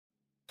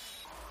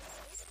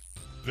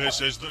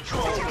This is the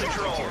Troll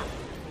Patrol.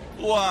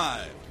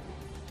 Live.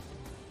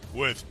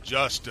 With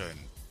Justin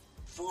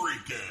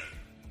Freakin'.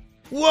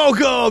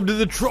 Welcome to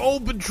the Troll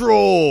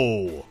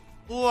Patrol.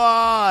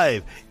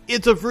 Live.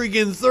 It's a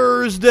freaking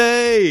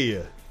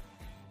Thursday.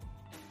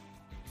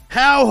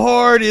 How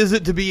hard is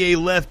it to be a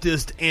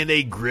leftist and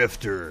a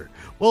grifter?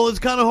 Well, it's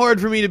kind of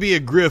hard for me to be a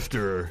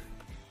grifter.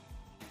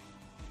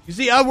 You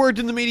see, I've worked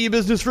in the media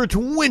business for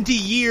 20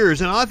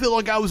 years, and I feel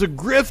like I was a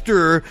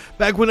grifter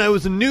back when I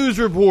was a news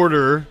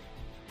reporter,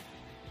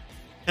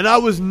 and I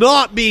was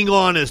not being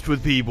honest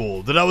with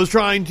people, that I was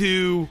trying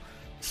to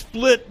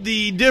split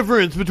the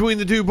difference between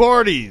the two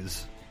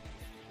parties.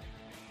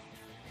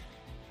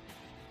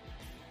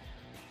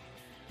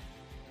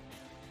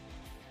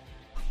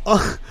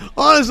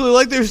 Honestly,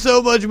 like, there's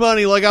so much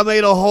money. Like, I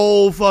made a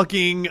whole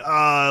fucking,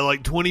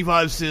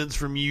 25 cents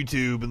from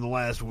YouTube in the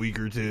last week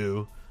or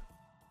two.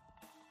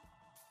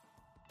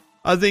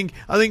 I think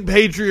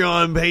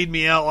Patreon paid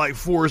me out like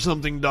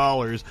 $4-something.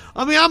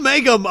 I mean, I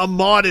make a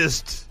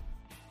modest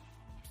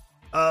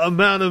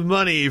amount of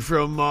money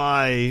from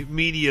my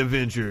media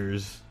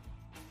ventures.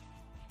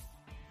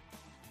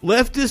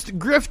 Leftist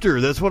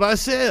grifter, that's what I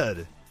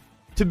said.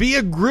 To be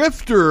a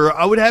grifter,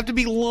 I would have to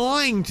be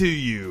lying to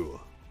you.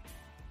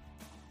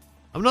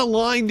 I'm not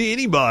lying to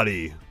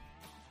anybody.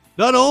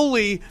 Not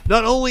only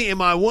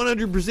am I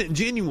 100%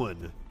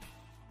 genuine,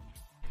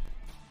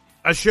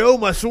 I show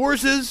my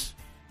sources.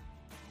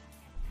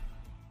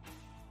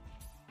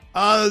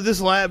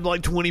 This lab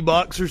like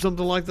 $20 or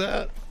something like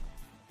that.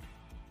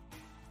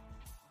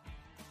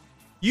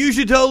 You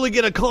should totally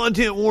get a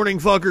content warning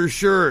fucker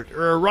shirt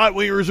or a right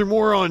wingers or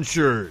morons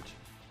shirt.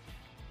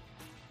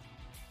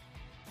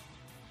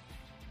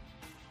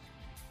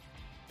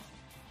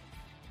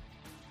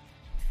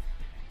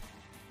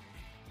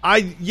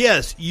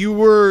 Yes,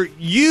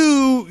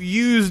 you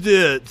used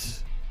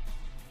it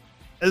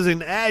as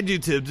an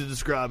adjective to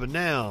describe a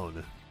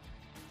noun.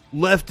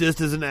 Leftist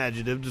is an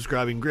adjective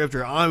describing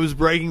grifter. I was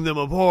breaking them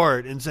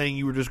apart and saying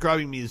you were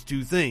describing me as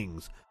two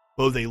things,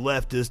 both a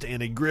leftist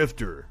and a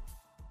grifter.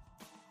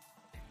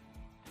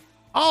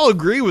 I'll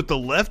agree with the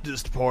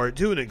leftist part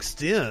to an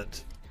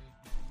extent.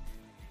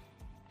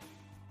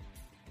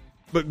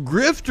 But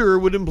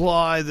grifter would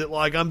imply that,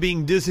 like, I'm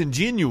being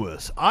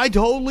disingenuous. I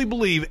totally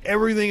believe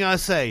everything I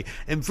say.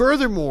 And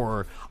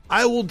furthermore,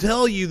 I will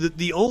tell you that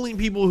the only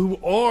people who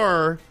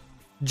are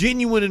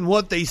genuine in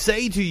what they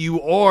say to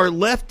you are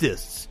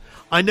leftists.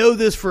 I know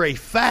this for a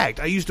fact.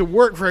 I used to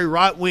work for a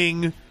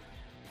right-wing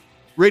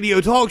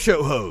radio talk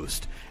show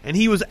host, and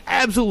he was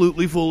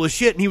absolutely full of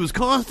shit, and he was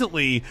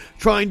constantly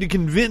trying to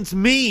convince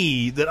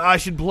me that I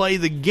should play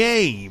the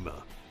game.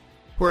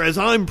 Whereas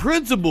I'm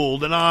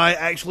principled and I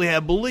actually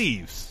have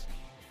beliefs.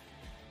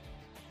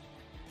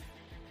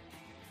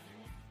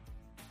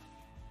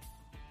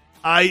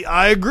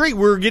 I agree.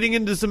 We're getting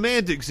into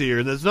semantics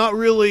here. That's not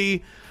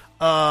really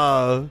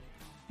my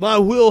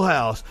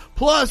wheelhouse.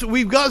 Plus,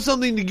 we've got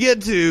something to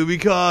get to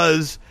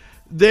because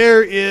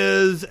there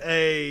is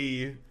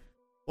a...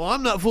 Well,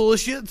 I'm not full of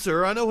shit,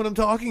 sir. I know what I'm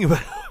talking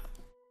about.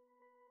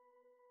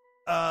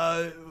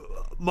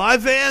 My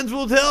fans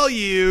will tell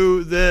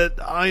you that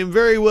I am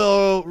very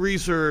well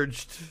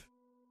researched.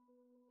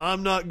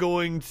 I'm not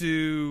going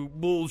to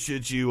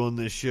bullshit you on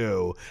this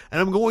show. And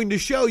I'm going to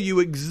show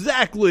you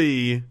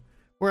exactly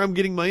where I'm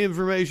getting my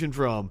information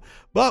from.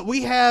 But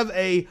we have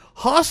a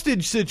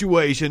hostage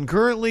situation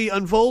currently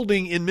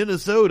unfolding in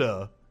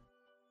Minnesota.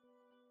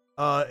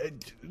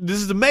 This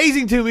is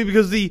amazing to me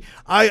because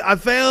I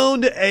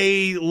found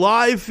a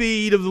live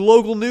feed of the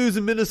local news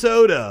in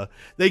Minnesota.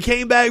 They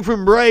came back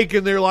from break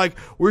and they're like,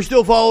 we're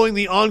still following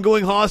the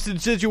ongoing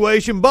hostage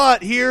situation,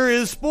 but here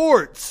is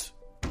sports.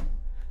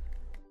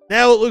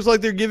 Now it looks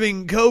like they're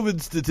giving COVID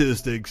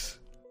statistics.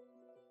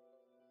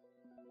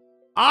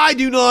 I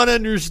do not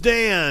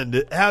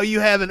understand how you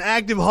have an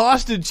active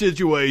hostage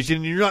situation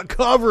and you're not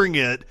covering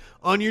it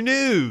on your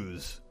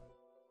news.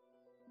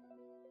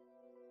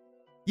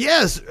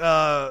 Yes,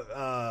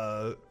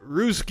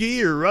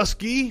 Ruski or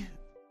Rusky,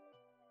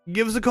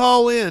 give us a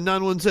call in,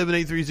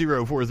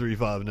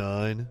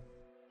 917-830-4359.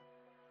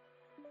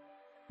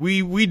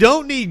 We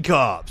don't need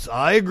cops,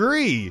 I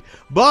agree.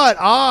 But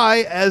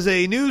I, as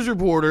a news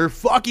reporter,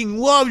 fucking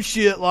love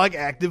shit like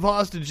active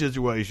hostage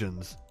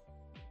situations.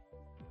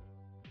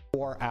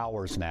 4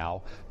 hours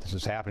now. This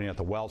is happening at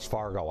the Wells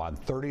Fargo on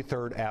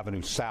 33rd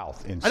Avenue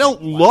South. I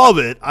don't love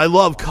it. I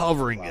love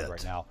covering it.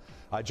 Right now.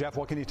 Jeff,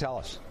 what can you tell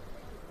us?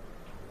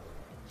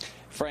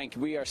 Frank,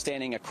 we are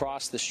standing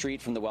across the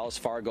street from the Wells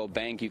Fargo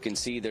Bank. You can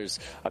see there's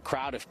a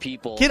crowd of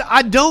people. Kid,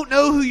 I don't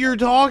know who you're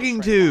talking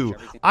to.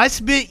 I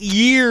spent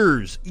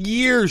years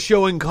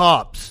showing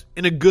cops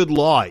in a good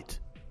light.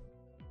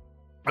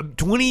 I'm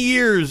 20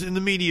 years in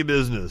the media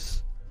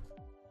business.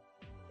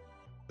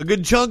 A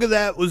good chunk of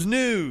that was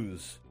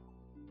news.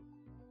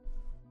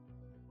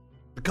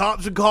 The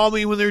cops would call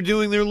me when they were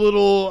doing their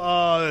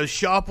little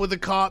shop with the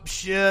cops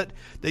shit.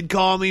 They'd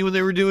call me when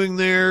they were doing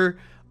their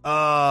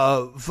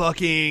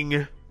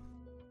fucking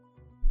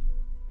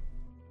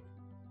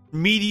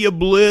media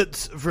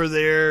blitz for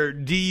their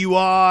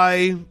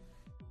DUI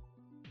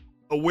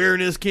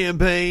awareness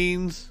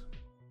campaigns.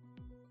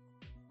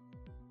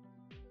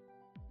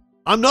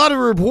 I'm not a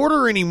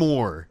reporter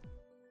anymore.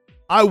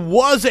 I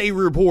was a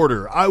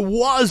reporter.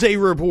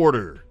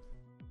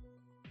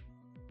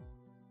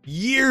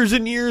 Years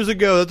and years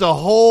ago. That's a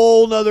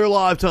whole nother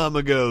lifetime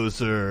ago,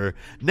 sir.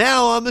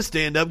 Now I'm a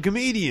stand-up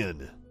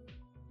comedian.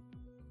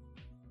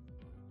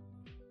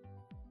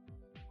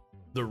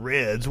 The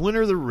Reds. When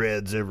are the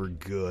Reds ever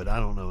good? I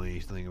don't know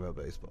anything about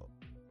baseball.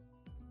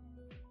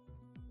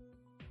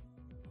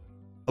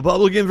 A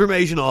public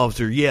information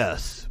officer,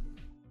 yes.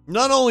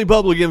 Not only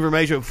public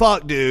information,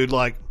 fuck, dude.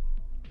 Like,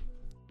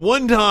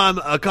 one time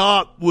a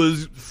cop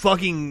was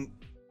fucking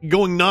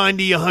going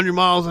 90, 100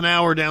 miles an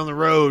hour down the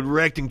road,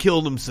 wrecked and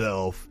killed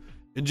himself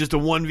in just a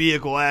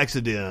one-vehicle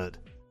accident.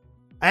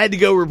 I had to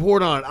go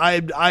report on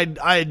it.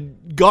 I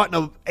had gotten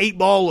an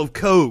 8-ball of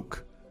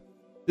Coke.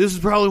 This is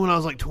probably when I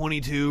was like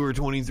 22 or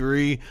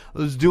 23. I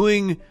was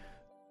doing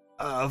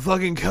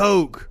fucking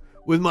Coke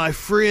with my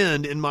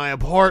friend in my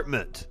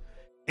apartment.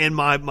 And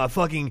my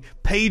fucking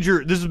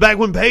pager, this is back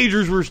when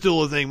pagers were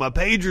still a thing. My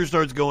pager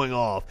starts going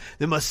off.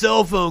 Then my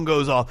cell phone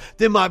goes off.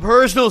 Then my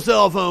personal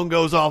cell phone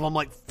goes off. I'm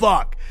like,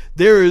 fuck,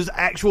 there is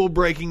actual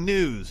breaking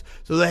news.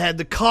 So they had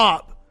the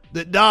cop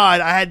that died.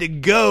 I had to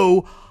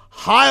go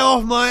high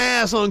off my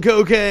ass on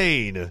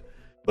cocaine.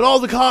 But all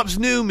the cops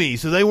knew me,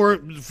 so they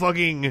weren't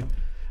fucking...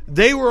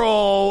 They were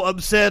all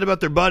upset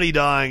about their buddy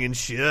dying and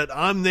shit.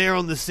 I'm there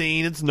on the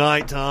scene. It's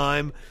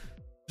nighttime.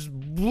 Just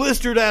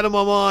blistered out of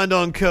my mind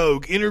on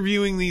coke,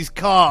 interviewing these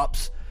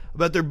cops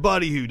about their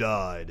buddy who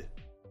died.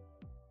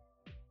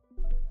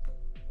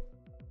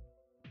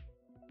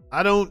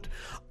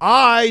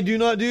 I do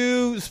not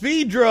do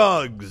speed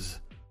drugs.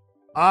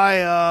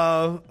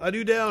 I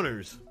do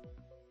downers.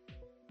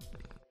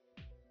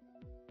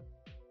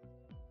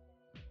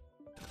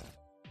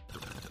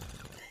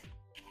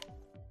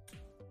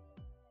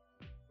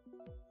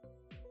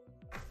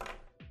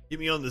 Get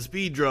me on the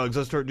speed drugs,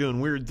 I start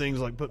doing weird things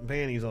like putting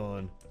panties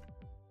on.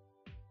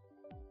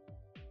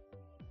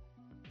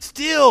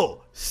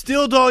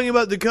 Still talking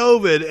about the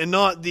COVID and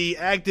not the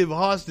active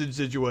hostage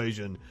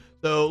situation.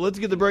 So let's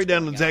get the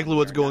breakdown of exactly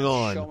what's going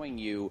on. Showing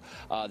you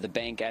the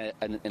bank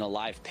in a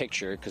live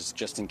picture, because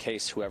just in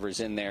case whoever's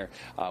in there,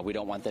 we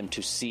don't want them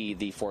to see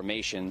the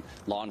formation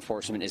law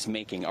enforcement is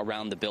making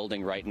around the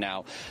building right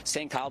now.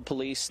 St. Cloud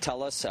police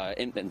tell us,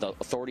 and the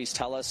authorities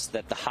tell us,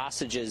 that the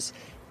hostages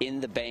in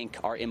the bank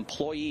are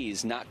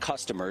employees, not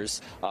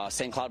customers.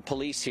 St. Cloud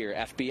police here,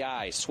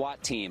 FBI,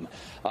 SWAT team.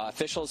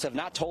 Officials have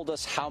not told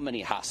us how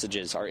many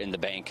hostages are in the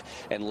bank.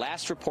 And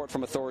last report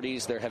from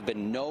authorities, there have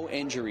been no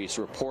injuries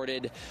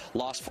reported.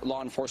 Law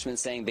enforcement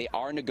saying they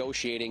are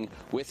negotiating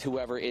with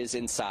whoever is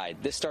inside.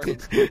 This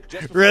started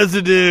just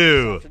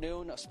residue. This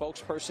afternoon. A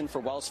spokesperson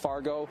for Wells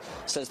Fargo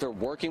says they're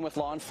working with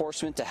law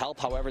enforcement to help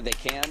however they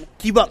can.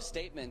 Keep up. In a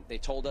statement, they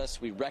told us,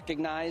 we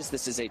recognize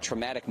this is a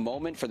traumatic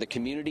moment for the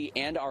community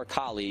and our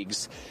colleagues.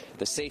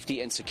 The safety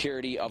and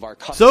security of our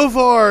customers. So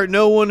far,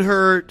 no one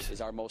hurt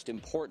is our most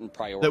important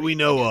priority that we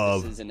know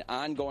of. This is an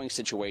ongoing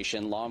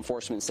situation. Law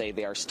enforcement say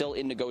they are still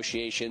in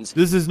negotiations.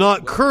 This is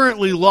not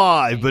currently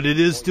live, but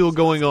it is still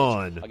going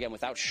on. Again,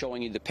 without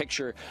showing you the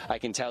picture, I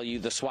can tell you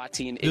the SWAT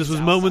team is This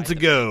was moments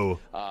ago.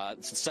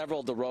 Several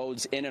of the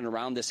roads in and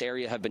around this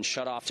area have been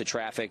shut off to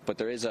traffic, but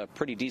there is a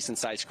pretty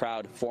decent-sized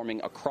crowd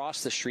forming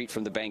across the street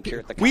from the bank here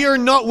at the. We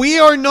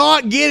are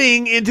not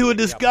getting into a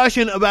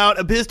discussion about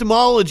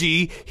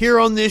epistemology here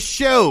on this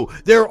show.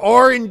 There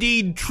are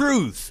indeed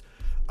truths.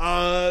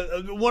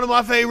 One of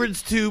my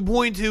favorites to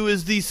point to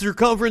is the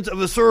circumference of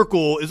a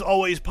circle is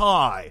always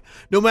pi.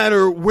 No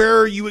matter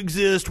where you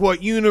exist,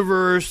 what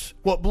universe,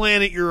 what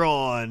planet you're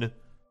on,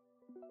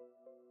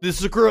 the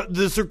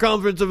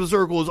circumference of a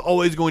circle is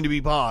always going to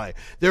be pi.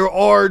 There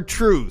are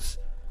truths.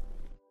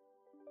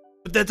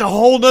 But that's a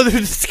whole nother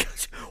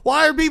discussion.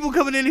 Why are people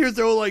coming in here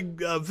throwing like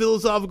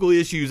philosophical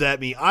issues at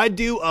me? I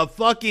do a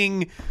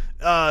fucking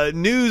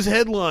news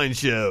headline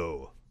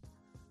show.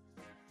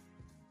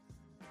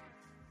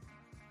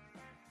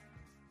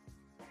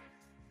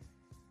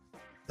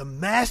 The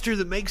master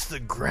that makes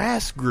the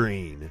grass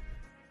green.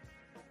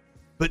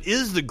 But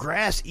is the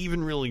grass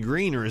even really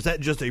green, or is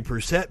that just a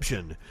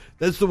perception?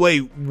 That's the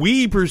way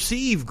we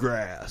perceive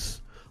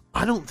grass.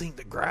 I don't think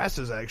the grass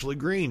is actually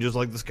green, just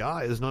like the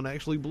sky is not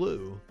actually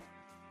blue.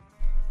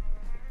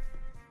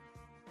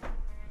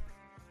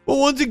 Well,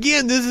 once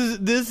again,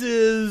 this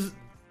is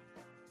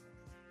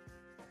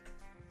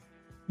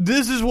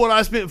what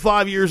I spent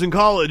 5 years in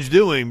college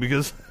doing,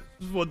 because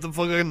this is what the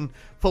fucking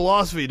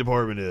philosophy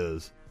department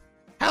is.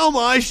 How am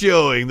I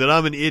showing that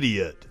I'm an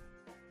idiot?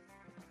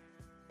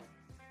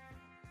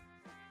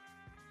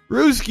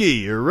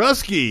 Ruski or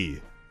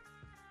Rusky,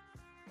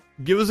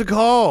 give us a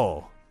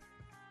call.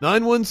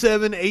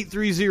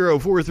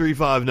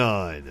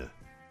 917-830-4359.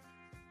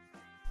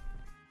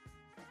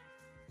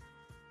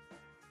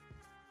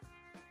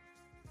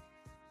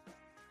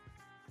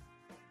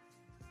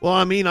 Well,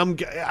 I mean,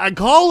 I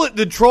call it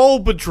the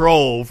Troll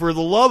Patrol, for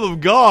the love of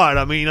God.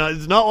 I mean,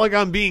 it's not like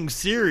I'm being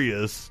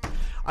serious.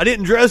 I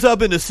didn't dress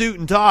up in a suit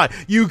and tie.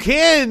 You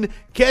can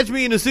catch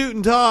me in a suit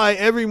and tie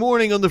every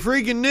morning on the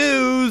freaking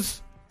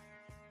news.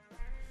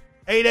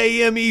 8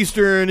 a.m.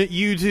 Eastern,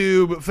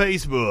 YouTube,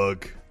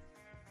 Facebook.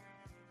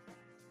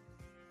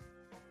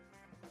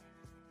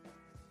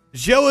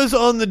 Show us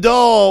on the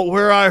doll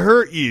where I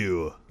hurt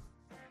you.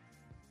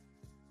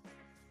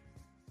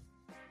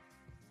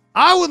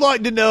 I would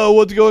like to know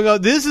what's going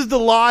on. This is the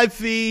live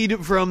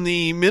feed from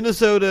the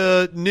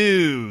Minnesota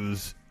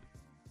News,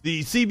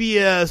 the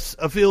CBS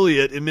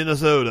affiliate in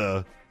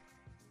Minnesota,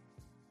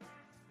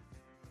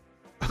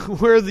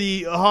 where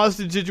the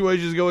hostage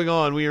situation is going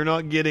on. We are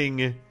not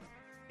getting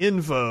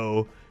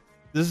info.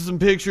 This is some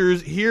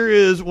pictures. Here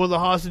is one of the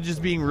hostages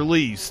being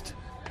released.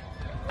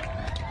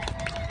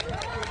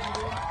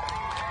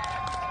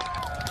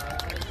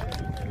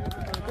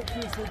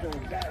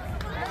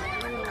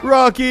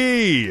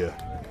 Rocky!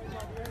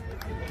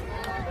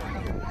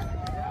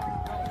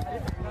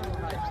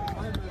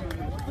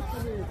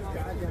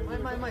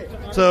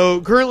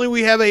 So currently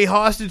we have a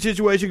hostage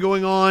situation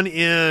going on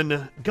in,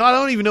 God, I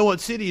don't even know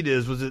what city it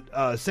is. Was it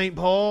St.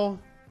 Paul?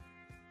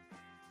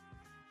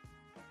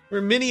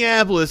 Where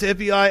Minneapolis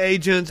FBI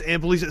agents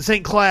and police at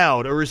St.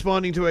 Cloud are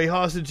responding to a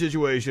hostage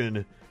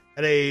situation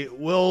at a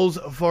Wells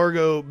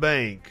Fargo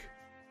bank.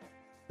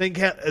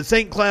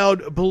 St.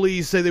 Cloud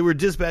police say they were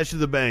dispatched to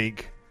the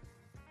bank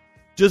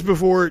just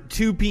before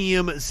 2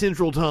 p.m.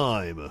 Central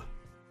Time.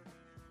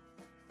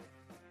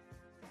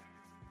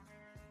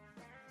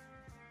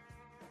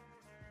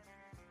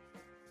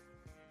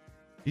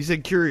 He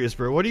said curious,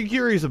 bro. What are you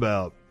curious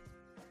about?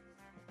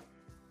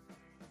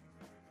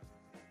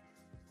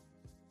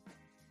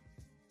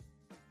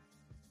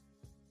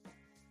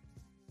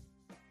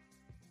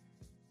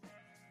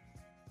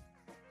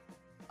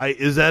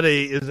 Is that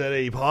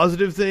a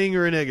positive thing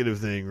or a negative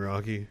thing,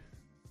 Rocky?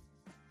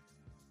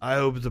 I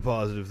hope it's a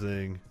positive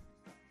thing.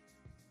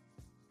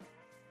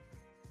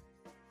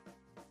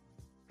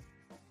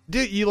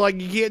 Dude, you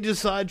can't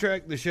just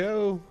sidetrack the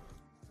show.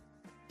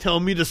 Tell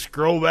me to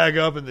scroll back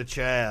up in the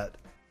chat.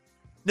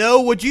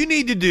 No, what you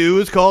need to do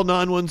is call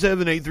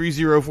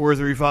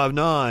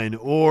 917-830-4359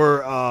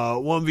 or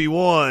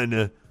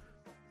 1v1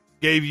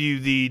 gave you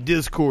the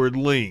Discord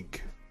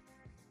link.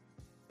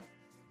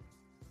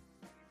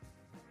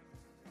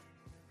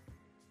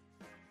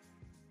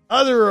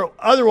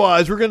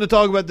 Otherwise, we're going to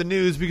talk about the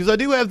news because I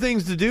do have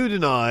things to do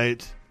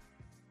tonight.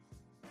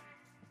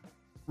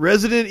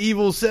 Resident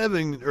Evil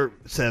 7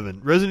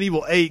 Resident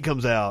Evil 8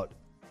 comes out.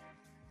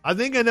 I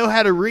think I know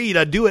how to read.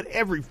 I do it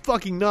every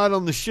fucking night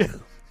on the show.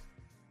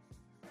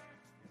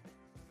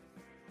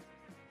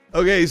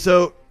 Okay,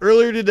 so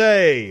earlier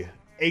today,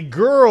 a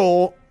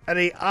girl at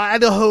a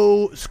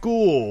Idaho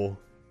school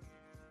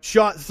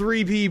shot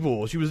 3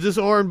 people. She was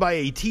disarmed by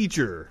a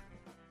teacher.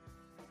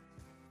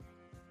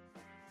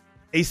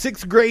 A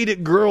 6th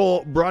grade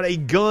girl brought a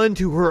gun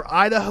to her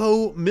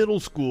Idaho middle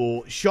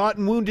school, shot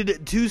and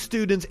wounded 2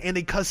 students and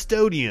a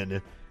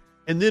custodian,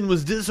 and then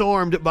was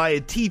disarmed by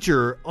a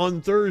teacher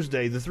on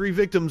Thursday. The 3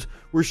 victims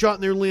were shot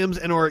in their limbs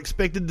and are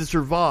expected to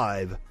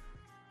survive.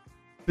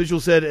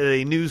 Officials said at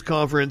a news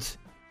conference.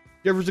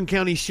 Jefferson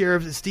County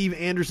Sheriff Steve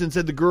Anderson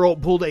said the girl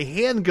pulled a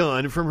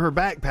handgun from her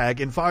backpack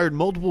and fired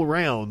multiple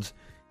rounds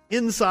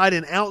inside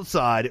and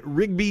outside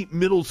Rigby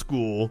Middle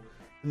School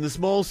in the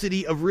small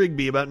city of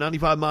Rigby, about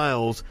 95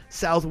 miles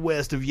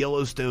southwest of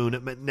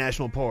Yellowstone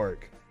National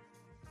Park.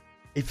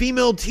 A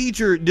female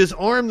teacher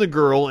disarmed the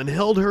girl and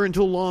held her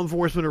until law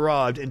enforcement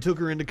arrived and took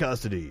her into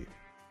custody.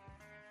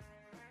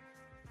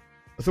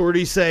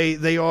 Authorities say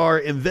they are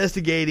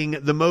investigating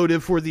the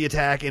motive for the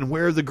attack and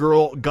where the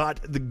girl got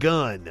the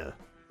gun.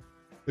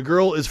 The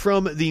girl is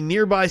from the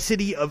nearby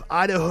city of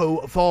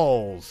Idaho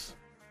Falls.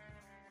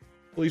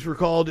 Police were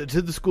called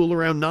to the school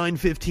around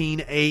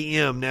 9:15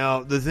 a.m.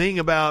 Now, the thing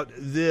about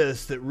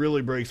this that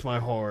really breaks my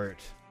heart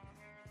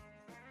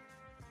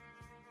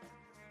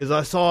is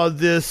I saw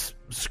this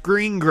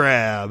screen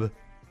grab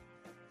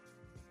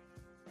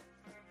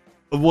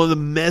of one of the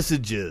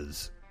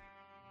messages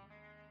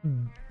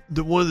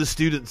that one of the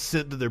students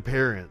sent to their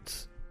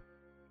parents.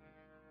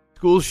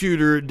 School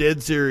shooter,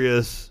 dead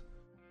serious.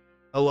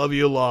 I love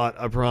you a lot,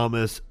 I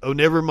promise. Oh,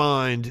 never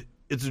mind.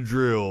 It's a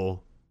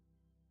drill.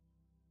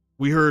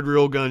 We heard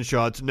real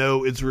gunshots.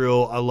 No, it's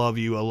real. I love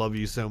you. I love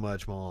you so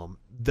much, Mom.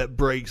 That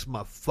breaks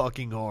my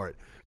fucking heart.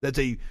 That's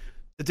a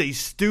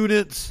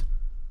student's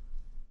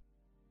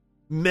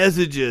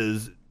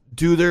messages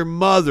to their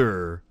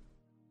mother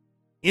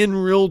in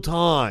real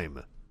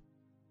time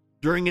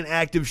during an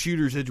active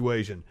shooter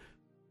situation.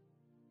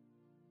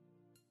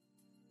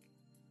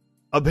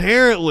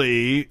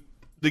 Apparently,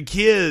 the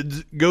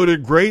kids go to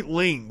great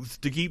lengths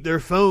to keep their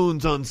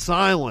phones on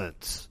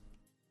silence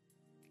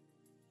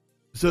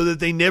so that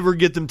they never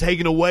get them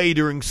taken away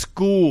during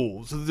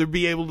school, so that they'll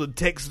be able to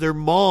text their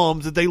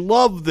moms that they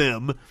love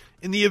them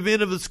in the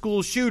event of a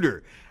school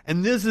shooter.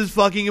 And this is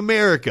fucking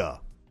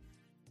America.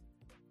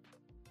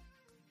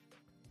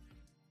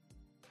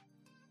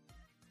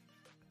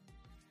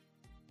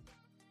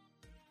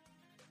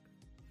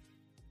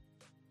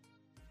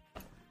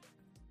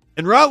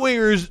 And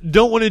right-wingers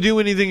don't want to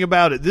do anything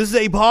about it. This is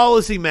a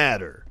policy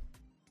matter.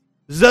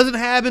 This doesn't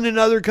happen in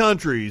other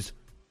countries.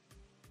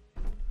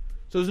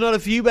 So it's not a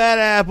few bad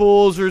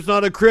apples, or it's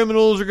not a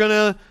criminals are going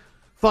to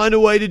find a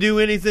way to do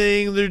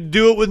anything. They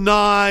do it with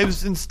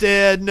knives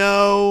instead.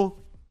 No.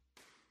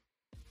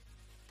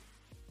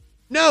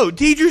 No,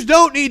 teachers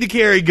don't need to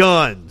carry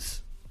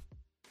guns.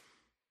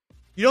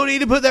 You don't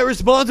need to put that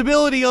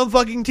responsibility on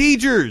fucking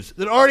teachers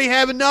that already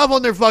have enough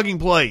on their fucking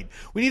plate.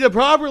 We need to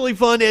properly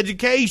fund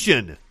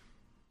education.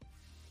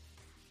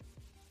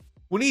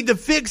 We need to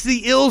fix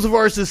the ills of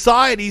our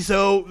society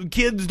so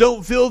kids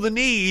don't feel the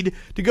need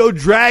to go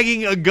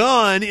dragging a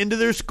gun into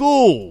their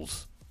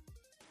schools.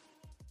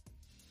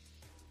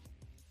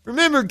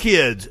 Remember,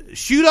 kids,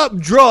 shoot up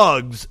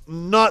drugs,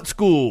 not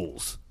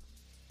schools.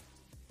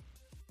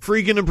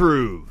 Freaking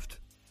approved.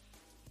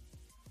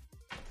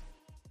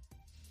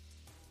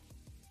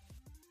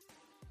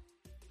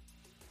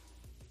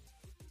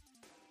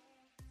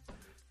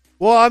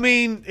 Well, I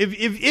mean,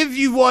 if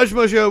you've watched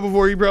my show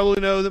before, you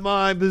probably know that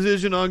my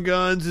position on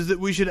guns is that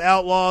we should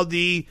outlaw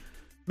the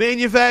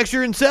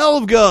manufacture and sale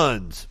of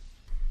guns.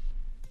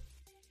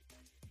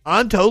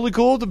 I'm totally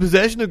cool with the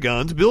possession of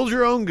guns. Build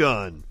your own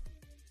gun.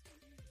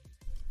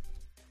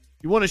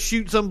 You want to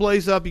shoot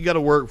someplace up, you got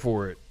to work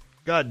for it.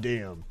 God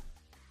damn.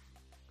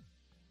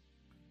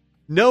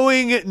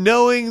 Knowing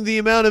the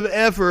amount of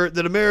effort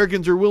that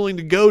Americans are willing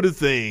to go to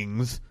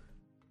things,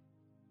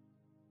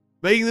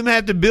 making them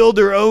have to build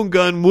their own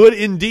gun would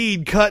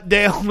indeed cut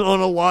down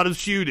on a lot of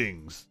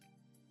shootings.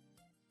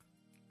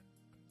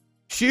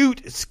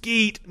 Shoot,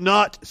 skeet,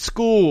 not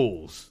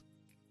schools.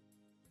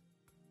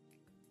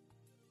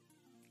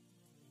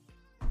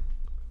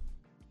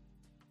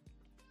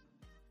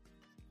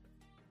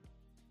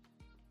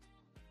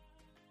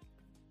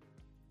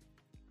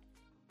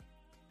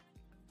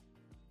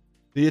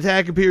 The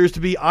attack appears to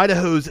be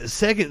Idaho's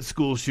second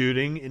school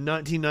shooting. In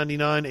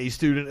 1999, a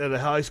student at a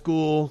high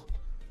school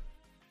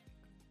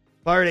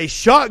fired a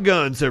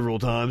shotgun several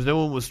times. No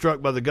one was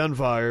struck by the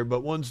gunfire,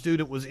 but one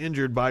student was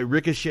injured by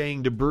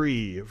ricocheting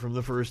debris from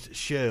the first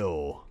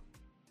shell.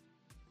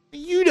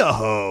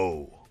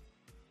 Idaho.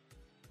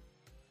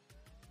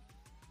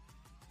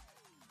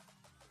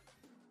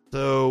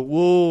 So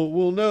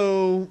we'll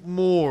know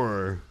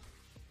more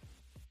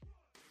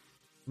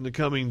in the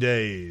coming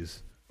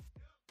days.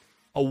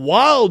 A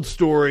wild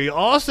story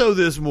also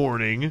this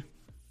morning.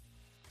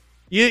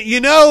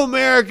 You know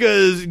America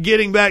is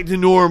getting back to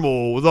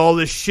normal with all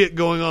this shit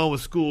going on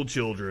with school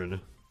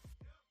children.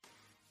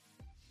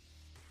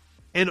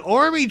 An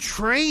Army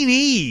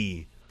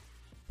trainee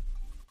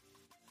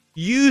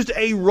used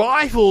a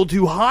rifle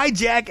to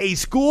hijack a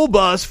school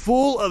bus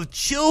full of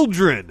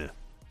children.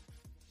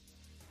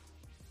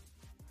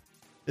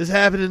 This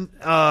happened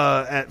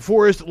at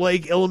Forest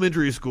Lake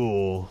Elementary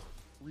School.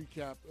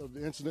 Recap of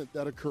the incident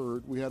that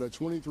occurred. We had a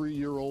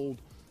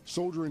 23-year-old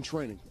soldier in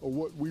training, or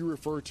what we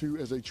refer to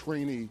as a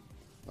trainee,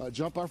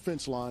 jump our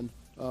fence line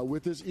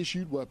with his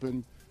issued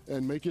weapon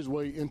and make his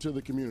way into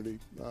the community.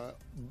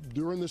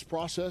 During this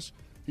process,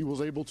 he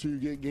was able to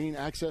gain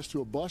access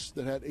to a bus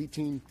that had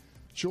 18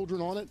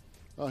 children on it.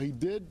 He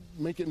did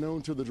make it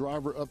known to the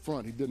driver up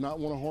front. He did not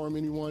want to harm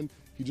anyone.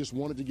 He just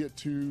wanted to get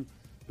to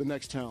the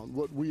next town.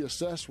 What we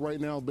assess right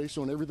now, based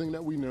on everything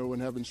that we know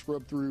and having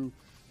scrubbed through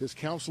his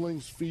counseling,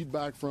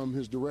 feedback from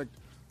his direct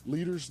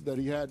leaders that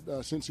he had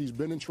since he's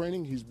been in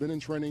training. He's been in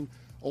training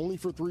only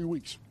for 3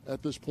 weeks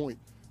at this point.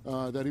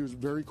 That he was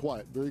very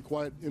quiet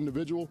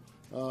individual,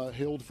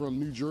 hailed from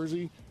New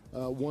Jersey,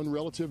 one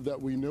relative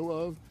that we know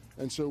of.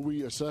 And so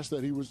we assessed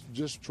that he was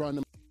just trying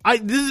to...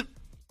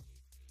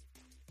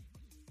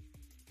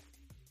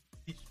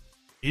 He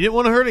didn't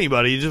want to hurt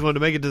anybody. He just wanted to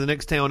make it to the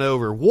next town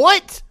over.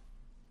 What?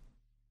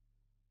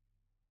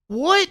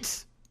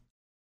 What?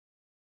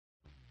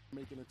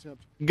 Make an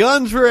attempt.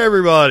 Guns for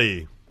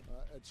everybody.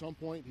 At some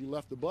point, he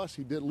left the bus.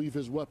 He did leave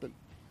his weapon.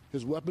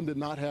 His weapon did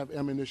not have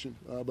ammunition.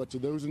 But to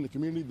those in the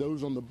community,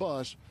 those on the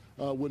bus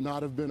would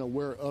not have been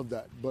aware of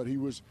that. But he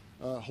was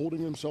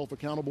holding himself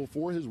accountable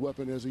for his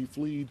weapon as he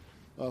fled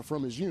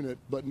from his unit,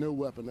 but no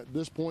weapon. At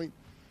this point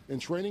in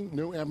training,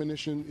 no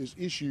ammunition is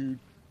issued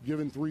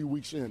given 3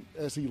 weeks in.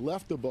 As he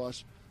left the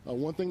bus,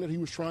 one thing that he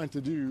was trying to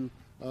do,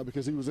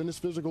 because he was in his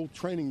physical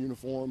training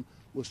uniform,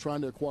 was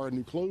trying to acquire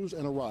new clothes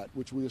and a ride,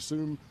 which we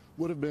assume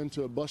would have been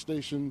to a bus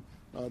station,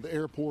 the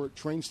airport,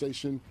 train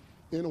station,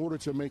 in order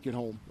to make it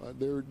home.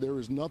 There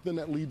is nothing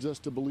that leads us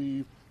to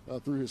believe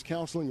through his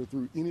counseling or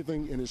through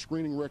anything in his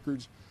screening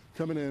records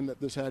coming in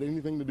that this had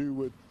anything to do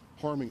with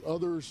harming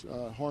others,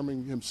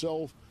 harming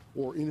himself,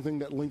 or anything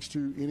that links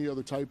to any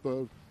other type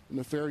of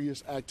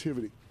nefarious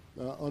activity.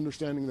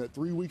 Understanding that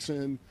 3 weeks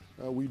in,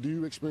 we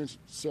do experience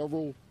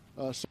several...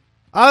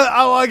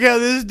 I like how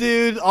this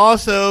dude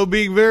also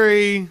being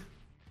very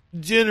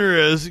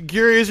generous,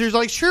 curious. He's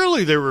like,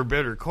 surely there were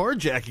better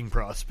carjacking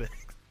prospects.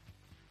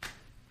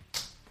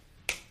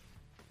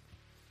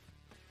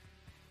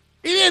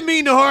 He didn't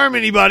mean to harm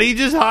anybody. He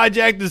just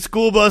hijacked a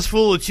school bus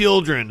full of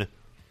children.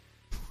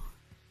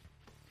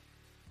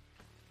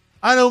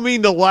 I don't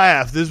mean to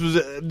laugh.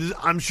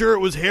 I'm sure it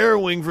was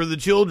harrowing for the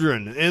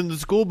children and the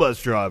school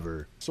bus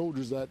driver.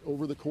 Soldiers that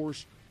over the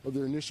course of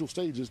their initial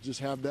stages just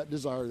have that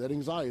desire, that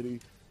anxiety,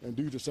 and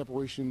due to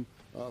separation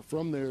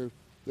from their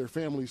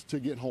families to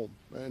get home.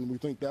 And we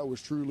think that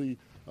was truly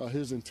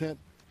his intent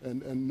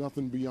and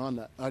nothing beyond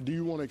that. I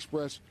do want to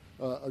express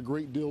a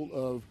great deal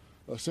of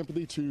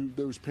sympathy to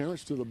those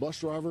parents, to the bus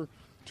driver,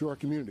 to our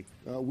community.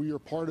 We are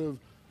part of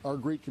our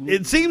great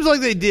community. It seems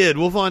like they did.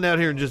 We'll find out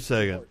here in just a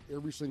second.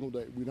 Every single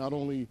day. We not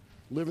only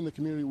live in the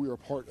community, we are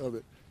part of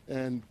it.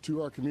 And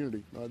to our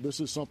community, this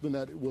is something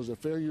that was a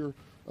failure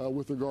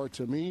with regard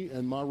to me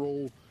and my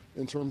role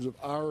in terms of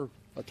our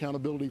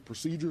accountability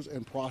procedures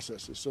and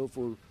processes. So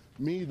for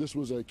me, this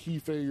was a key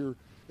failure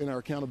in our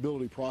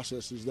accountability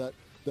processes that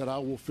I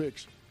will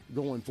fix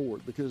going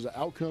forward, because the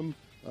outcome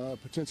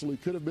potentially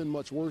could have been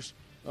much worse.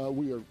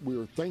 We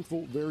are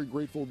thankful, very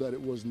grateful that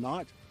it was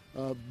not,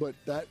 but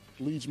that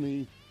leads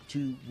me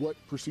to what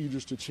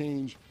procedures to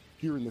change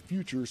here in the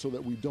future so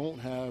that we don't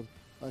have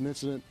an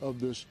incident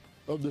of this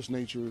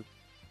nature.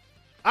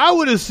 I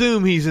would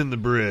assume he's in the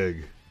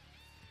brig.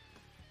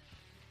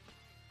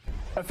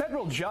 A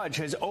federal judge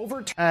has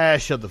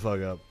overturned. Shut the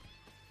fuck up.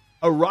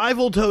 A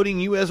rifle-toting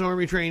U.S.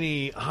 Army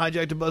trainee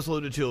hijacked a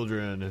busload of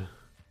children.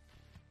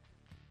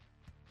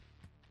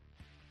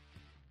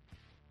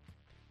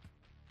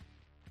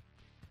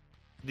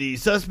 The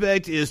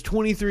suspect is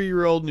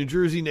 23-year-old New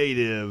Jersey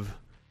native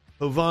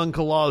Jovan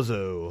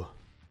Colazo.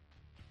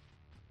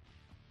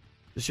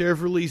 The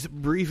sheriff released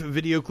brief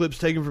video clips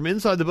taken from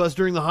inside the bus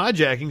during the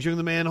hijacking, showing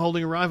the man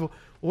holding a rifle.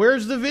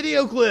 Where's the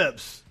video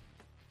clips?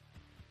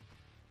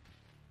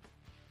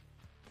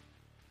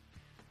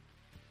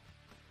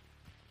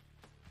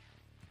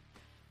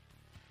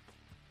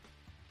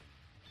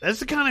 That's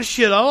the kind of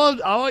shit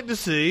I like to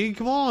see.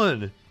 Come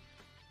on.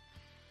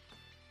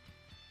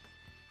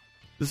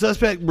 The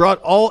suspect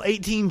brought all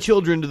 18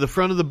 children to the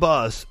front of the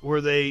bus, where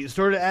they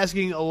started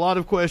asking a lot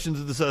of questions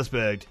of the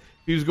suspect.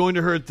 If he was going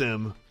to hurt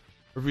them,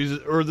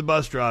 or the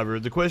bus driver.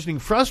 The questioning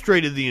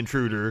frustrated the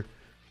intruder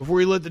before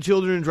he let the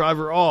children and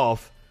driver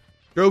off,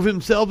 drove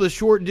himself a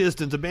short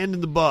distance,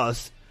 abandoned the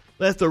bus,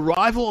 left the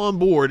rifle on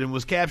board, and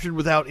was captured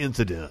without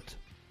incident.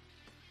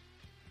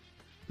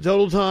 The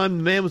total time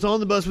the man was on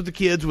the bus with the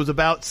kids was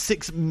about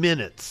 6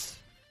 minutes.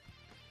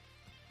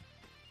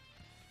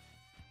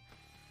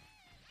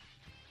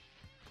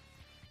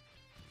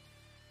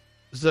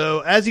 So,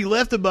 as he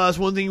left the bus,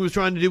 one thing he was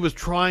trying to do was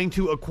trying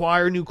to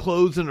acquire new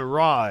clothes and a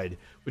ride,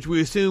 which we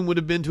assume would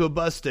have been to a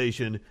bus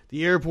station,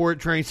 the airport,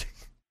 train.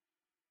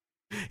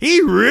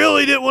 He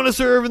really didn't want to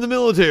serve in the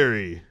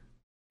military.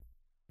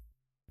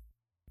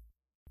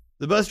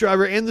 The bus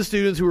driver and the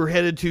students who were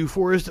headed to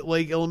Forest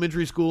Lake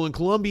Elementary School in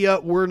Columbia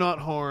were not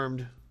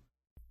harmed.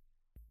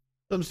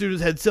 Some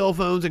students had cell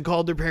phones and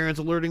called their parents,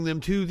 alerting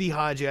them to the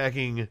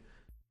hijacking.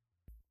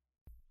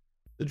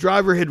 The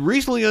driver had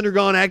recently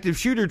undergone active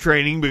shooter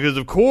training because,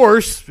 of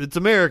course, it's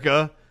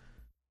America.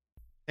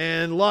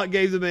 And Locke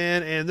gave the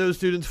man and those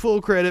students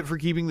full credit for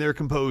keeping their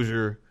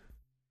composure.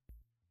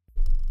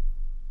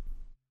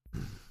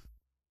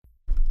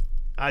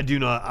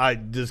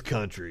 This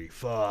country,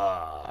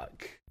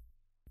 fuck.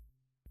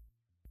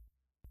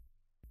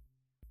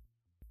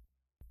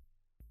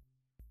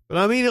 But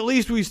I mean, at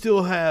least we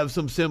still have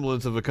some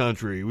semblance of a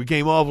country. We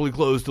came awfully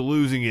close to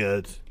losing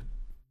it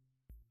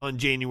on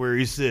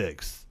January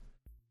 6th.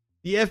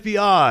 The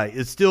FBI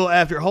is still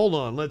after... Hold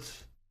on,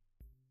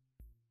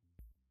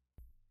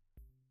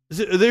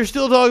 they're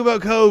still talking about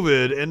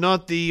COVID and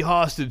not the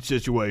hostage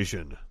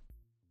situation.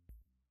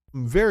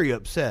 I'm very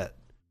upset.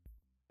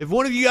 If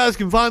one of you guys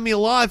can find me a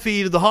live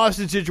feed of the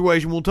hostage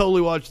situation, we'll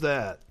totally watch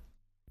that.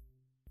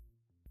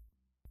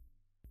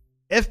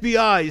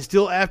 FBI is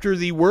still after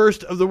the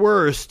worst of the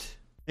worst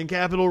in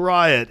Capitol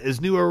riot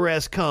as new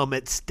arrests come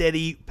at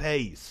steady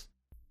pace.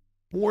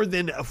 More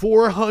than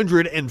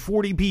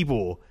 440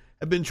 people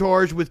have been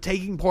charged with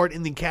taking part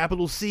in the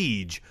Capitol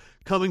siege,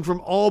 coming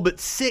from all but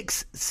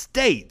 6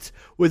 states,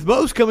 with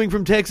most coming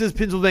from Texas,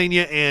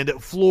 Pennsylvania, and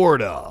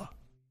Florida.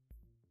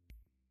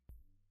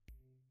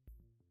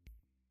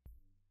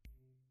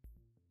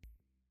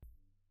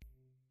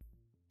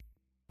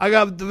 I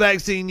got the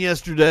vaccine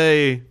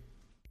yesterday.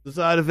 The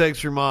side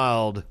effects are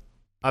mild.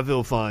 I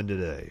feel fine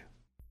today.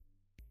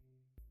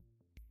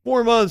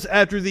 4 months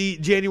after the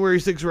January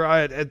 6th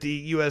riot at the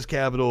U.S.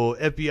 Capitol,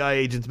 FBI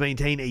agents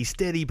maintain a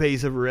steady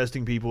pace of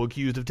arresting people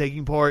accused of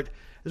taking part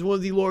as one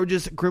of the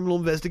largest criminal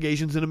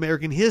investigations in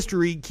American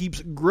history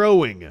keeps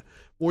growing.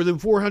 More than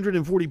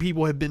 440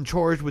 people have been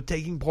charged with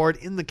taking part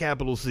in the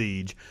Capitol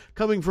siege,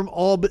 coming from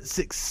all but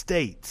 6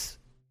 states.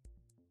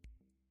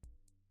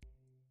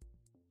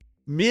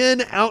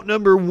 Men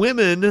outnumber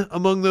women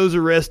among those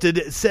arrested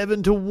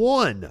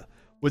 7-1,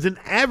 with an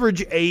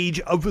average age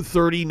of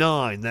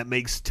 39. That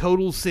makes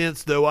total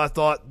sense, though I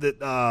thought that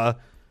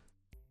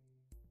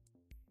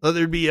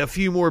there'd be a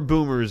few more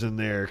boomers in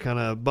there, kind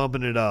of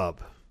bumping it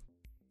up.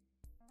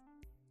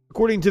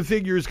 According to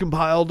figures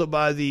compiled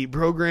by the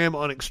Program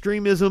on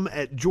Extremism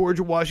at George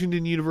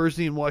Washington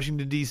University in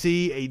Washington,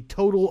 D.C., a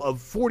total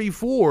of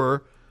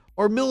 44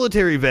 are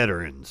military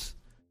veterans.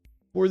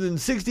 More than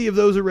 60 of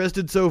those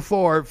arrested so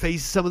far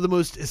face some of the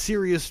most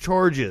serious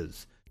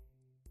charges.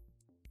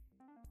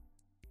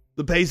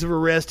 The pace of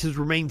arrest has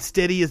remained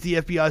steady as the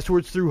FBI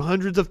sorts through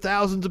hundreds of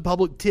thousands of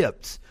public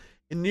tips.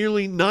 In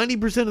nearly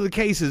 90% of the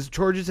cases,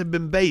 charges have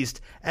been based,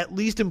 at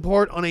least in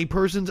part, on a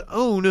person's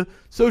own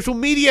social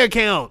media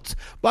accounts.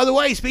 By the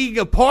way, speaking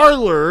of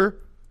Parler,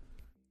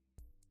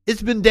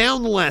 it's been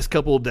down the last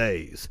couple of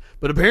days.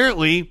 But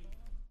apparently,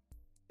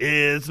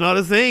 it's not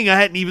a thing. I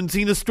hadn't even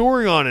seen a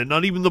story on it.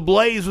 Not even The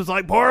Blaze was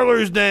like,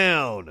 Parler's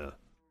down.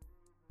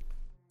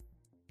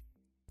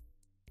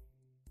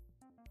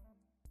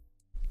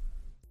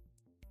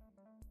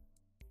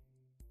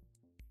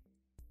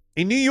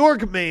 A New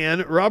York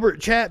man,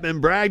 Robert Chapman,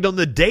 bragged on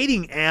the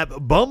dating app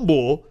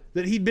Bumble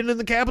that he'd been in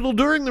the Capitol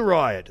during the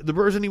riot. The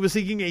person he was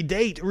seeking a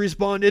date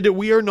responded,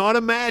 "We are not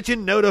a match,"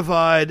 and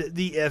notified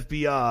the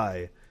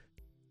FBI.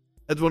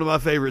 That's one of my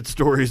favorite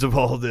stories of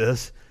all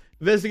this.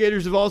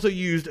 Investigators have also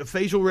used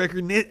facial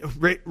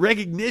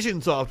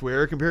recognition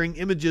software comparing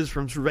images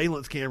from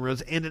surveillance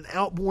cameras and an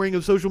outpouring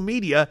of social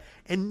media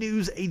and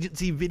news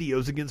agency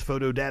videos against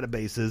photo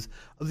databases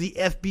of the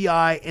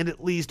FBI and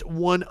at least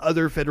one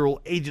other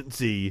federal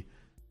agency,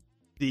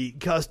 the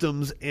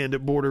Customs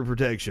and Border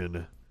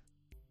Protection.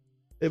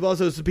 They've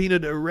also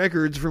subpoenaed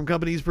records from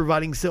companies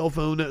providing cell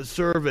phone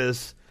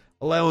service,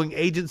 allowing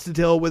agents to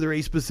tell whether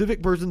a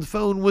specific person's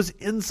phone was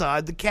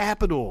inside the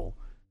Capitol.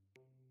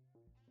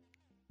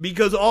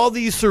 Because all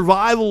these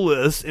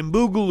survivalists and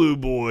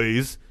Boogaloo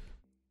boys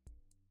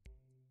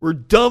were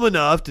dumb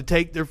enough to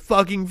take their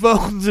fucking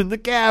phones in the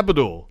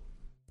Capitol.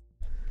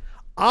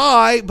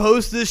 I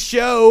post this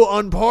show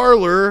on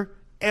Parler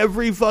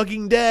every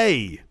fucking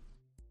day.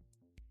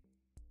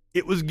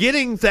 It was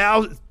getting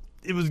thousands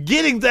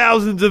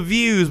of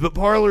views, but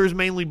Parler is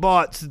mainly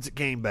bought since it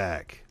came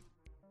back.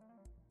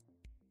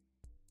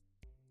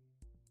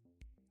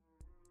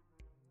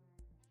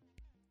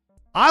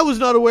 I was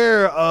not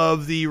aware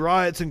of the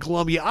riots in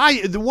Colombia.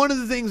 One of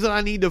the things that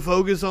I need to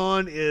focus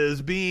on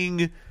is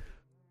being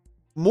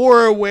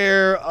more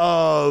aware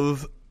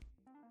of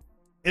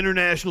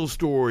international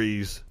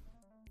stories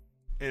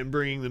and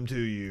bringing them to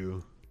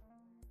you.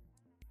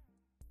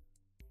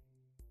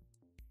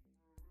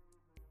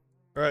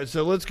 All right,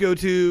 so let's go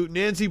to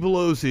Nancy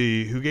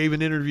Pelosi, who gave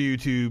an interview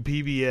to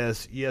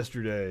PBS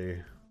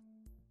yesterday.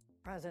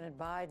 President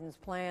Biden's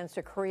plans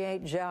to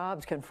create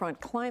jobs, confront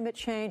climate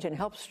change, and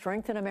help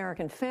strengthen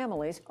American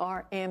families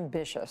are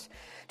ambitious.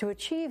 To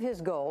achieve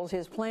his goals,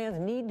 his plans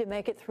need to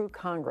make it through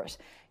Congress.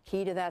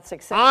 Key to that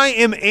success. I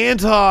am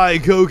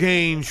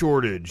anti-cocaine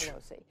shortage.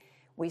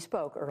 We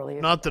spoke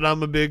earlier. Not that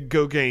I'm a big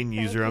cocaine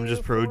user. I'm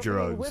just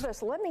pro-drugs. With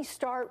us. Let me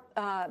start,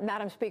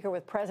 Madam Speaker,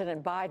 with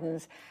President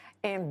Biden's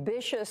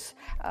ambitious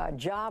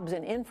jobs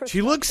and infrastructure.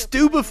 She looks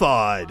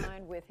stupefied.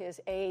 With his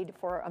Aid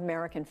for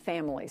American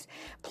Families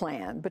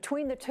plan.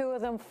 Between the two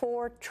of them,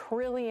 $4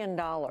 trillion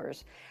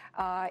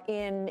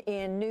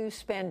in new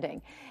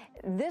spending.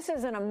 This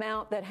is an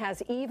amount that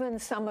has even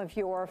some of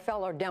your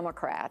fellow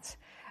Democrats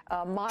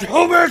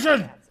unnerved.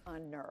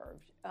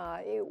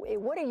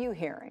 What are you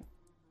hearing?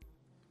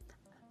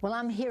 Well,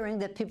 I'm hearing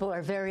that people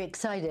are very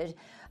excited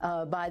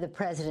by the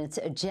president's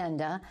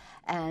agenda,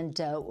 and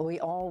we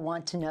all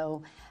want to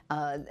know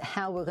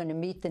how we're going to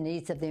meet the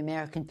needs of the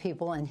American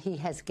people, and he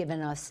has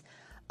given us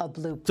a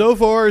blueprint. So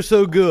far,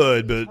 so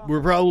good, but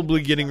we're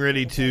probably getting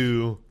ready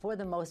to, for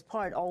the most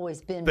part,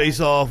 always been face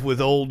off with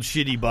old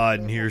shitty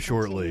Biden here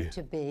shortly.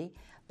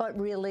 But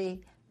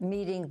really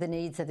meeting the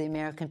needs of the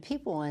American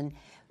people, and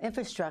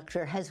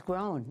infrastructure has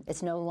grown.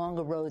 It's no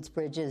longer roads,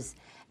 bridges,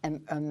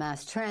 and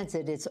mass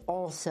transit. It's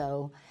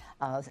also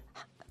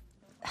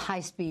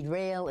high-speed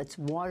rail, it's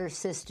water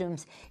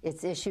systems,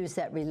 it's issues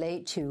that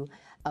relate to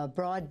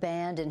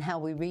broadband and how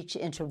we reach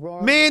into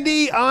rural...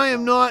 Mandy, I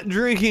am not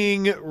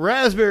drinking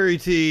raspberry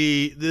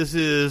tea. This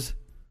is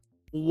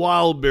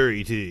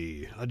wildberry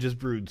tea. I just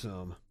brewed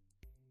some.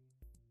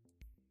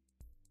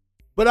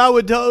 But I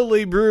would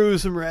totally brew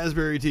some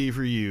raspberry tea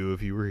for you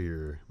if you were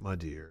here, my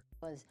dear.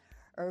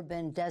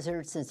 Urban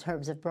deserts in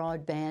terms of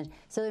broadband.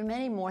 So there are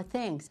many more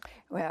things.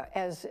 Well,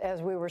 as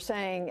we were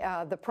saying,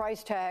 the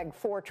price tag,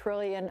 $4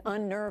 trillion,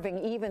 unnerving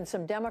even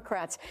some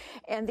Democrats.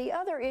 And the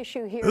other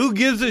issue here... Who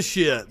gives a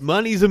shit?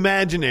 Money's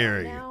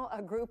imaginary. Now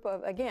a group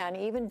of, again,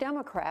 even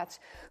Democrats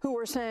who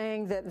are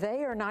saying that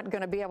they are not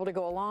going to be able to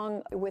go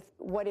along with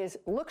what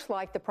looks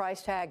like the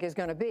price tag is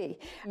going to be.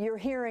 You're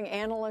hearing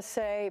analysts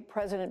say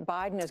President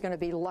Biden is going to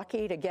be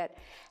lucky to get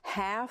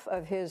half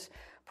of his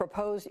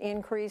proposed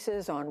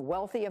increases on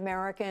wealthy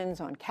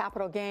Americans, on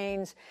capital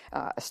gains,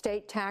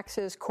 estate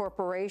taxes,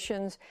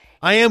 corporations.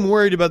 I am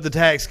worried about the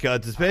tax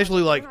cuts,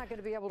 especially we're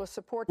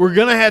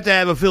going to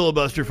have a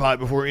filibuster fight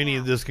before any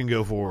of this can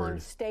go forward. On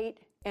state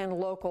and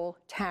local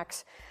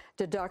tax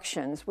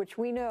deductions, which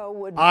we know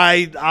would...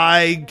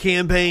 I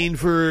campaigned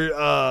for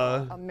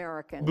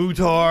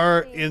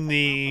Buttar in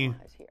the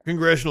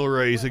congressional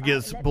race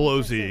against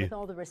Pelosi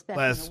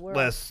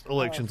last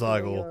election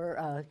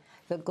cycle.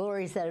 the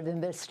glories that have been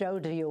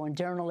bestowed to you on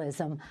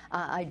journalism.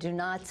 I do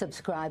not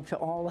subscribe to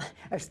all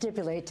or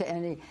stipulate to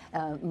any,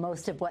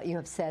 most of what you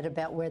have said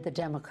about where the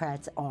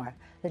Democrats are.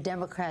 The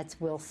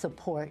Democrats will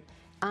support,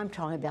 I'm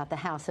talking about the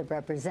House of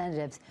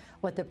Representatives,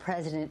 what the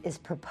president is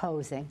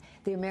proposing.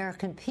 The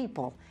American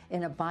people,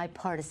 in a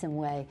bipartisan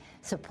way,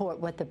 support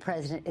what the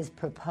president is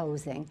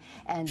proposing.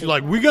 And she's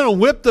like, we're going to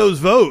whip those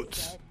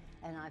votes.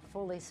 And I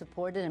fully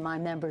support it, and my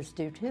members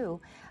do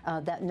too,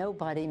 that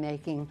nobody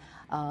making...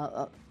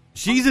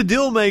 she's a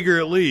deal maker,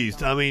 at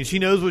least. I mean, she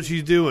knows what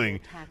she's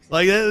doing.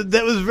 Like,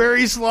 that was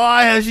very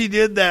sly how she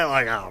did that.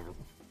 Like, oh,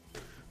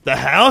 the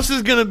House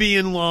is going to be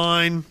in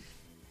line.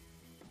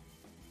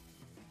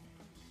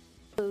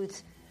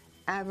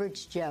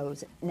 Average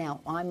Joes.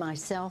 Now, I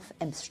myself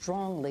am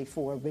strongly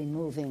for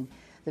removing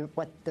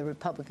what the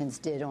Republicans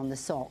did on the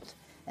SALT.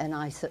 And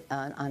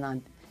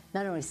I'm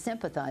not only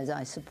sympathize,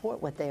 I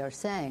support what they are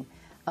saying.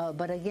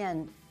 But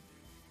again,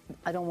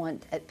 I don't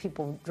want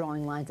people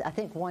drawing lines. I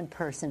think one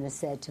person has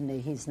said to me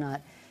he's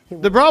not.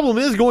 The problem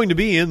is going to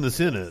be in the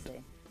Senate.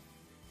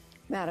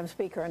 Madam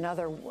Speaker,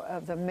 another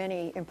of the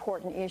many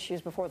important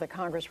issues before the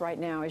Congress right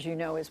now, as you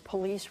know, is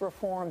police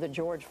reform. The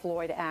George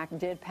Floyd Act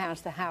did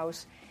pass the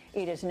House.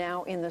 It is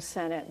now in the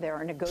Senate. There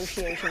are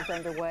negotiations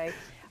underway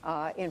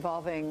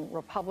involving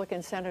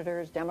Republican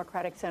senators,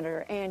 Democratic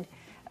senator, and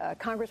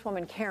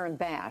Congresswoman Karen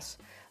Bass,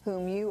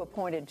 whom you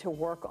appointed to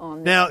work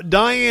on. Now,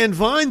 Dianne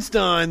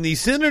Feinstein, the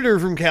senator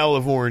from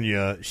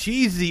California,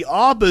 she's the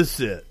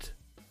opposite.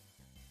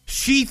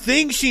 She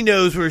thinks she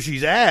knows where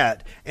she's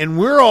at, and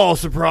we're all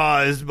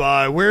surprised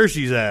by where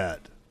she's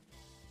at.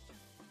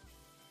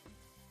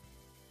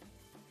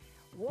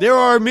 There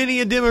are many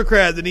a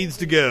Democrat that needs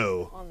to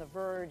go. On the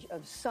verge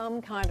of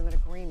some kind of an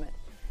agreement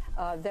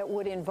that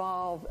would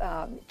involve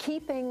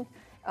keeping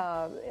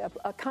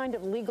a kind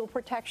of legal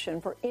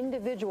protection for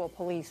individual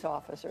police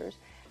officers,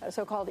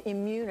 so-called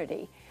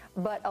immunity,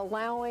 but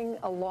allowing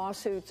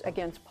lawsuits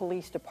against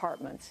police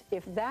departments.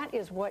 If that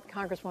is what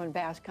Congresswoman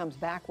Bass comes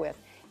back with,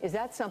 is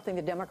that something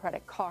the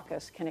Democratic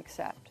caucus can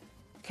accept?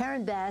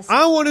 Karen Bass.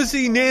 I want to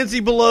see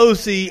Nancy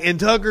Pelosi and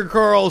Tucker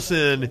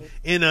Carlson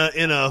in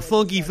a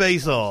funky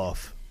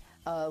face-off.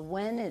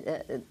 When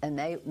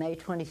May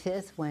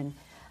 25th, when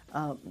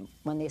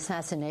the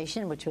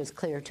assassination, which was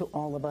clear to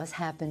all of us,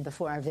 happened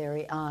before our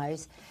very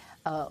eyes,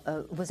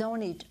 was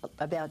only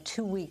about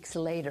 2 weeks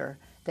later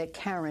that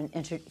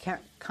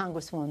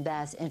Congresswoman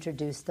Bass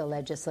introduced the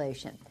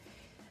legislation.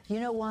 You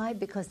know why?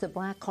 Because the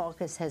Black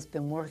Caucus has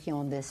been working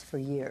on this for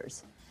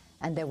years,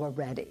 and they were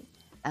ready.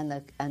 And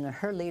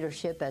her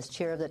leadership as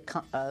chair of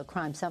the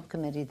crime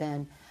subcommittee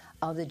then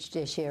of the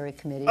Judiciary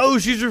Committee. Oh,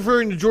 she's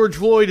referring to George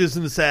Floyd as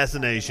an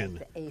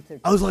assassination.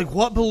 I was like,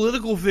 what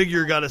political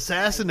figure got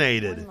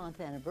assassinated? 1 month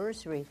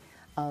anniversary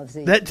of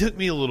the... That took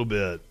me a little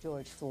bit.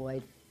 George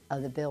Floyd.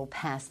 The bill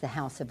passed the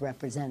House of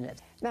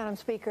Representatives. Madam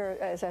Speaker,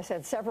 as I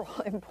said, several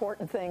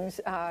important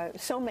things,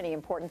 so many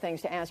important things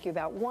to ask you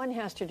about. One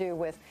has to do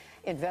with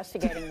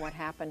investigating what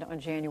happened on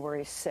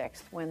January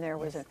 6th when there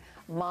was a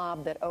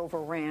mob that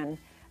overran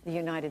the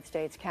United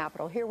States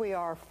Capitol. Here we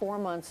are 4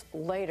 months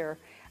later.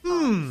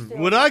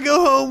 Would I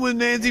go home with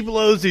Nancy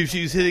Pelosi if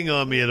she's hitting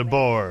on me at a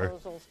bar?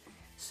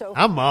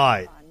 I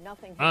might.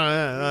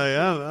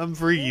 I'm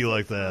freaky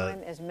like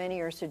that. As many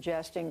are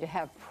suggesting, to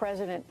have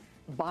President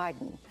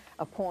Biden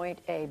appoint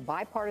a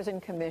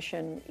bipartisan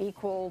commission,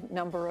 equal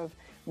number of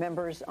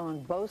members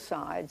on both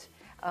sides,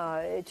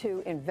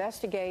 to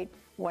investigate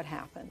what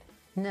happened.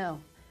 No.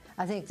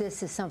 I think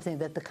this is something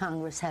that the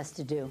Congress has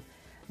to do.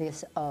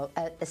 This,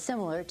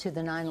 similar to the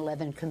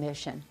 9/11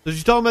 Commission. So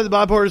she's talking about the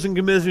bipartisan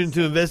commission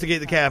to investigate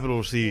the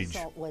Capitol siege.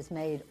 Assault was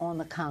made on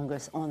the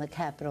Congress, on the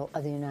Capitol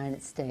of the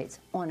United States,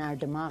 on our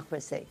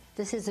democracy.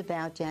 This is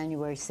about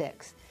January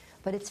 6th.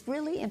 But it's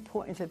really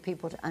important for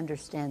people to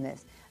understand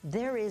this.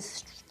 There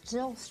is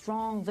still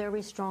strong,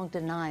 very strong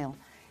denial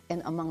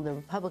among the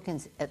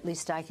Republicans, at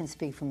least I can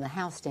speak from the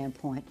House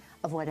standpoint,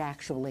 of what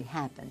actually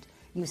happened.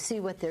 You see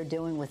what they're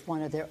doing with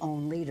one of their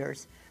own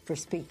leaders for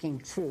speaking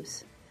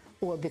truth,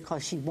 or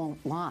because she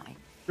won't lie.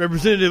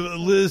 Representative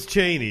Liz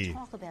Cheney.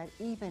 Talk about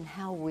even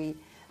how we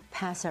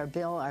pass our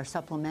bill, our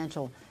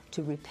supplemental,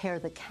 to repair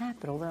the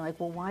Capitol. They're like,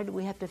 well, why do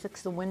we have to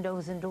fix the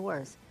windows and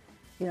doors?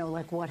 You know,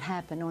 like what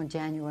happened on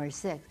January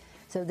 6th.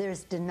 So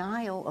there's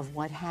denial of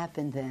what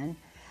happened then,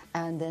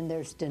 and then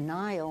there's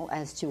denial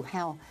as to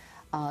how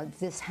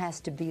this has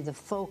to be the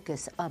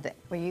focus of it.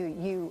 Well,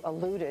 you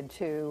alluded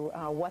to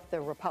what the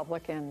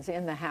Republicans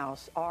in the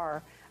House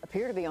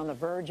appear to be on the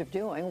verge of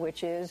doing,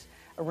 which is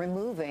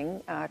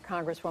removing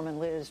Congresswoman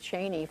Liz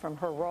Cheney from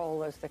her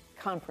role as the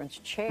conference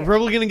chair. We're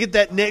probably going to get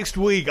that next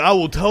week. I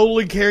will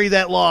totally carry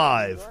that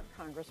live.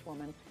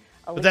 Congresswoman,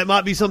 but that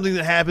might be something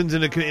that happens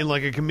in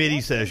like a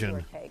committee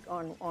session.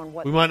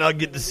 We might not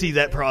get to see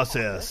that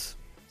process.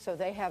 So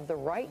they have the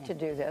right to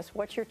do this.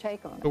 What's your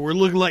take on it? But we're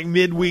looking like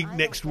midweek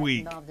next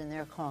week. Involved in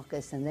their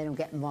caucus, and they don't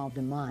get involved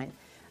in mine.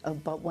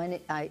 But when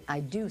I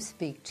do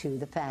speak to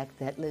the fact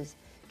that Liz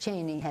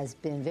Cheney has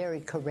been very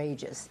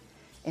courageous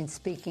in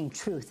speaking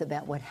truth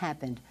about what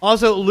happened.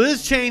 Also,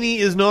 Liz Cheney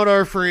is not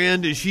our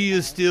friend. She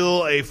is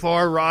still a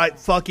far-right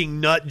fucking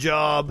nut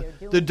job,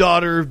 the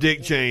daughter of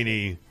Dick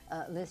Cheney.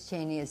 Liz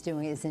Cheney is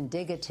doing is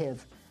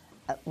indicative.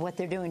 What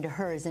they're doing to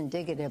her is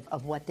indicative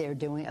of what they're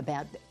doing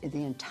about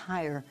the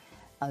entire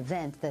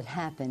event that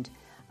happened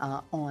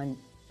on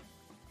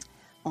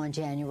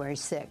January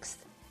 6th.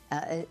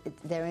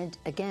 They're,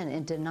 again,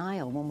 in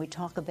denial when we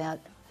talk about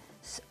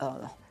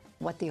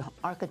what the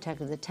architect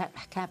of the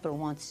Capitol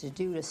wants to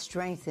do to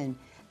strengthen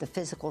the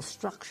physical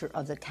structure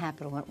of the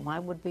Capitol. Why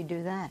would we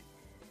do that?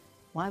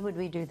 Why would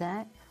we do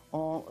that?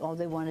 All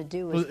they want to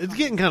do is... Well, it's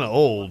getting kind of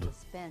old.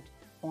 ...spent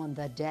on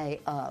the day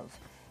of.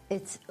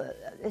 It's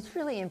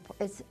really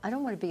important. I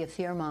don't want to be a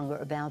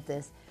fearmonger about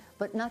this,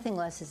 but nothing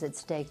less is at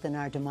stake than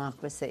our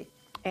democracy.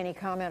 Any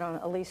comment on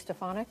Elise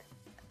Stefanik?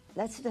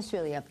 That's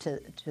really up to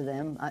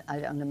them. I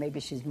don't know. Maybe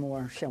she's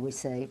more, shall we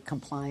say,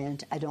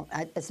 compliant.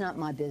 It's not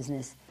my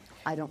business.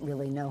 I don't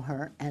really know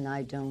her, and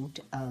I don't.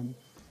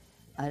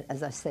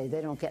 As I say,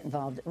 they don't get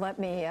involved. Let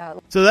me.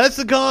 So that's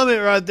the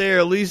comment right there.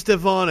 Elise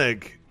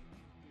Stefanik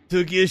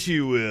took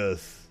issue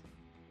with.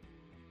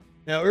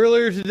 Now,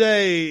 earlier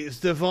today,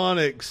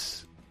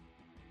 Stefanik's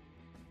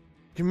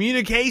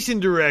communication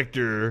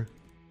director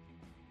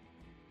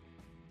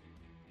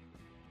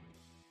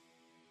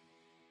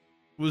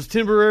was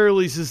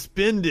temporarily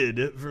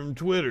suspended from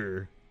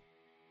Twitter.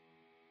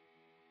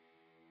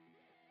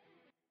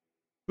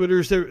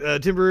 Twitter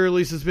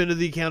temporarily suspended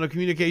the account of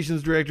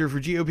communications director for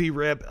GOP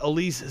Rep.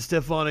 Elise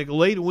Stefanik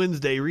late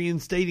Wednesday,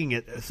 reinstating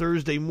it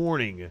Thursday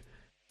morning.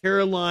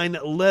 Caroline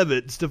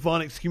Levitt,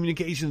 Stefanik's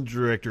communications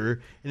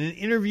director, in an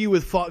interview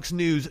with Fox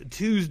News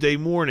Tuesday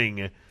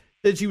morning,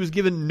 said she was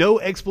given no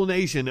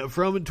explanation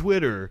from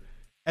Twitter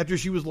after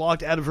she was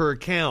locked out of her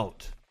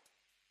account.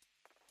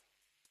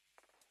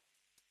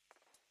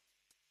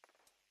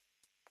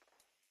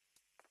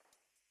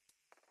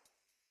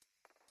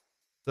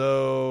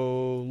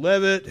 So,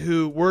 Levitt,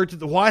 who worked at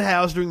the White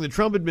House during the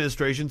Trump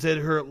administration, said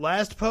her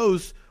last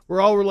posts were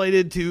all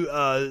related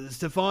to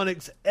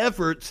Stefanik's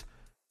efforts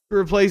to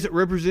replace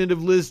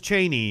Representative Liz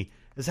Cheney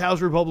as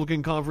House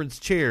Republican Conference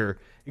chair,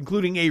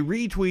 including a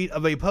retweet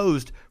of a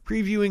post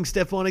previewing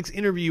Stefanik's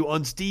interview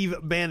on Steve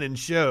Bannon's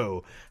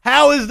show.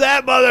 How is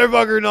that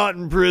motherfucker not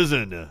in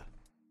prison?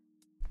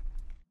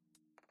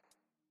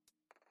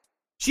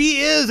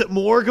 She is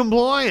more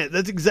compliant.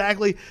 That's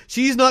exactly.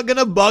 She's not going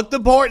to buck the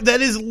party.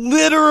 That is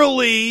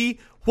literally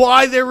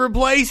why they're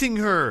replacing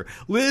her.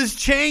 Liz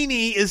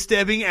Cheney is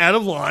stepping out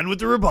of line with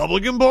the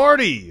Republican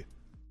Party.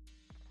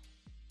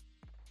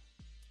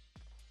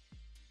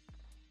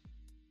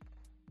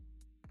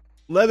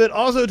 Levitt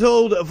also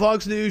told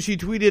Fox News she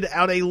tweeted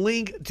out a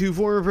link to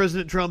former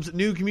President Trump's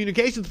new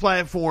communications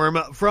platform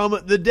from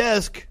the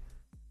desk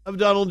of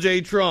Donald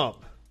J.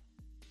 Trump.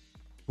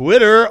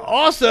 Twitter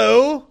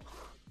also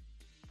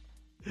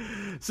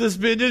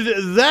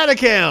suspended that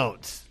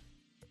account.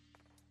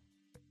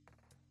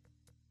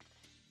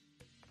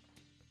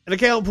 An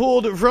account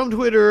pulled from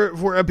Twitter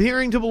for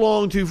appearing to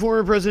belong to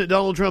former President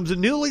Donald Trump's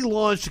newly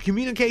launched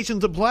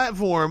communications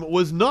platform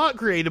was not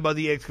created by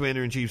the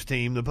ex-commander-in-chief's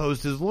team, the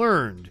Post has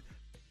learned.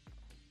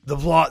 The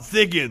plot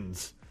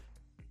thickens.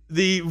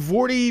 The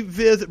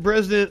 45th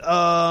president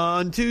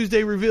on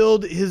Tuesday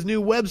revealed his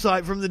new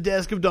website from the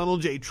desk of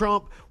Donald J.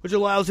 Trump, which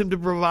allows him to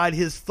provide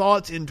his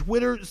thoughts in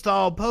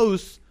Twitter-style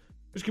posts,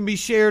 which can be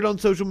shared on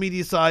social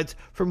media sites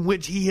from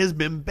which he has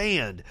been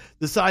banned.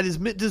 The site is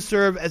meant to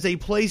serve as a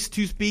place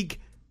to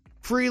speak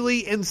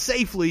freely and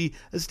safely,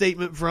 a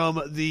statement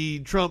from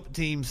the Trump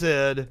team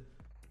said.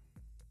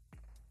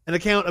 An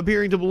account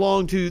appearing to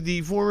belong to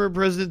the former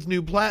president's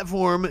new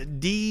platform,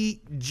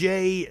 DJT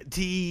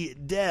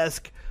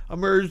Desk,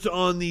 emerged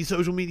on the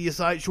social media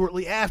site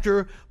shortly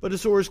after, but a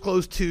source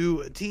close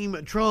to Team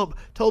Trump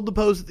told the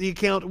Post that the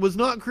account was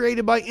not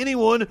created by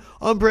anyone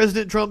on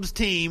President Trump's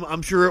team.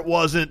 I'm sure it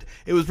wasn't.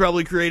 It was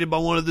probably created by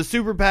one of the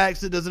super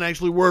PACs that doesn't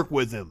actually work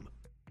with him.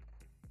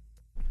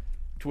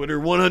 Twitter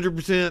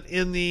 100%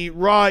 in the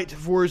right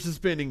for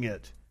suspending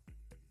it.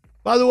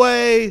 By the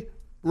way,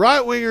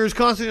 right-wingers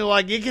constantly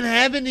like, it can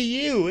happen to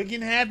you. It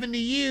can happen to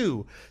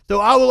you. So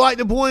I would like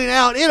to point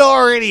out, it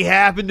already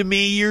happened to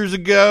me years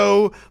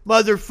ago,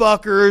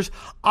 motherfuckers.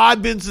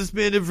 I've been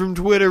suspended from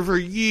Twitter for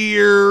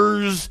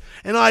years,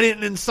 and I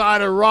didn't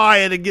incite a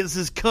riot against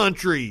this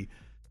country.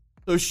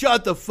 So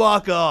shut the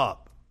fuck up.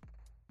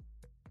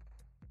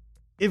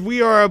 If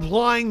we are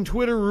applying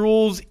Twitter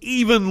rules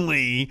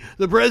evenly,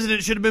 the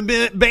president should have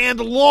been banned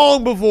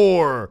long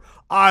before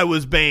I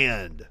was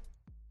banned.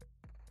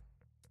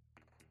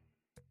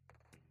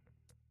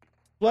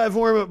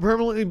 Platform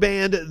permanently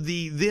banned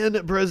the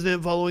then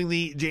president following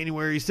the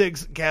January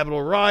 6th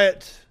Capitol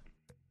riot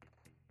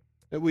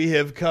that we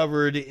have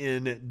covered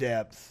in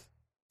depth.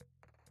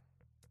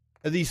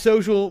 The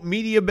social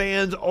media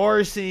bans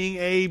are seeing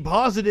a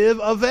positive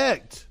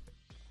effect.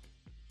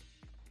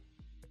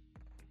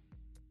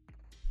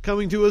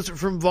 Coming to us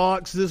from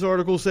Vox, this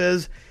article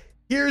says,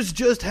 here's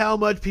just how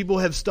much people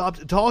have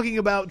stopped talking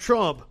about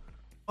Trump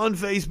on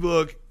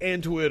Facebook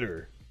and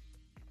Twitter.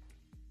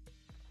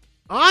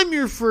 I'm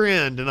your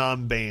friend and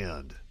I'm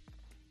banned.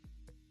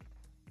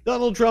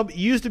 Donald Trump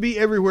used to be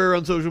everywhere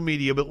on social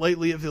media, but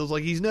lately it feels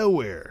like he's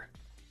nowhere.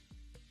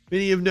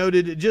 Many have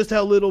noted just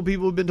how little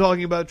people have been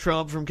talking about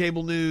Trump, from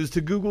cable news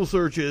to Google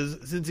searches,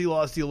 since he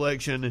lost the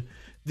election.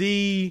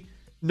 The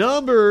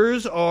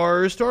numbers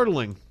are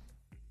startling.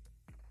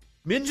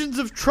 Mentions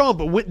of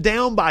Trump went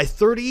down by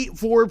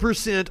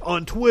 34%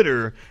 on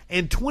Twitter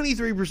and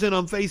 23%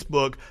 on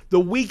Facebook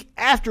the week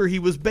after he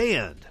was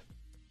banned.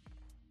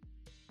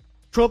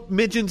 Trump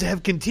mentions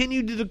have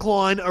continued to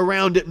decline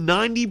around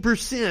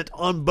 90%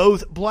 on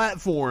both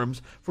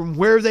platforms from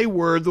where they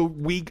were the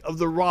week of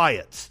the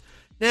riots.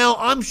 Now,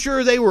 I'm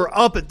sure they were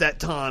up at that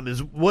time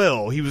as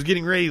well. He was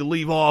getting ready to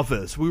leave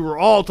office. We were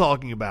all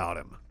talking about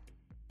him.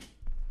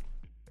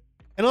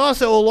 And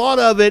also, a lot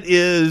of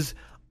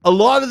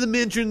the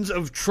mentions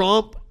of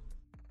Trump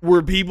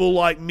were people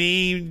like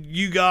me,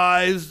 you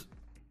guys,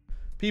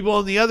 people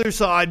on the other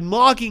side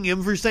mocking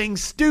him for saying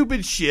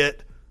stupid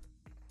shit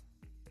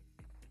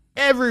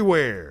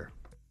everywhere.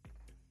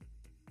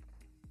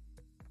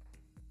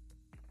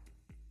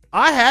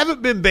 I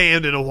haven't been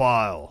banned in a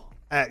while,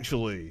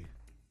 actually.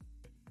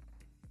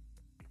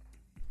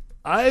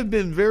 I have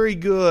been very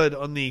good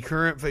on the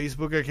current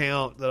Facebook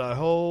account that I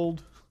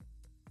hold.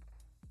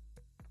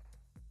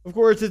 Of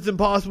course, it's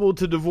impossible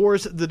to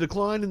divorce the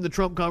decline in the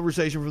Trump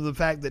conversation from the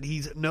fact that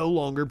he's no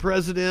longer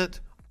president.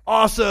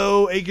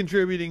 Also a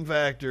contributing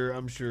factor,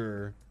 I'm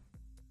sure.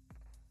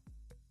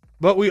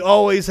 But we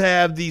always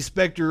have the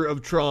specter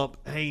of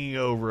Trump hanging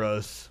over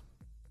us.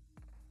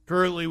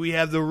 Currently, we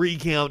have the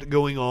recount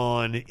going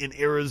on in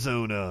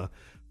Arizona,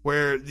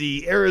 where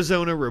the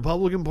Arizona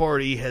Republican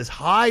Party has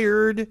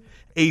hired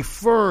a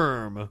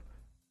firm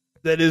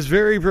that is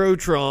very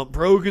pro-Trump,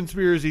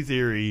 pro-conspiracy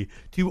theory,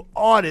 to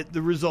audit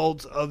the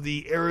results of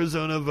the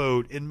Arizona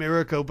vote in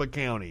Maricopa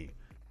County.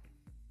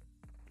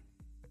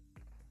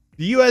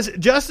 The U.S.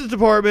 Justice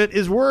Department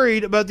is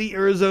worried about the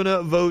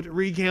Arizona vote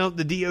recount.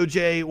 The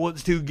DOJ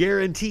wants to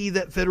guarantee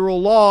that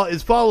federal law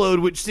is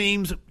followed, which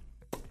seems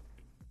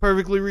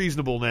perfectly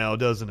reasonable now,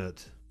 doesn't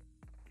it?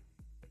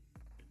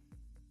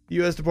 The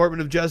U.S.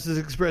 Department of Justice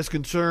expressed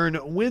concern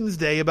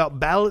Wednesday about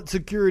ballot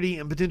security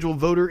and potential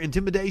voter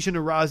intimidation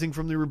arising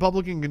from the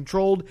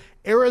Republican-controlled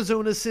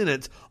Arizona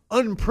Senate's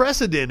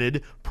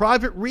unprecedented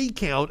private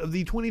recount of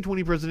the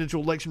 2020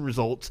 presidential election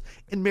results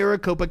in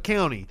Maricopa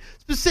County,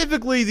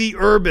 specifically the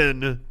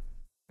urban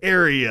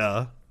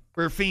area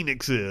where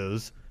Phoenix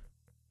is.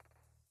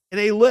 In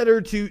a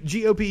letter to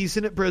GOP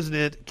Senate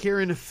President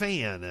Karen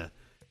Fann,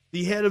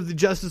 the head of the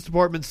Justice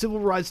Department's Civil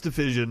Rights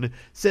Division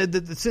said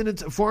that the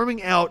Senate's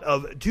farming out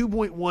of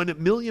 2.1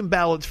 million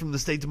ballots from the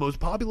state's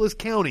most populous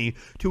county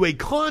to a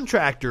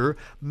contractor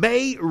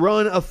may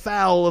run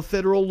afoul of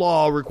federal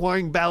law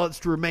requiring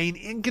ballots to remain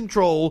in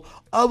control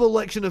of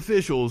election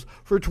officials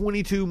for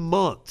 22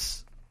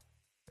 months.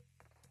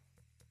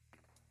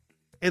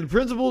 And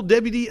Principal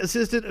Deputy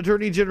Assistant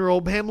Attorney General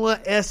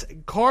Pamela S.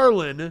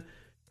 Carlin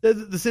said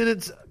that the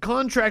Senate's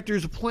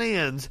contractors'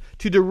 plans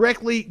to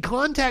directly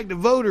contact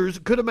voters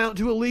could amount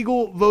to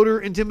illegal voter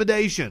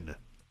intimidation.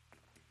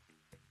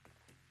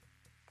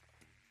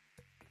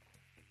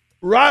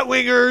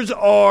 Right-wingers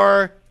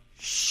are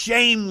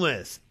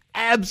shameless.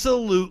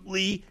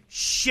 Absolutely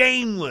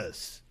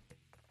shameless.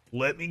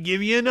 Let me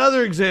give you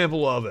another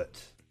example of it.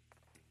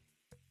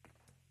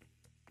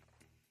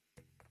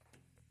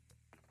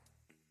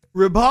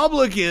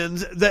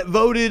 Republicans that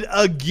voted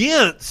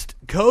against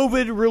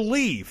COVID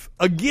relief,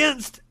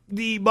 against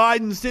the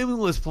Biden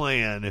stimulus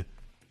plan,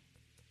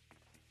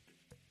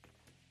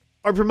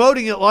 are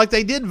promoting it like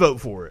they did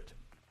vote for it.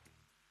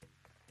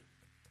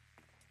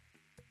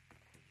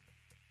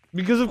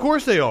 Because of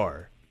course they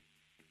are.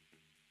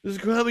 This is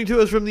coming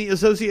to us from the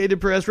Associated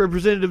Press.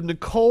 Representative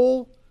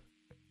Nicole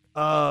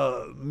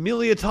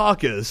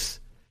Miliatakis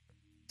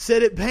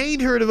said it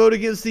pained her to vote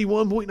against the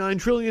 $1.9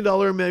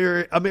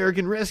 trillion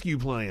American Rescue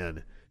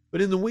Plan.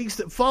 But in the weeks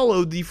that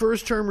followed, the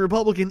first-term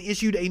Republican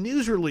issued a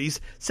news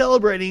release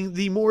celebrating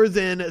the more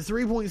than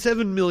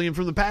 $3.7 million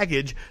from the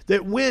package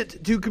that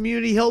went to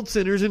community health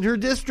centers in her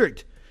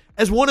district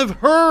as one of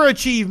her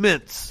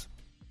achievements.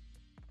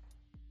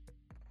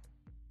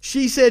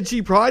 She said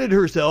she prided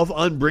herself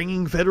on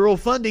bringing federal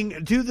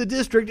funding to the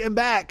district and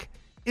back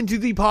into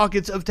the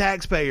pockets of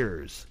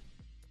taxpayers.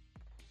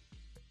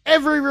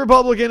 Every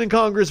Republican in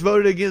Congress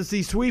voted against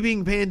the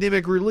sweeping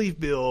pandemic relief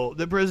bill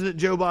that President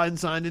Joe Biden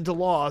signed into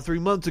law 3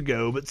 months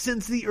ago. But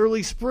since the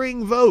early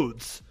spring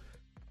votes,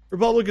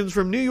 Republicans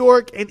from New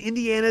York and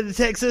Indiana to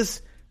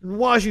Texas and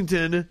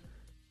Washington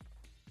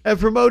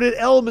have promoted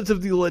elements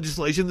of the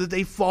legislation that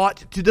they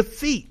fought to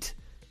defeat.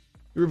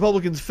 The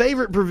Republicans'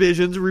 favorite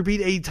provisions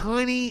repeat a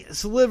tiny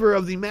sliver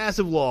of the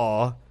massive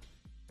law,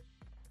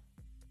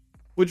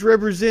 which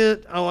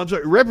represent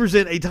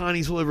a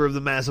tiny sliver of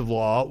the massive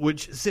law,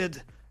 which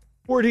sent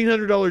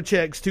 $1,400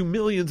 checks to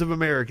millions of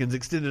Americans,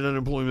 extended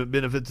unemployment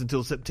benefits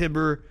until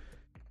September,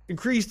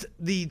 increased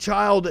the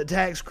child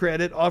tax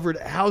credit, offered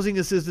housing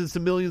assistance to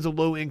millions of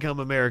low-income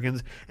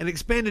Americans, and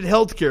expanded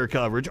health care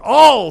coverage.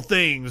 All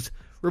things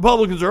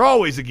Republicans are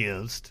always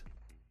against.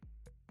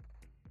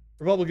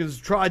 Republicans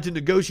tried to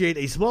negotiate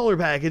a smaller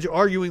package,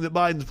 arguing that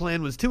Biden's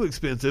plan was too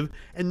expensive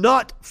and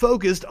not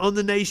focused on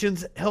the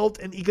nation's health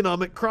and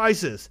economic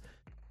crisis.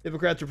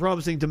 Democrats are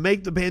promising to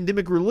make the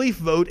pandemic relief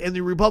vote and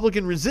the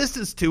Republican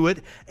resistance to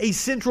it a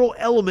central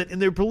element in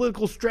their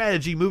political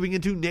strategy moving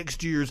into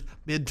next year's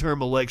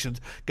midterm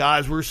elections.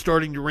 Guys, we're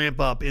starting to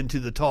ramp up into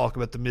the talk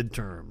about the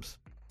midterms.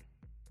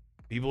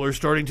 People are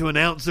starting to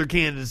announce their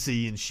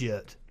candidacy and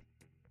shit.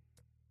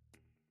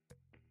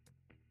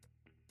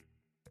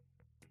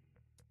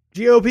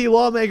 GOP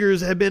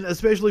lawmakers have been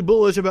especially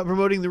bullish about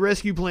promoting the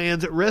Rescue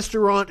Plan's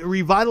Restaurant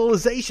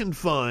Revitalization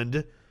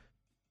Fund,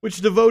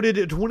 which devoted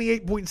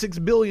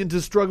 $28.6 billion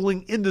to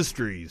struggling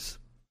industries.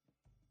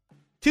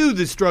 To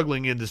the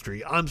struggling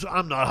industry. I'm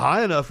not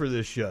high enough for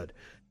this shit.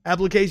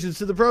 Applications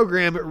to the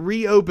program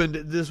reopened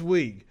this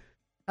week.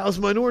 House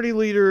Minority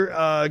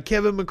Leader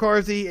Kevin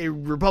McCarthy, a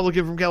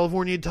Republican from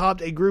California,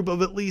 topped a group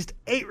of at least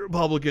 8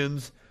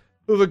 Republicans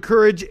who have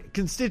encouraged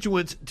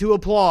constituents to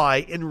apply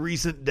in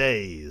recent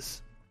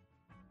days.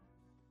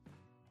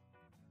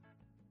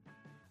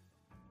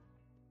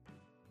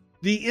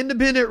 The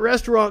Independent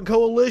Restaurant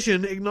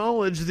Coalition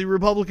acknowledged the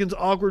Republicans'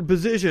 awkward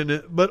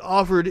position, but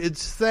offered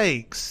its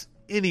thanks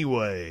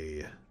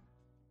anyway.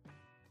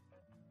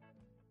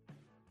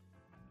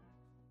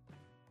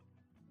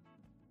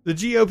 The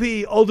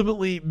GOP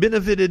ultimately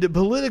benefited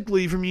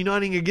politically from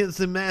uniting against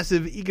the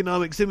massive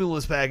economic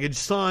stimulus package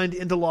signed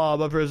into law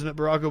by President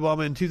Barack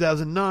Obama in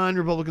 2009.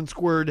 Republicans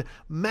scored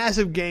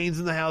massive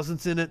gains in the House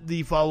and Senate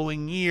the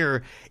following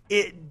year.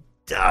 It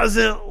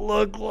doesn't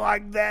look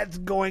like that's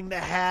going to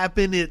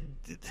happen.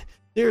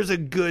 There's a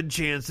good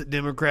chance that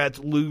Democrats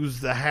lose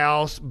the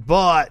House,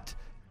 but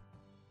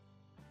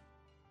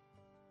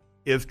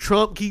if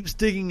Trump keeps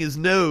sticking his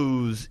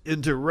nose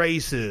into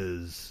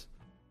races,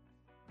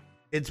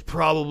 it's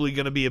probably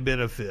going to be a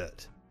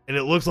benefit. And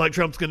it looks like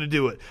Trump's going to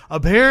do it.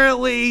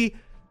 Apparently,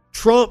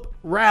 Trump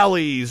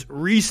rallies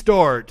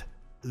restart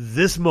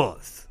this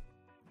month.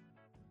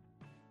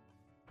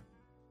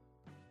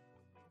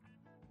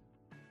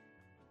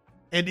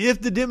 And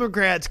if the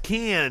Democrats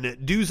can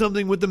do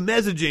something with the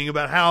messaging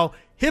about how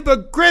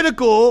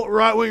hypocritical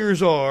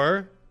right-wingers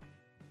are,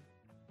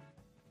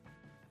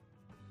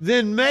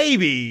 then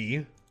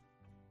maybe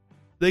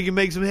they can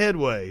make some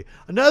headway.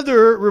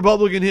 Another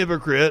Republican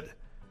hypocrite,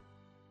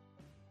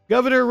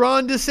 Governor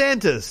Ron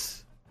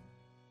DeSantis.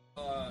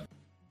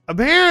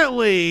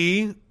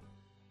 Apparently,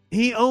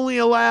 he only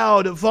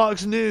allowed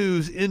Fox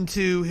News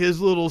into his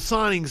little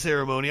signing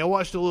ceremony. I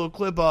watched a little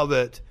clip of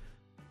it.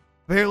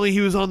 Apparently he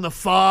was on the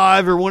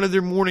 5 or one of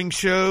their morning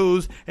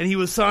shows, and he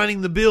was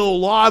signing the bill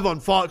live on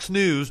Fox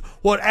News.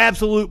 What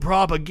absolute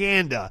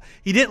propaganda.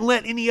 He didn't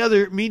let any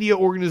other media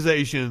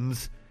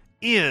organizations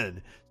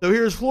in. So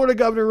here's Florida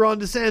Governor Ron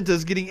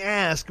DeSantis getting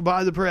asked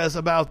by the press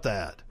about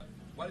that.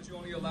 Why did you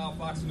only allow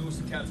Fox News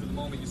to capture the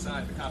moment you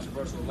signed the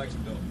controversial election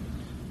bill?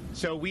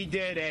 So we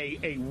did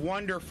a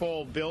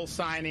wonderful bill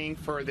signing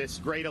for this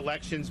great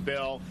elections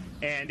bill,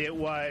 and it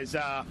was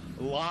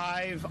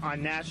live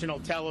on national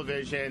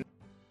television.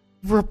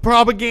 For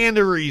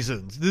propaganda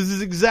reasons. This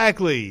is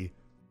exactly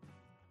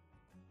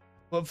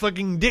what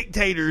fucking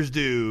dictators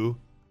do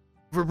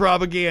for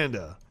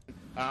propaganda.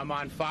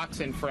 On Fox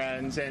and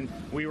Friends, and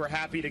we were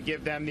happy to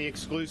give them the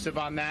exclusive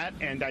on that,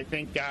 and I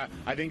think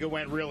it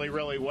went really,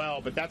 really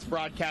well. But that's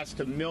broadcast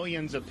to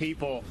millions of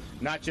people,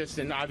 not just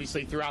in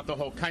obviously throughout the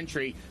whole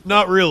country.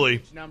 Not really. A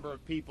huge number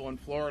of people in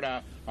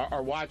Florida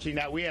are watching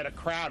that. We had a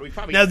crowd. We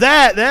probably now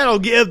that'll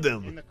give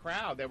them in the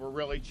crowd that were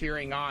really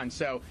cheering on.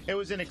 So it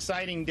was an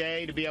exciting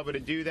day to be able to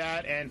do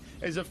that, and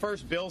it's the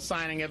first bill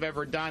signing I've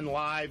ever done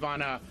live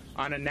on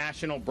a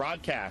national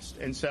broadcast,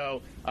 and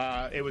so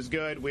it was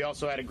good. We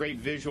also had a great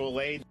visual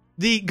aid.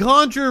 The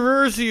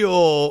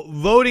controversial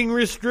voting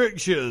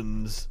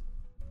restrictions.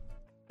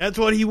 That's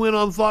what he went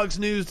on Fox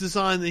News to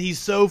sign that he's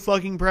so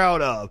fucking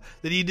proud of,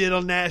 that he did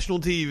on national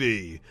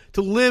TV,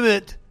 to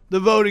limit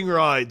the voting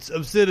rights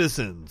of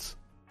citizens.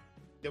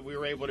 That we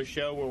were able to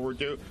show where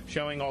we're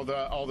showing all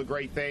the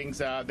great things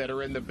that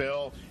are in the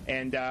bill,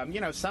 and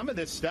some of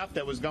this stuff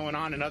that was going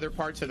on in other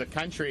parts of the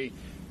country,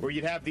 where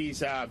you'd have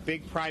these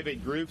big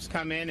private groups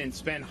come in and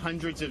spend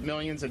hundreds of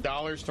millions of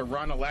dollars to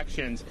run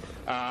elections.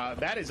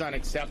 That is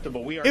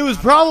unacceptable. It was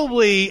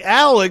probably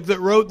Alec that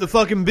wrote the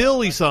fucking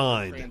bill he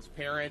signed.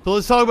 So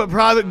let's talk about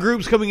private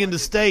groups coming into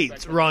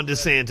states, Ron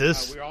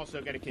DeSantis. We're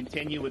also going to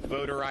continue with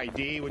voter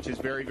ID, which is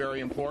very, very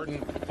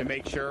important to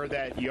make sure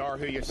that you are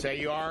who you say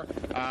you are.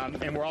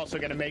 And we're also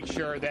going to make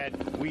sure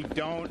that we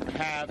don't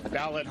have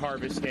ballot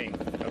harvesting.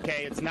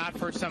 Okay, it's not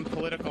for some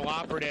political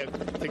operative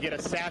to get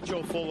a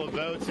satchel full of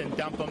votes and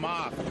dump them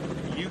off.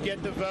 You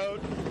get the vote,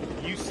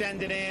 you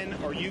send it in,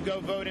 or you go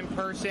vote in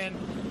person.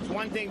 It's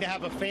one thing to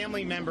have a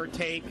family member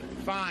take,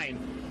 fine,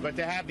 but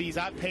to have these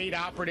paid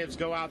operatives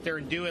go out there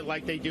and do it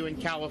like they do in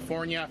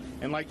California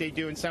and like they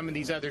do in some of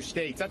these other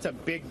states, that's a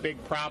big,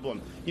 big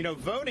problem.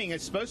 Voting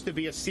is supposed to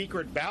be a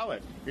secret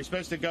ballot. You're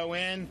supposed to go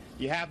in,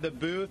 you have the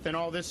booth and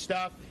all this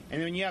stuff,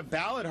 And when you have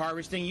ballot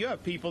harvesting, you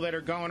have people that are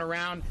going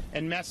around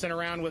and messing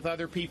around with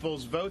other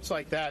people's votes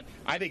like that.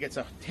 I think it's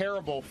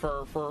terrible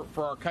for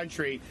our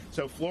country.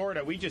 So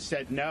Florida, we just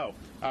said no.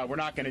 We're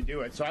not going to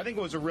do it. So I think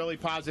it was a really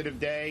positive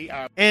day.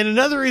 And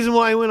another reason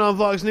why I went on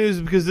Fox News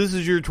is because this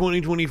is your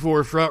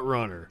 2024 front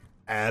runner.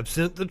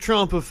 Absent the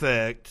Trump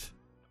effect,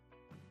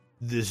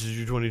 this is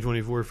your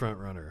 2024 front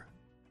runner.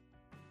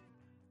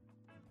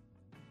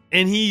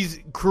 And he's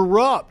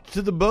corrupt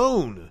to the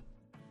bone.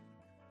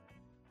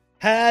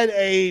 Had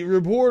a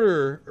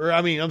reporter,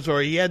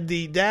 he had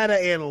the data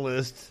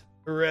analyst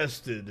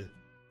arrested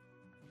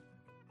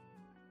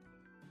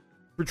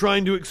for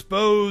trying to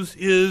expose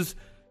his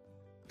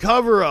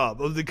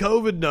cover-up of the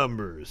COVID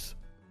numbers.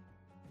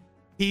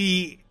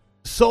 He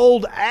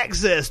sold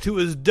access to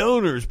his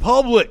donors.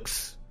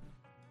 Publix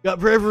got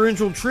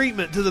preferential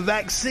treatment to the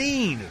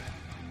vaccine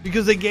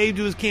because they gave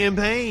to his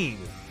campaign.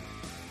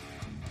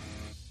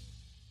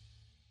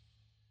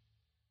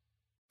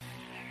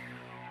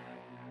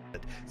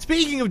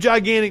 Speaking of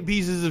gigantic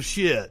pieces of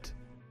shit,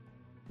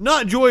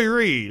 not Joy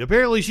Reid.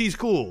 Apparently she's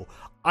cool.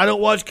 I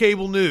don't watch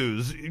cable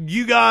news.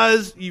 You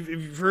guys,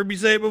 you've heard me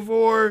say it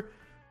before.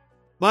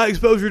 My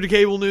exposure to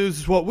cable news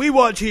is what we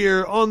watch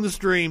here on the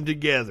stream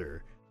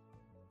together.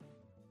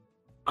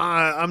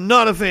 I'm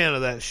not a fan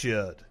of that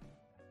shit.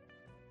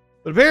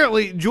 But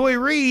apparently Joy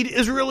Reid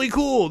is really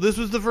cool. This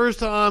was the first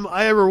time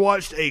I ever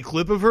watched a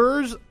clip of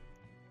hers.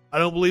 I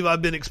don't believe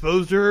I've been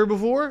exposed to her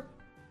before.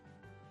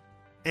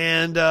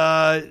 And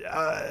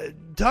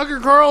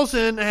Tucker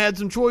Carlson had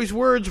some choice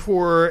words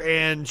for her,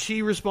 and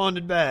she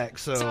responded back.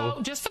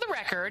 So just for the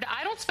record,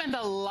 I don't spend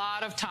a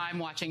lot of time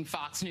watching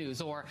Fox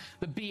News or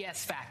the BS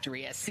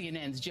Factory, as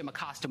CNN's Jim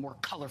Acosta more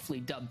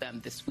colorfully dubbed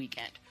them this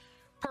weekend.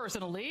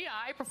 Personally,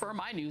 I prefer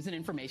my news and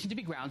information to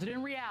be grounded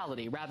in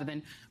reality rather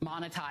than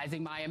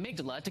monetizing my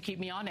amygdala to keep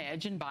me on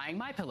edge and buying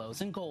my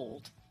pillows in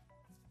gold.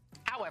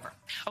 However,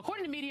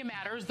 according to Media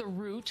Matters, The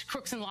Root,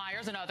 Crooks and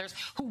Liars, and others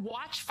who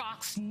watch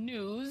Fox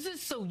News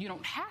so you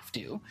don't have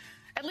to,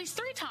 at least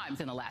 3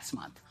 times in the last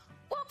month,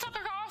 well,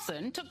 Tucker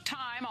Carlson took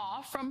time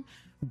off from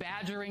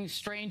badgering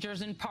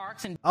strangers in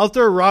parks and... I'll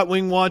throw Right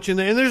Wing Watch in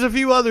there, and there's a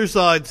few other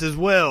sites as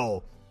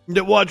well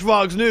that watch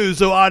Fox News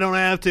so I don't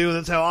have to, and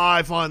that's how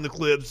I find the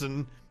clips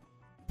and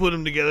put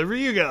them together for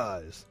you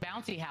guys.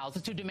 Bouncy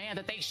houses to demand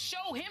that they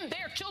show him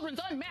their children's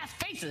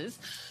unmasked faces,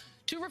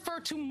 to refer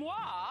to moi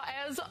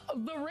as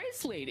the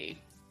race lady.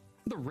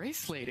 The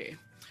race lady.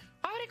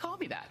 Why would he call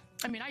me that?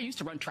 I mean, I used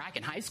to run track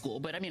in high school,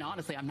 but I mean,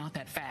 honestly, I'm not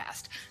that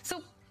fast.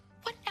 So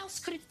what else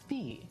could it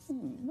be?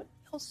 What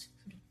else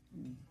could it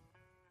be?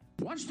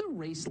 Watch The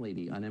Race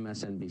Lady on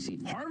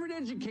MSNBC.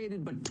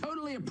 Harvard-educated but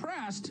totally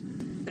oppressed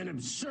and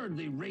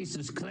absurdly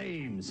racist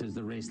claims, says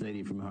the race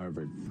lady from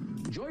Harvard.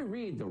 Joy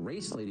Reid, the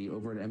race lady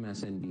over at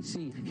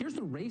MSNBC. Here's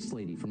the race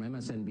lady from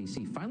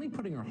MSNBC finally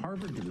putting her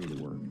Harvard degree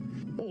to work.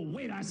 Oh,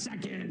 wait a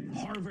second.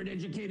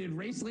 Harvard-educated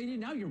race lady?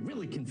 Now you're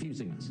really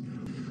confusing us.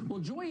 Well,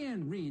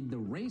 Joy-Ann Reid, the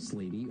race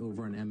lady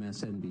over on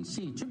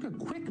MSNBC, took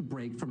a quick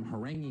break from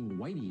haranguing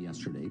Whitey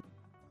yesterday.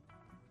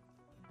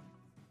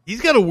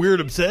 He's got a weird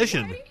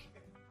obsession.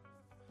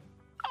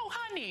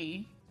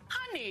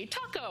 Honey,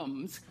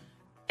 Tuckums,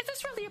 is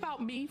this really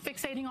about me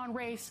fixating on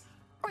race,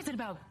 or is it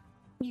about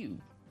you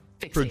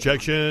fixating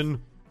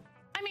projection?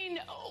 I mean,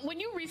 when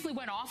you recently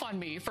went off on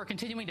me for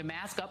continuing to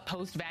mask up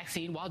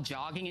post-vaccine while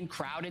jogging in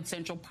crowded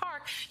Central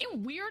Park, you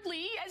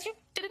weirdly, as you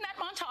did in that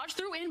montage,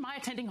 threw in my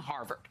attending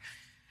Harvard.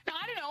 Now,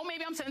 I don't know,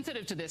 maybe I'm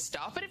sensitive to this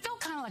stuff, but it felt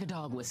kind of like a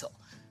dog whistle.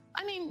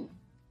 I mean,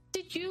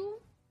 did you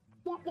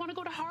want to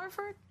go to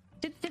Harvard?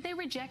 Did they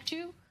reject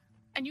you?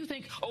 And you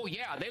think, oh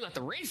yeah, they let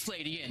the race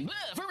lady in. Blah,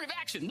 affirmative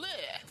action, blah.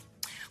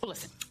 Well,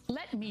 listen,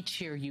 let me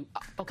cheer you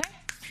up, okay?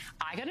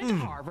 I got into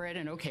Harvard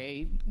and,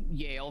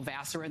 Yale,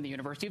 Vassar, and the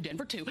University of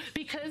Denver, too,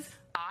 because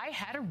I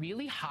had a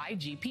really high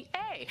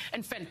GPA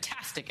and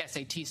fantastic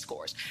SAT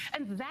scores.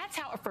 And that's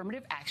how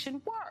affirmative action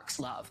works,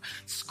 love.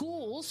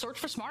 Schools search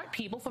for smart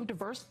people from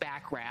diverse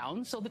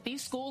backgrounds so that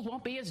these schools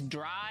won't be as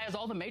dry as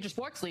all the major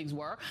sports leagues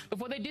were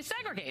before they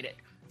desegregated.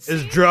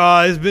 As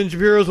dry as Ben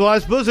Shapiro's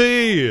wife's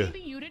pussy.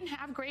 Maybe you didn't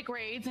have great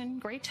grades and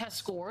great test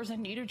scores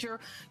and needed your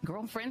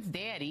girlfriend's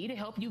daddy to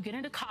help you get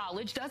into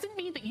college. Doesn't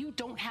mean that you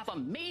don't have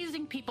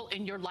amazing people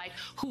in your life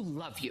who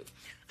love you.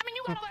 I mean,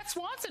 you got all that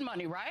Swanson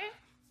money, right?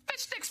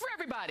 Fish sticks for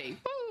everybody.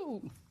 Woo!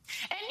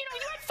 And,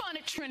 you had fun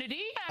at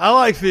Trinity. I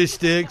like fish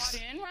sticks.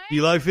 Right?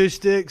 You like fish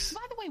sticks?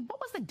 By the way, what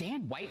was the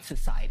Dan White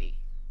Society?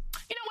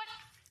 You know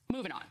what?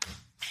 Moving on.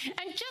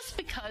 And just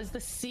because the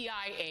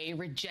CIA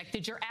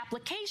rejected your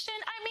application,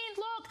 I mean,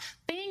 look,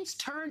 things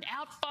turned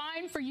out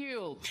fine for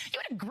you. You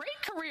had a great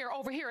career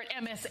over here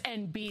at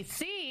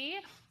MSNBC.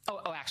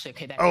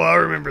 I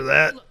remember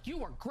that. Look, you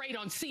were great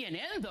on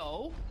CNN,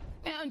 though.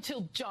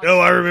 Until John...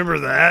 I remember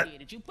that.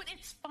 But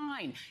it's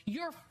fine.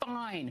 You're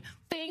fine.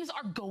 Things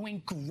are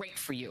going great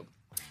for you.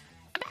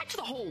 And back to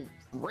the whole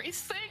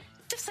race thing.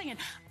 Just saying,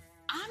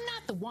 I'm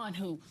not the one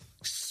who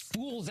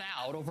spools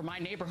out over my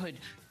neighborhood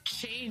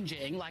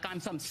changing like I'm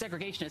some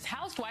segregationist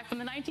housewife from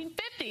the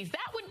 1950s.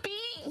 That would be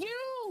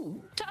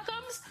you,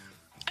 Tuckums.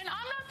 And I'm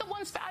not the one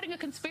on spouting a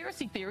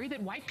conspiracy theory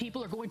that white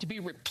people are going to be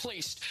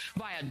replaced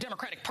by a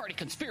Democratic Party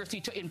conspiracy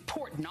to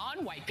import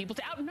non-white people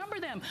to outnumber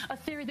them, a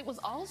theory that was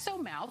also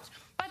mouthed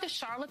by the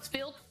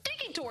Charlottesville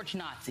Tiki Torch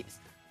Nazis.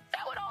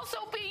 That would also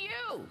be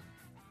you.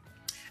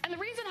 And the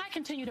reason I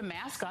continue to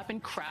mask up in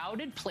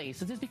crowded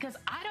places is because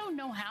I don't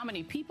know how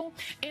many people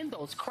in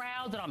those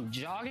crowds that I'm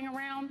jogging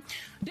around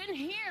didn't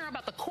hear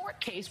about the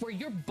court case where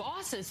your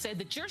bosses said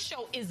that your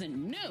show isn't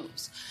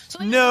news.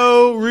 So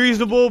no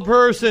reasonable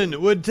person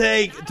would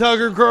take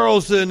Tucker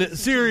Carlson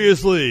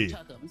seriously.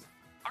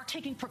 Are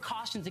taking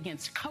precautions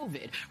against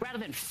COVID rather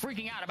than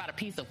freaking out about a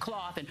piece of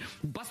cloth and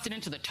busting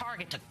into the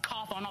Target to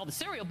cough on all the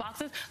cereal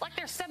boxes like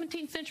they're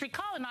 17th century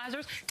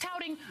colonizers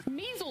touting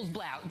measles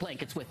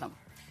blankets with them.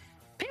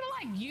 People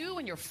like you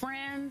and your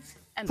friends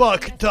and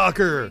fuck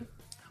Tucker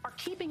are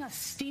keeping us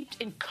steeped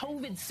in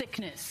COVID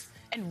sickness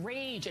and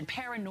rage and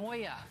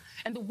paranoia.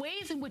 And the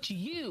ways in which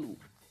you,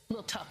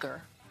 Lil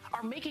Tucker,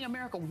 are making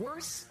America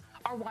worse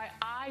are why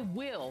I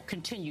will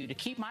continue to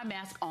keep my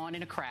mask on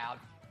in a crowd.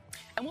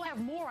 And we'll have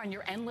more on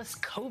your endless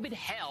COVID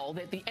hell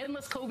that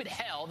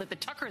the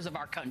Tuckers of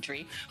our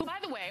country, who, by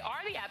the way,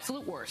 are the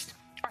absolute worst,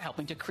 are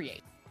helping to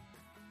create.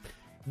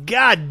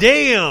 God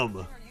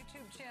damn!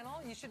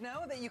 You should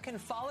know that you can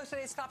follow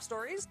today's top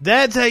stories.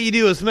 That's how you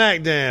do a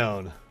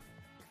SmackDown.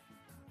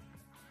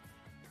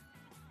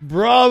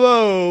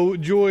 Bravo,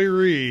 Joy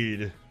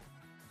Reid.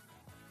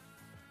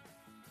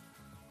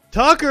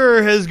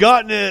 Tucker has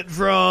gotten it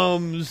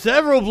from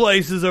several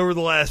places over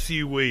the last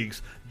few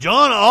weeks.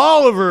 John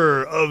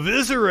Oliver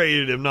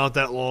eviscerated him not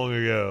that long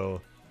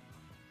ago.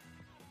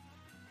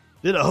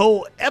 Did a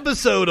whole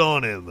episode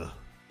on him.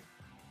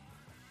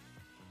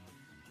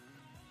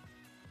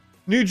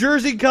 New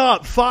Jersey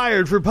cop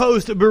fired for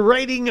post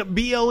berating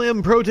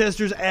BLM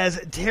protesters as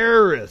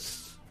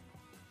terrorists.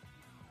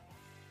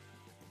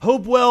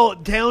 Hopewell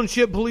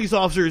Township police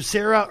officer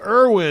Sarah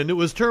Irwin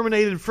was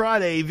terminated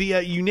Friday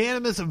via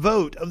unanimous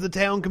vote of the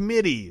town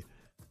committee,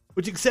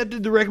 which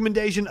accepted the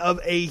recommendation of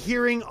a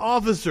hearing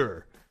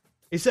officer.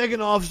 A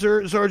second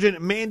officer,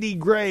 Sergeant Mandy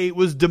Gray,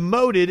 was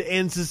demoted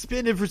and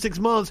suspended for 6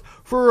 months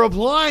for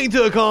replying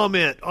to a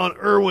comment on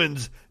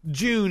Irwin's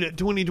June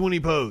 2020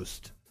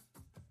 post.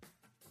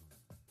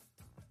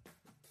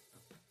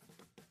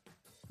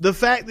 The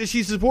fact that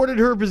she supported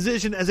her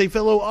position as a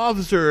fellow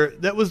officer,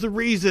 that was the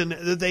reason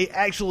that they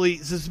actually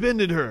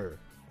suspended her.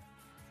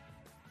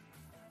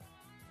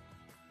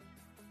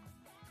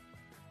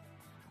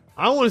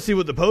 I want to see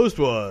what the post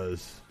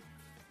was.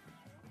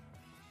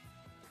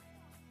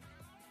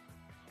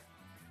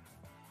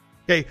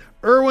 Okay,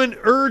 Irwin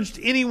urged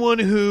anyone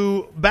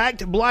who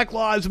backed Black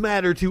Lives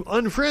Matter to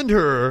unfriend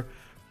her,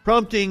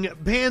 prompting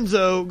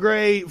Panzo,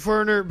 Gray,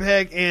 Ferner,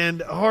 Peck,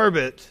 and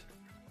Harbit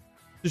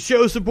to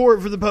show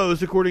support for the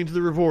post, according to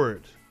the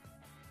report.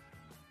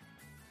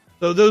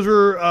 So those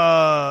were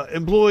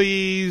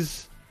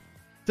employees,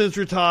 since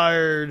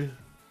retired.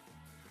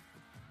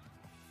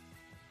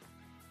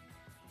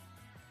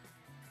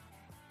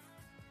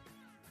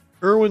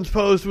 Irwin's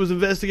post was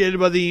investigated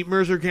by the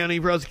Mercer County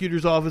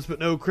Prosecutor's Office, but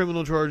no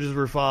criminal charges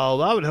were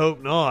filed. I would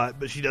hope not,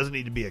 but she doesn't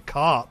need to be a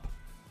cop.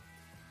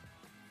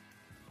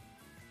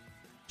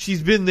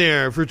 She's been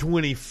there for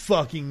 20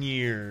 fucking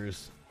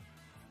years.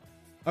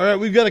 All right,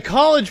 we've got a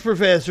college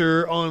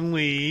professor on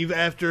leave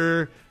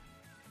after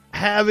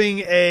having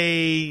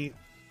a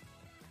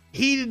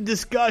heated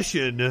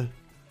discussion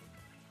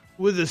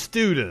with a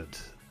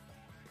student.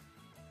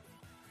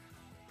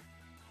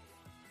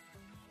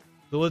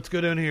 So let's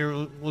go down here.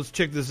 Let's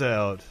check this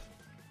out.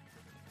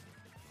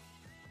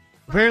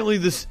 Apparently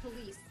the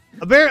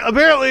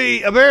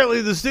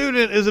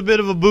student is a bit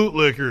of a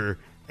bootlicker,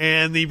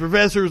 and the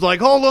professor is like,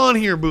 "Hold on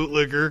here,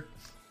 bootlicker."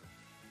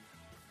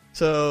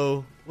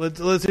 So let's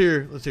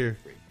hear. All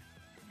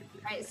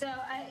right. So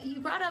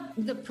you brought up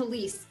the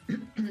police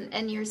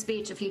in your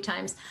speech a few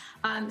times.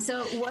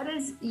 So what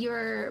is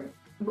your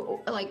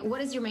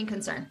main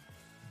concern?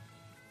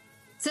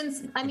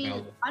 Since,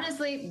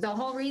 honestly, the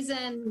whole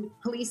reason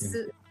police,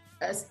 it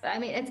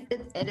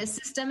is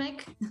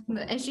systemic.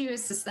 The issue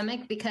is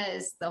systemic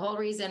because the whole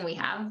reason we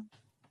have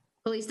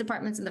police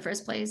departments in the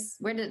first place,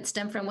 where did it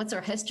stem from? What's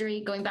our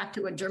history? Going back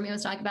to what Jeremy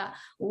was talking about,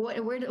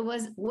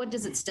 what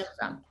does it stem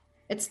from?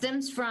 It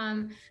stems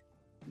from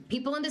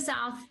people in the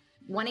South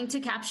wanting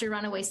to capture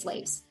runaway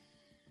slaves.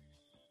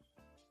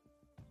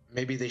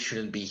 Maybe they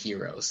shouldn't be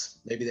heroes.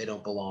 Maybe they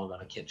don't belong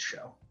on a kid's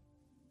show.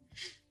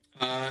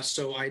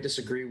 So I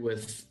disagree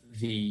with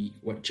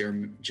what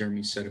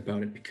Jeremy said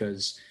about it,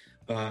 because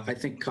I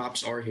think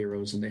cops are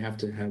heroes and they have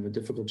to have a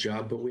difficult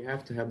job, but we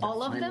have to have that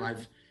all of them.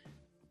 Life.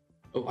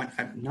 Oh,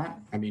 I'm not.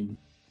 I mean,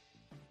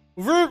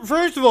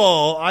 first of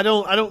all, I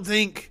don't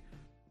think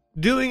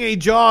doing a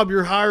job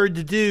you're hired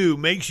to do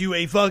makes you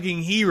a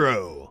fucking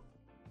hero.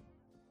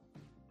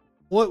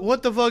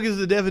 What the fuck is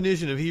the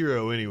definition of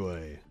hero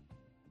anyway?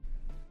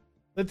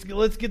 Let's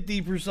get the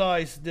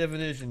precise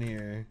definition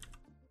here.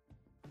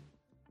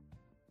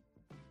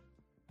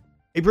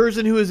 A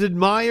person who is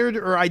admired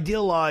or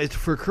idealized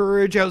for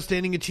courage,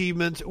 outstanding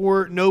achievements,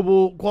 or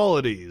noble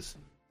qualities.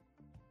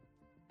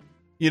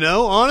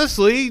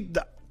 Honestly,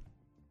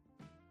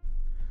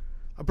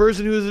 a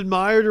person who is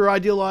admired or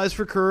idealized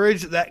for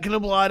courage, that can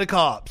apply to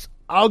cops.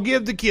 I'll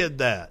give the kid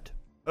that.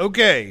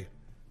 Okay.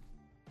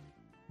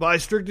 By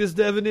strictest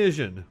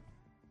definition.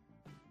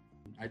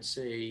 I'd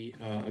say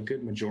a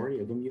good majority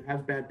of them. You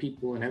have bad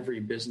people in every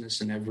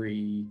business and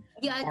every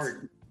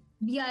part.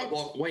 Yeah, a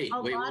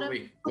lot of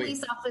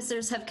police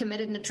officers have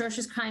committed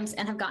atrocious crimes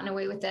and have gotten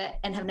away with it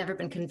and have never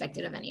been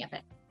convicted of any of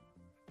it.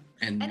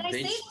 And I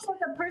say this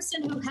as a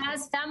person who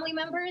has family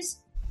members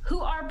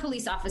who are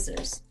police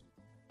officers.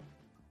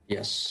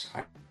 Yes,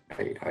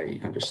 I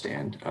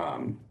understand.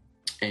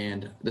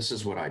 And this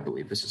is what I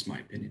believe. This is my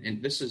opinion.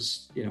 And this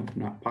is,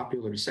 not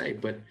popular to say,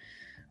 but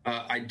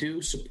I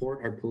do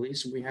support our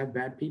police, and we have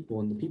bad people,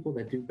 and the people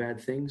that do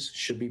bad things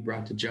should be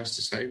brought to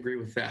justice. I agree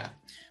with that.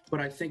 But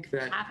I think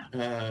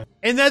that...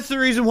 and that's the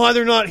reason why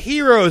they're not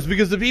heroes,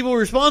 because the people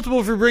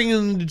responsible for bringing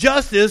them to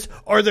justice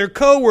are their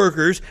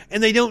co-workers,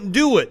 and they don't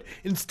do it.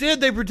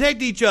 Instead, they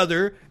protect each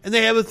other, and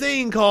they have a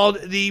thing called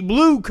the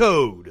Blue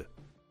Code.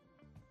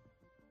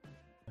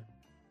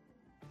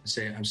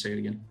 Say it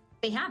again.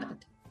 They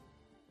haven't.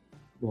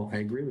 Well, I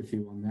agree with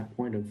you on that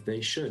point of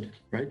they should,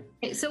 right?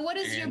 Okay, so what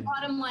is your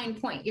bottom line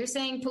point? You're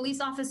saying police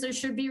officers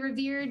should be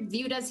revered,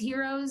 viewed as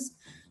heroes?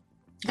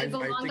 They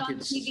belong on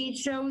TV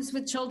shows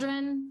with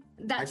children?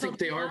 I think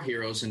they are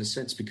heroes in a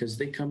sense because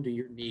they come to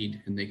your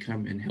need and they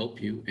come and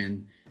help you.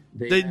 And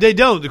they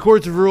don't. The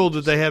courts have ruled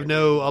that they have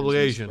no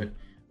obligation. But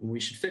we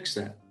should fix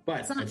that.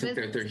 But I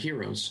think they're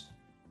heroes.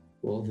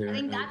 Well, I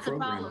think that's the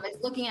problem.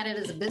 It's looking at it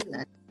as a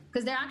business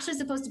because they're actually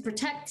supposed to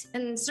protect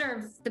and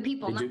serve the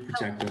people. They do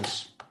protect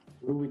us.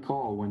 What do we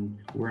call when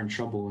we're in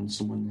trouble and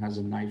someone has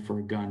a knife or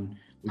a gun?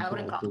 I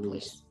wouldn't call the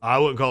police. I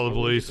wouldn't call the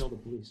police.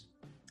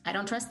 I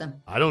don't trust them.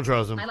 I don't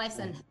trust them. My life's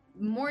in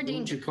more danger. Who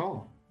would you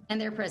call? In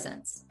their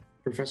presence.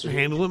 Professor,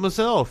 handle it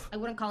myself. I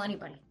wouldn't call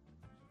anybody.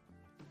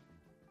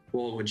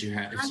 Well, would you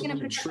have if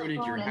someone intruded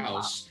your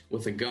house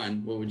with a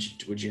gun? What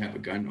would you have a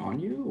gun on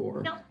you,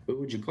 or who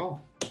would you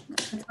call?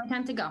 It's my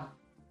time to go.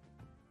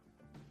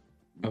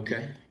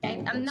 Okay.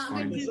 Well, I'm not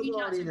going to be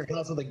already in your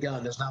house with a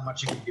gun. There's not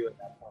much you can do at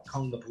that point.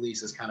 Calling the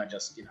police is kind of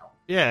just,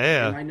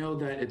 Yeah. And I know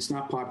that it's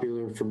not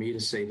popular for me to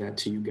say that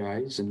to you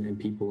guys and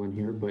people in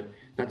here, but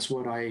that's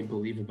what I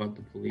believe about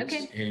the police.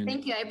 Okay. And,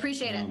 thank you. I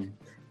appreciate it.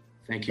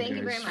 Thank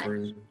you guys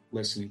for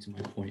listening to my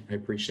point. I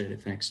appreciate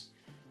it. Thanks.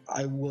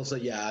 I will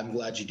say, I'm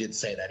glad you did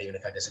say that, even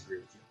if I disagree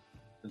with you.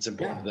 It's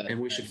important that. And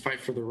we should fight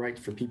for the right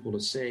for people to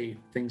say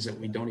things that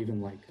we don't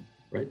even like.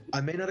 Right.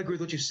 I may not agree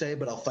with what you say,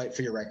 but I'll fight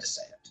for your right to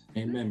say it.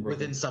 Amen, brother.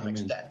 Within some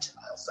extent,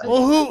 I'll say.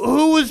 Well,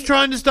 who was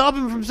trying to stop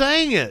him from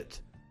saying it?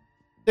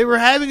 They were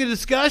having a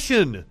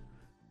discussion.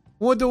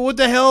 What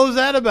the hell is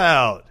that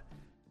about?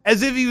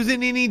 As if he was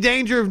in any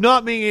danger of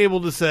not being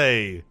able to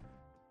say.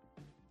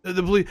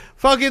 The police,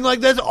 fucking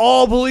that's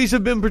all police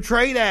have been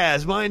portrayed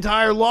as. My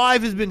entire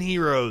life has been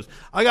heroes.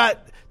 I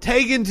got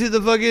taken to the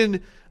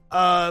fucking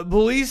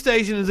police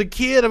station as a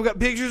kid. I've got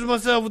pictures of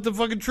myself with the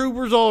fucking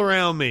troopers all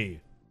around me.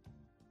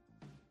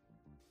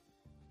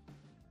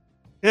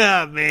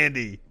 Yeah,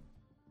 Mandy.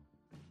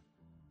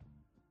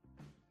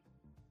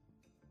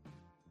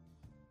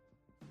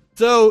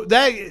 So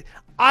that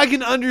I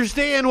can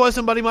understand why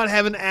somebody might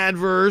have an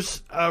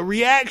adverse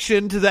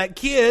reaction to that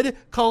kid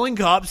calling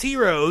cops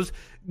heroes,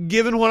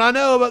 given what I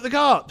know about the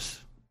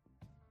cops.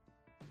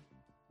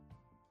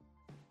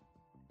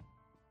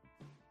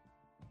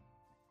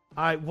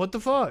 What the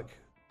fuck?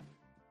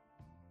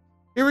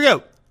 Here we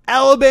go.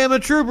 Alabama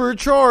trooper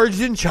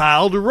charged in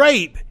child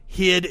rape.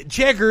 Hid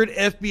checkered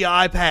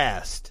FBI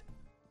past.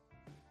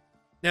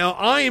 Now,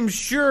 I am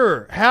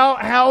sure,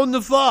 how in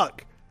the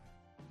fuck?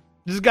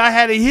 This guy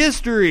had a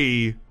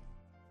history.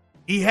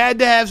 He had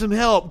to have some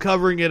help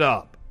covering it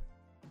up.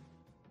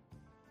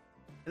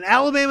 An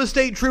Alabama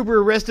state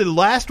trooper arrested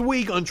last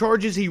week on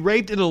charges he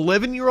raped an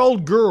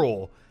 11-year-old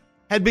girl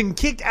had been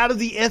kicked out of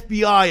the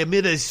FBI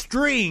amid a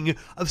string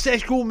of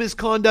sexual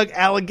misconduct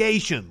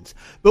allegations,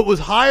 but was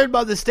hired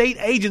by the state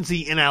agency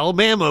in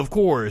Alabama, of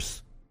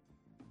course.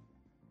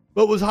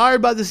 But was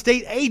hired by the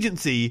state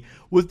agency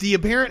with the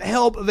apparent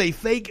help of a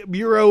fake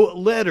bureau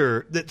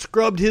letter that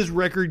scrubbed his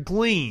record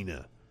clean.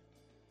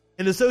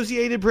 An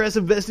Associated Press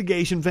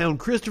investigation found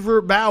Christopher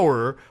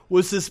Bauer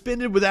was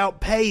suspended without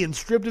pay and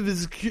stripped of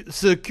his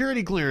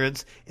security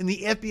clearance in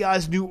the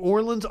FBI's New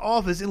Orleans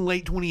office in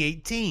late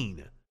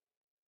 2018.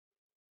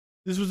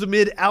 This was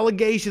amid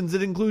allegations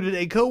that included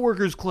a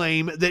co-worker's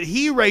claim that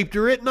he raped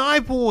her at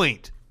knife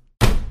point.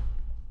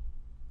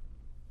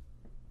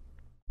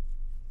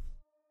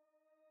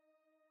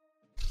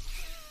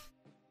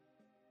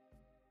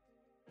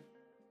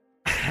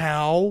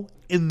 How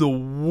in the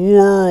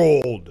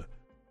world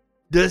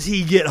does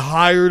he get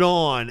hired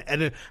on?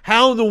 And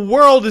how in the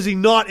world is he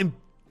not in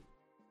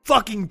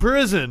fucking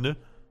prison,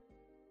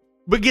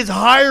 but gets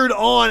hired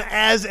on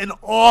as an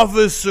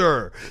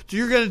officer? So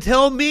you're going to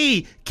tell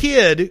me,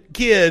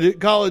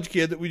 college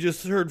kid that we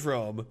just heard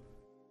from,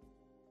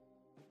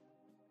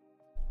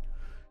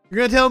 you're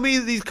going to tell me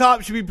that these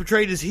cops should be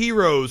portrayed as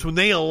heroes when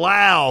they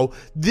allow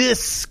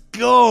this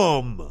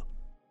scum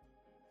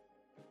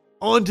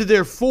onto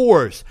their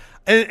force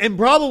and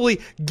probably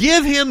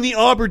give him the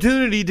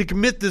opportunity to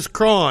commit this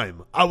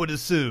crime, I would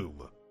assume.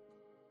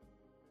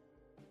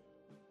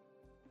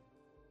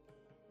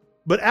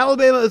 But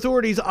Alabama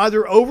authorities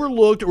either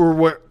overlooked or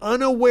were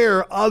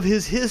unaware of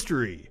his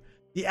history.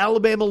 The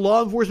Alabama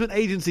law enforcement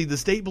agency, the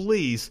state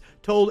police,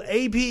 told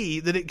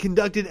AP that it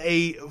conducted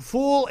a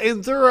full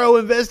and thorough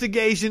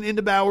investigation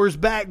into Bowers'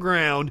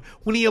 background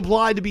when he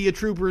applied to be a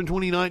trooper in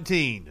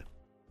 2019.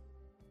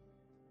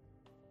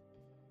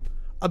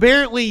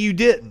 Apparently you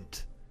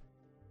didn't.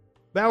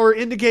 Bauer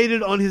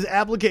indicated on his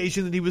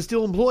application that he was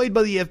still employed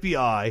by the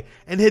FBI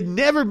and had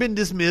never been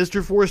dismissed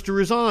or forced to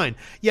resign.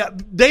 Yeah,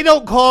 they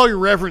don't call your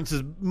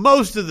references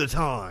most of the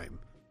time.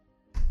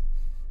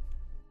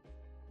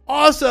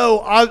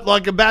 Also, I'm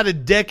like about a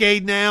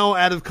decade now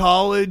out of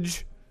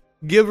college,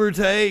 give or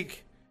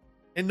take,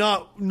 and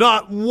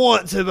not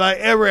once have I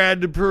ever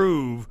had to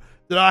prove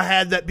that I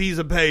had that piece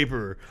of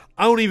paper.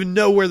 I don't even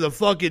know where the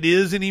fuck it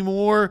is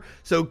anymore.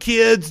 So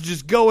kids,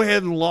 just go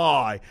ahead and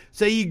lie.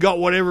 Say you got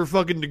whatever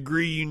fucking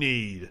degree you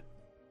need.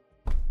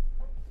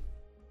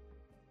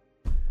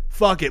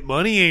 Fuck it,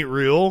 money ain't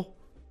real.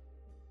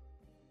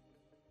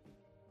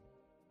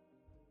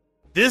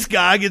 This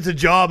guy gets a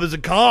job as a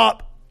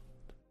cop.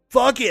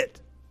 Fuck it.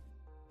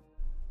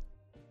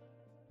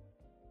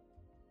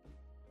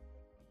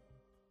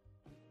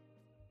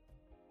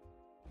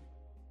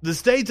 The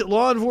state's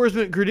Law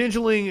Enforcement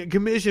Credentialing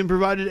Commission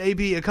provided AP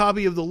a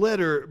copy of the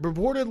letter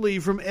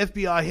purportedly from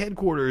FBI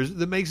headquarters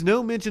that makes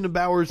no mention of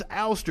Bowers'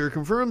 ouster,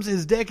 confirms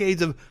his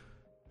decades of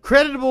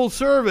creditable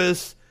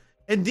service,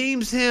 and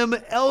deems him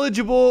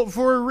eligible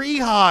for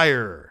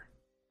rehire.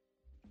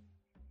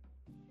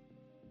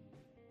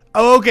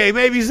 Oh, okay,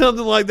 maybe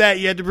something like that.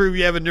 You have to prove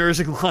you have a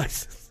nursing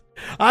license.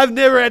 I've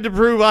never had to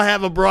prove I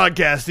have a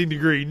broadcasting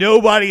degree.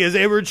 Nobody has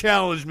ever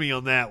challenged me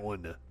on that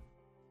one.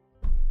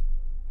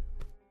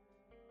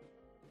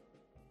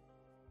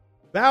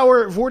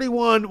 Bauer,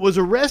 41, was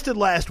arrested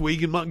last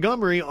week in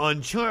Montgomery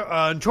on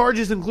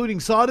charges including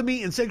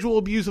sodomy and sexual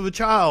abuse of a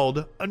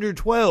child under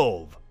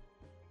 12.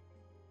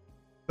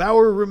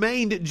 Bauer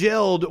remained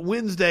jailed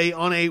Wednesday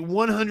on a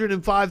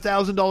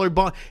 $105,000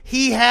 bond.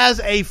 He has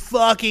a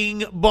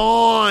fucking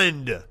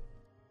bond.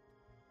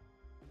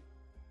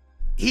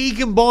 He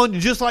can bond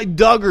just like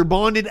Duggar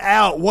bonded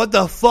out. What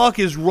the fuck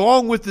is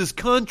wrong with this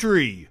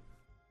country?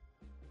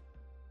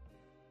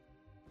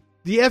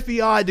 The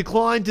FBI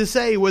declined to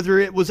say whether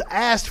it was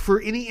asked for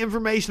any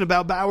information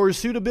about Bauer's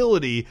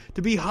suitability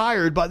to be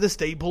hired by the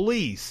state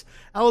police.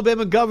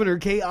 Alabama Governor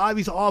Kay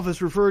Ivey's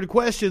office referred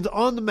questions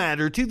on the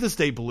matter to the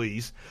state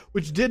police,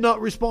 which did not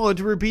respond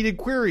to repeated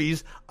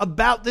queries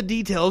about the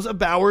details of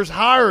Bauer's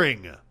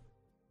hiring.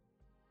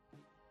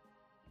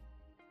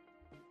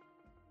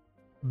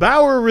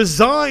 Bauer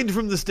resigned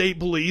from the state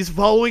police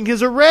following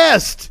his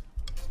arrest.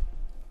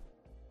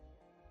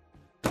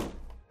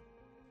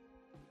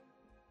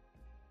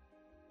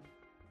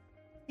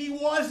 He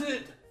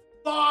wasn't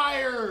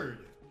fired.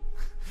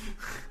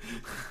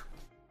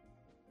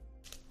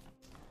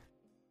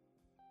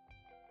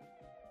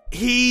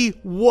 He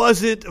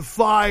wasn't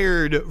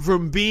fired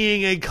from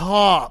being a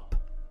cop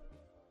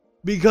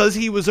because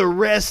he was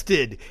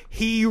arrested.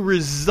 He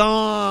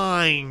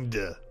resigned.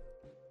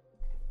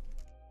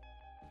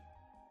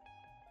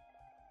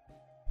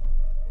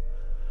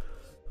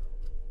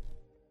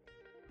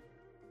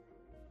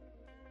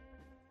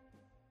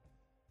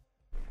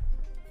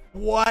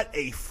 What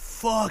a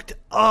fucked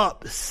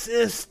up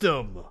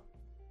system.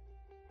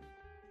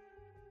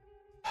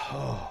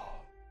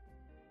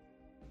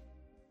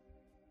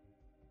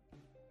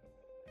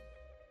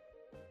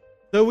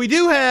 So we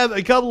do have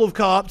a couple of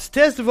cops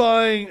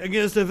testifying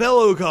against a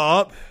fellow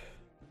cop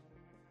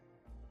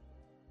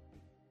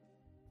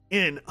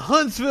in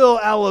Huntsville,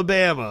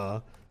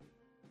 Alabama.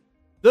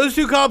 Those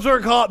two cops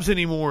aren't cops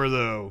anymore,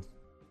 though.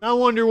 I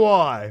wonder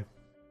why.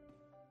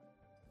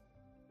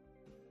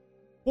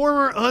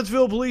 Former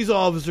Huntsville police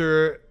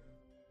officer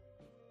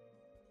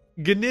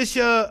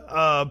Ganesha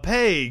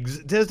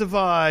Peggs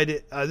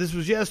testified, this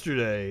was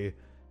yesterday,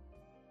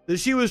 that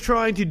she was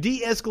trying to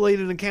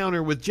de-escalate an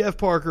encounter with Jeff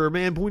Parker, a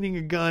man pointing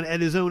a gun at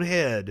his own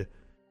head.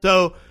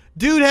 So,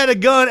 dude had a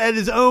gun at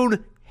his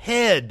own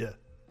head.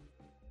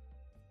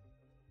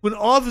 When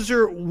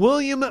Officer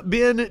William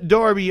Ben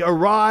Darby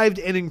arrived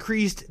and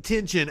increased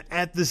tension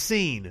at the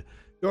scene.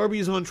 Darby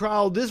is on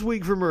trial this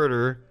week for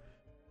murder.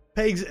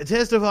 Peggs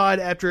testified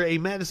after a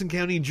Madison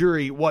County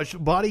jury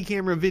watched body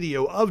camera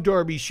video of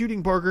Darby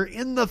shooting Parker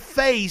in the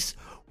face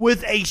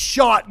with a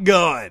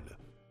shotgun.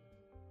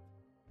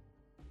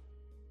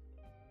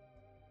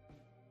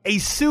 A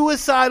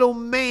suicidal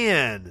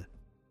man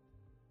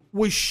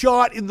was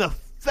shot in the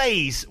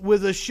face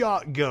with a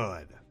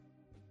shotgun.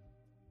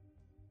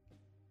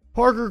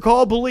 Parker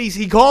called police.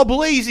 He called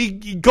police.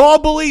 He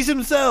called police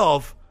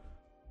himself.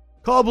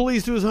 Called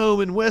police to his home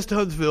in West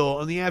Huntsville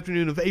on the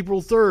afternoon of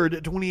April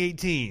 3rd,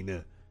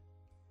 2018,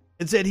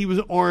 and said he was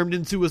armed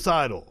and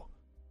suicidal.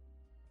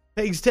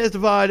 Peggs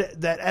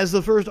testified that as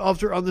the first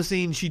officer on the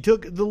scene, she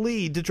took the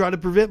lead to try to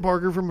prevent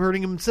Parker from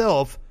hurting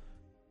himself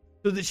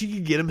so that she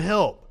could get him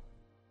help.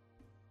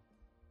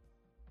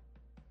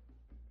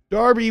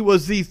 Darby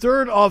was the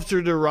third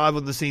officer to arrive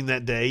on the scene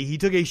that day. He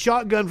took a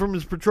shotgun from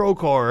his patrol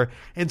car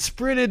and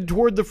sprinted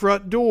toward the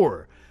front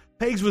door.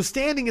 Peggs was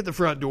standing at the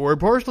front door,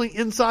 partially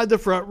inside the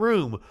front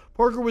room.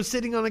 Parker was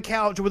sitting on a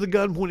couch with a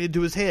gun pointed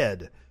to his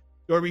head.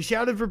 Darby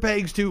shouted for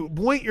Peggs to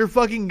point your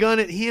fucking gun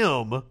at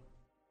him.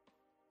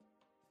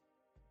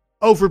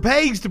 Oh, for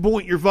Peggs to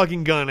point your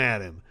fucking gun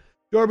at him.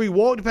 Darby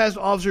walked past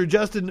Officer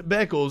Justin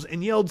Beckles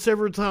and yelled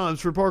several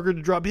times for Parker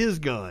to drop his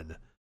gun.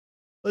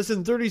 Less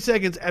than 30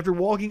 seconds after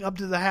walking up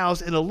to the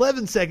house and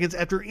 11 seconds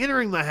after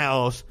entering the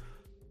house,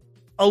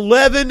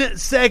 11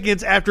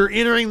 seconds after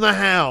entering the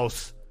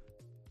house,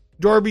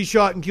 Darby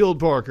shot and killed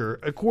Parker,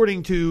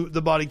 according to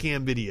the body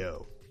cam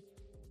video.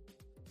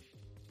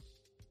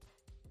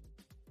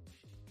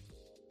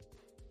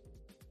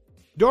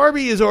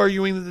 Darby is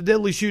arguing that the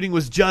deadly shooting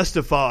was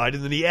justified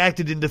and that he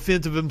acted in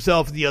defense of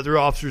himself and the other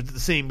officers at the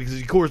scene because,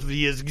 of course,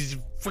 he's a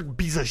fucking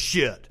piece of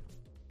shit.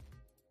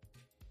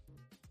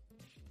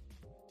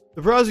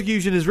 The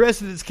prosecution has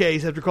rested its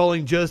case after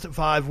calling just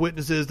 5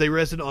 witnesses. They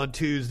rested on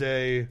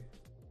Tuesday.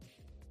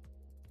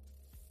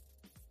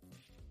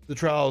 The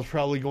trial is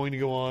probably going to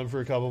go on for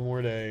a couple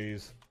more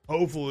days.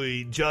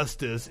 Hopefully,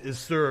 justice is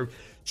served.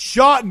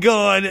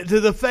 Shotgun to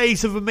the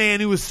face of a man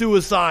who was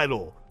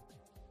suicidal.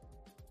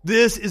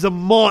 This is a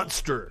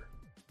monster.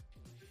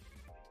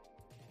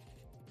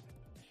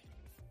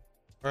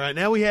 All right,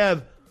 now we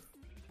have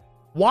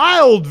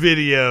wild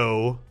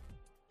video.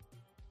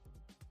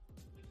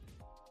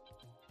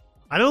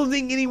 I don't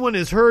think anyone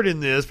has heard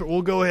in this, but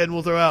we'll go ahead and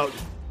we'll throw out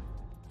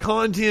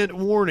content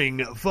warning,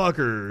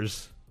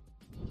 fuckers.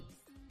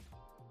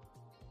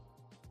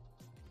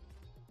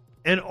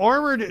 An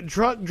armored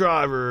truck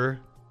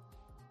driver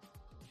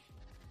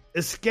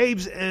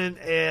escapes an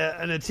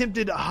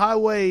attempted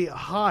highway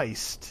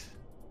heist.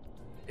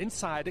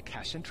 Inside a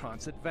cash and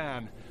transit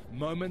van,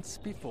 moments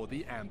before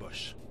the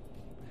ambush.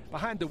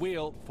 Behind the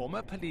wheel,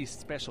 former police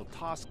special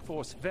task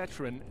force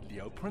veteran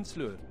Leo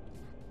Prinsloo.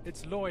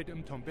 It's Lloyd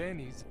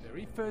Mtombeni's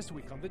very first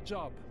week on the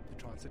job,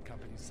 the transit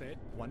company said.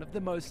 One of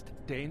the most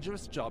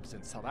dangerous jobs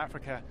in South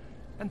Africa,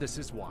 and this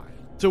is why.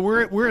 So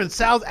we're in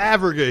South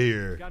Africa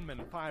here.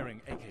 Gunmen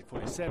firing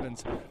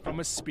AK-47s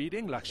from a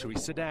speeding luxury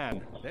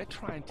sedan. They're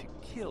trying to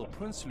kill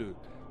Prinsloo,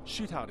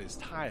 shoot out his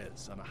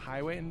tires on a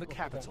highway in the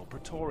capital,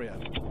 Pretoria.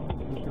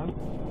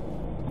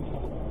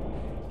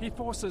 He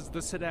forces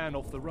the sedan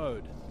off the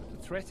road, but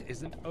the threat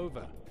isn't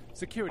over.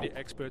 Security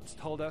experts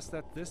told us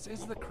that this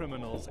is the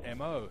criminal's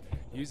MO,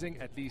 using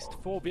at least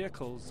 4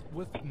 vehicles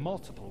with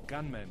multiple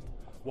gunmen.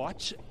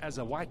 Watch as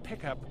a white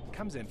pickup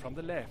comes in from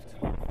the left.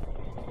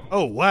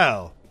 Oh,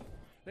 wow.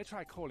 They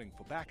try calling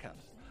for backup.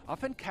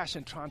 Often cash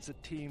and transit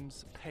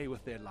teams pay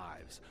with their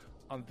lives.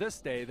 On this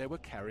day, they were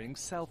carrying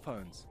cell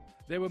phones.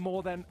 There were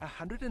more than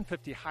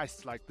 150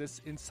 heists like this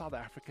in South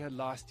Africa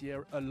last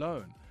year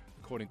alone,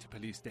 according to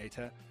police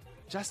data.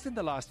 Just in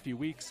the last few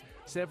weeks,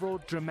 several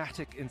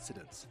dramatic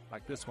incidents,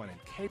 like this one in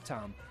Cape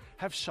Town,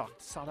 have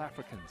shocked South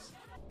Africans.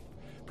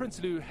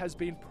 Prinsloo has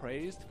been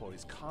praised for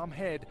his calm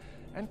head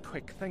and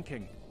quick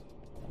thinking.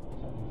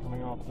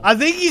 I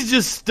think he's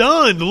just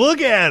stunned.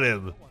 Look at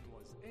him. No one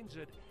was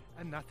injured,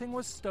 and nothing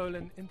was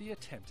stolen in the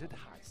attempted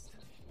heist.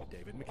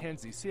 David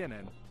McKenzie,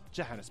 CNN,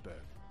 Johannesburg.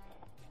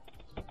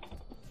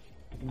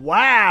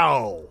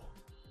 Wow.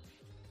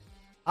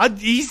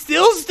 He's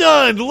still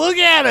stunned. Look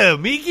at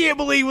him. He can't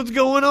believe what's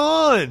going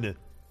on.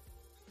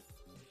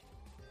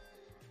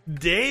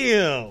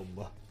 Damn.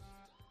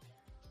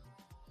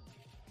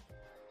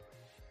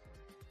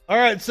 All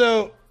right,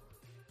 so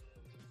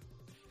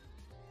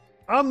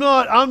I'm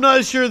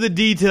not sure the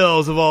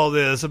details of all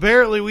this.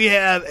 Apparently, we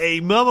have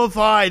a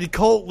mummified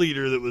cult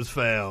leader that was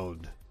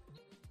found.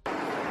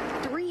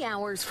 3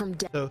 hours from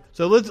death.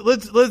 So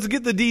let's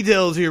get the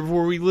details here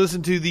before we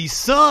listen to the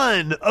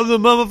son of the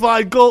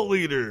mummified cult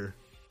leader.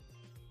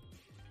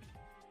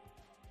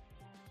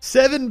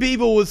 7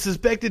 people with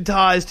suspected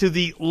ties to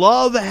the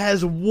Love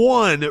Has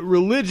Won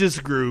religious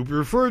group,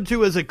 referred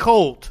to as a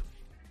cult,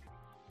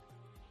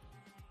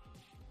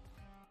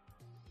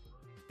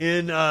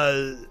 in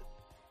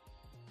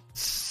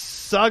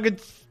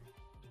Sagat.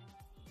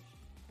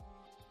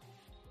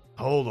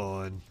 Hold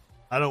on,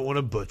 I don't want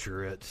to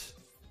butcher it.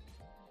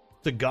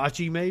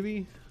 Sagachi,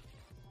 maybe.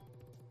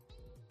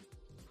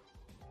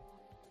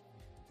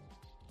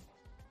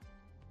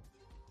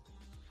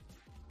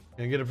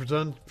 Can I get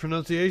a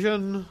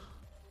pronunciation?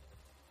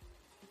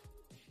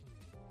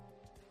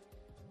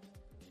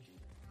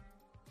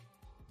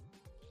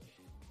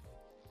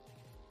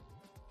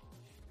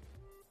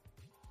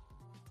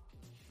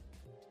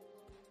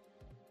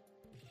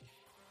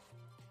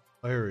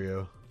 Oh, here we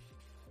go.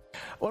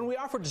 When we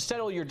offered to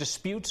settle your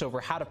disputes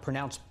over how to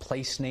pronounce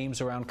place names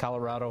around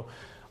Colorado,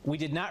 we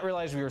did not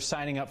realize we were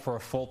signing up for a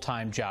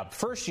full-time job.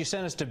 First, you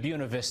sent us to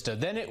Buena Vista.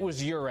 Then it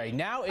was Ouray.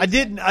 Now it's... I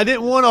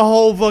didn't want a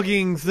whole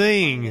fucking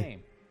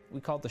thing.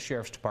 We called the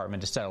sheriff's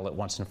department to settle it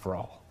once and for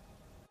all.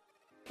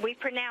 We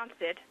pronounce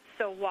it,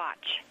 so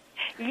watch.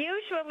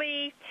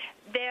 Usually,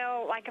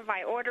 they'll, like if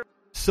I order...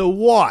 So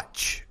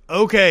watch.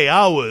 Okay,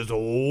 I was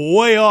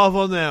way off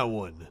on that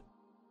one.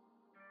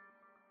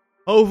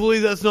 Hopefully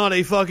that's not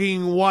a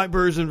fucking white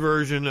person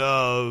version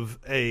of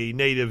a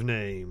native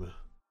name.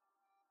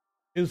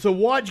 In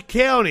Saguache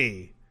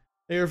County,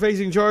 they are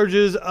facing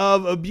charges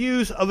of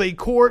abuse of a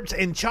corpse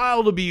and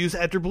child abuse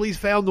after police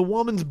found the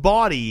woman's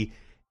body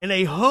in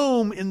a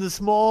home in the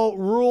small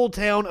rural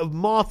town of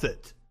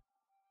Moffat.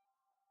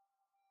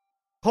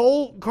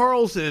 Cole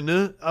Carlson,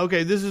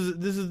 okay, this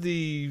is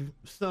the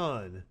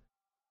son.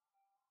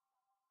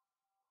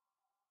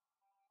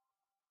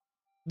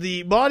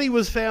 The body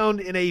was found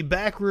in a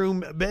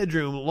backroom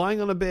bedroom, lying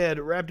on a bed,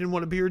 wrapped in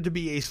what appeared to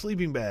be a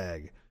sleeping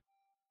bag.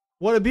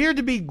 What appeared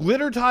to be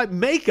glitter-type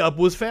makeup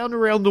was found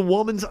around the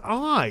woman's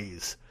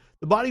eyes.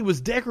 The body was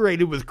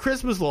decorated with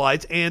Christmas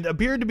lights and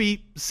appeared to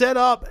be set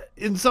up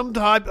in some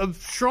type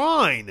of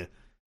shrine.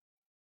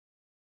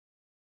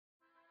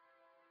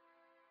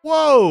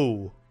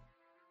 Whoa!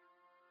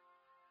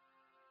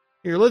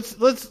 Here, let's see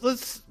if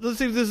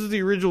this is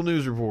the original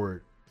news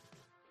report.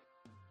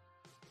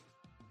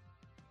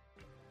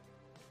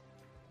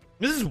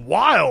 This is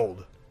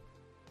wild.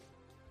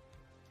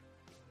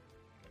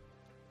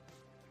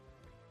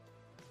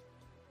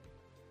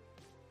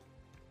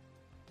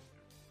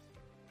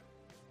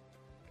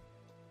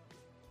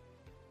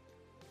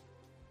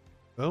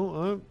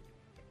 Well,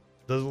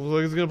 doesn't look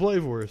like it's going to play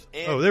for us.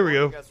 And there we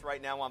go. Joining us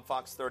right now on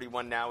Fox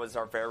 31 Now is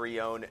our very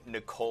own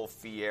Nicole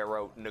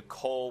Fierro.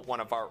 Nicole,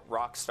 one of our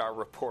rock star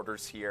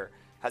reporters here,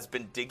 has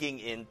been digging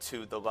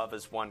into the Love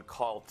Is One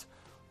cult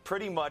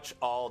pretty much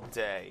all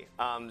day.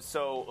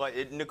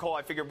 Nicole,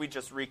 I figured we'd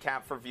just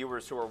recap for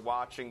viewers who are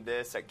watching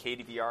this at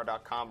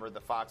KDVR.com or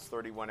the Fox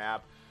 31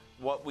 app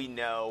what we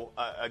know.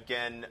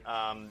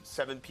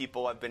 7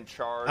 people have been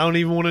charged. I don't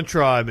even want to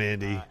try,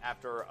 Mandy.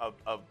 After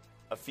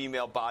a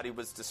female body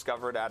was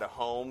discovered at a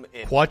home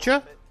in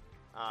Quacha?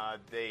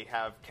 They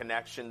have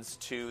connections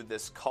to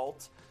this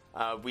cult.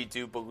 We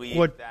do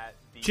believe that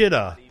the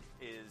body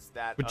is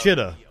that of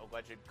the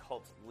alleged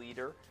cult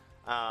leader.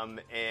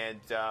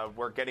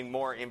 We're getting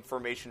more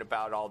information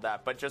about all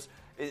that. But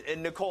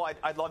and Nicole,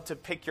 I'd love to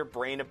pick your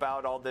brain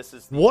about all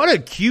this. What a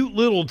cute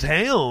little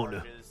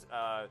town.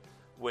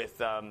 With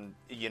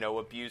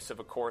abuse of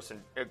a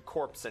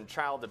corpse and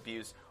child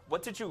abuse.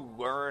 What did you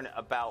learn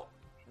about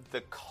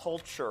the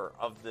culture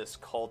of this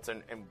cult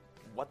and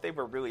what they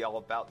were really all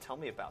about? Tell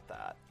me about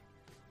that.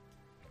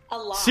 A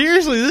lot.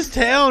 Seriously, this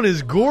town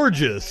is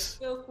gorgeous.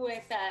 I spoke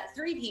with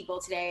 3 people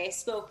today. I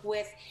spoke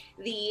with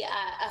a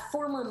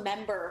former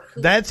member.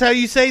 That's how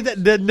you say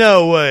that?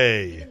 No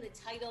way. Given the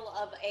title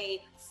of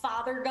a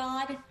father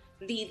god.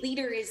 The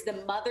leader is the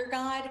mother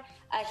god.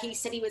 He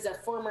said he was a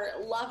former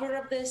lover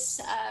of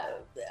this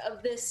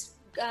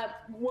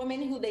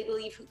woman who they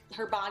believe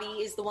her body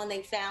is the one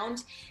they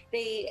found.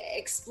 They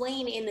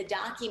explain in the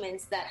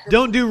documents that her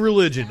don't do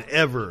religion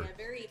ever. In a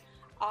very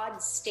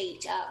odd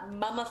state,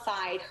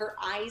 mummified. Her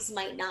eyes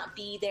might not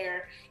be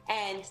there,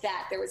 and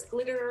that there was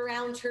glitter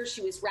around her.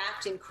 She was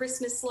wrapped in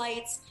Christmas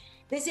lights.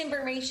 This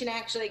information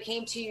actually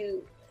came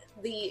to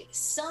the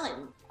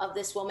son of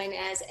this woman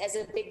as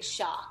a big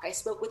shock. I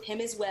spoke with him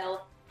as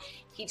well.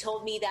 He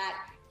told me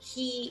that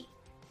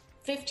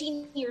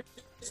 15 years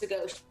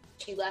ago,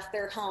 she left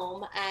their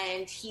home,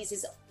 and he's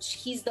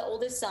the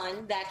oldest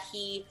son, that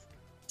he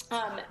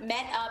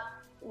met up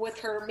with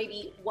her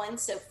maybe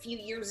once a few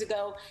years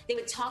ago. They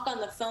would talk on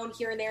the phone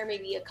here and there,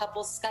 maybe a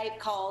couple Skype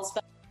calls.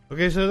 But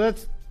okay, so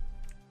let's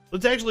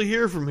actually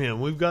hear from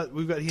him. We've got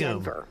him.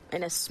 Denver,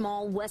 in a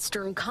small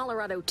western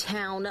Colorado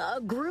town,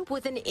 a group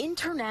with an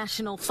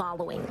international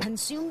following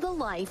consumed the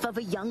life of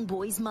a young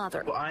boy's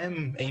mother. Well, I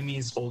am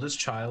Amy's oldest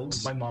child.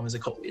 My mom is a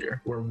cult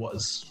leader, or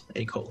was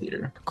a cult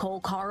leader.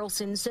 Cole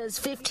Carlson says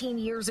 15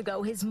 years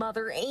ago, his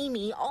mother,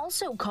 Amy,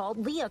 also called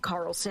Leah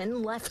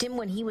Carlson, left him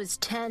when he was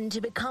 10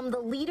 to become the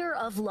leader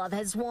of Love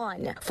Has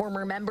Won.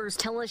 Former members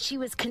tell us she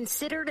was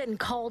considered and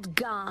called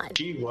God.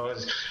 She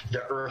was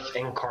the earth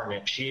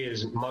incarnate. She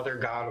is Mother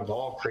God of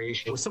all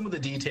creation. Some of the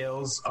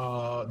details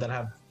that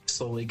have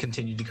slowly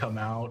continued to come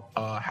out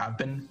have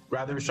been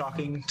rather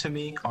shocking to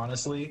me,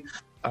 honestly.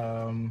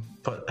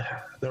 But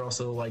they're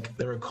also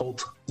they're a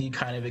cult. You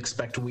kind of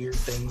expect weird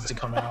things to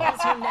come out.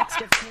 As your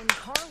next of kin,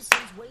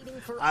 Carlson's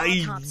waiting for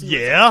autopsy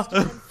yeah.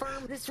 to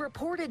confirm this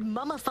reported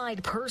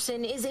mummified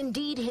person is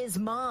indeed his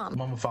mom.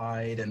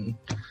 Mummified and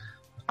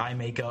eye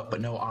makeup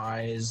but no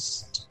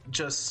eyes.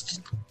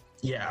 Just,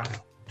 yeah,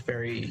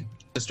 very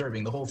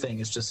disturbing. The whole thing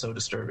is just so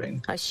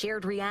disturbing. A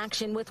shared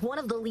reaction with one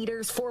of the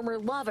leader's former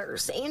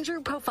lovers,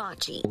 Andrew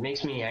Profaci. It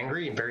makes me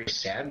angry and very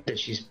sad that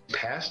she's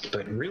passed,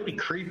 but really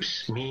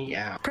creeps me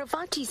out.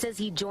 Profaci says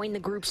he joined the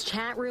group's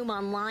chat room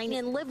online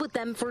and lived with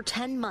them for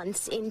 10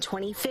 months in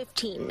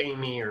 2015.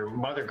 Amy, or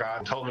Mother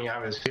God, told me I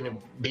was going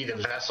to be the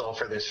vessel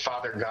for this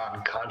Father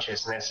God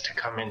consciousness to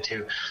come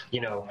into,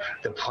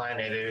 the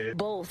planet.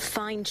 Both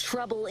find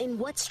trouble in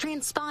what's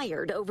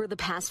transpired over the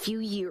past few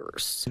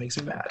years. It makes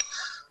me mad.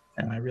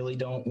 And I really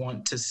don't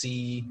want to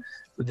see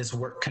this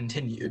work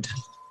continued,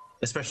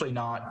 especially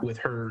not with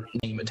her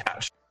name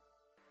attached.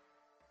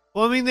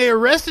 Well, I mean, they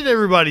arrested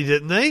everybody,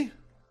 didn't they?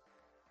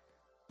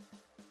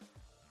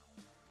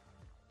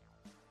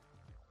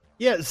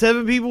 Yeah,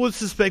 7 people with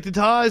suspected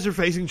ties are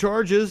facing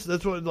charges.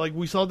 That's what, like,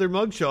 we saw their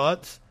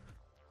mugshots.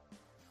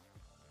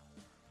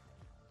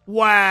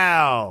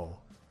 Wow.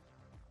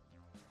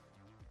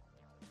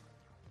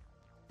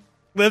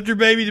 Left her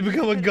baby to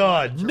become a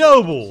god.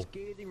 Noble.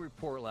 Scathing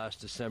report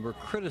last December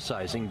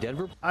criticizing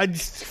Denver.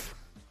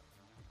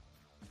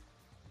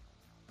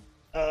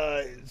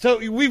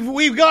 So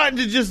we've gotten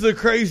to just the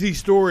crazy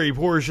story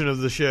portion of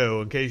the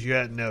show, in case you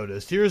hadn't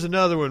noticed. Here's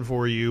another one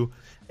for you.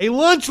 A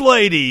lunch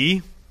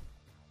lady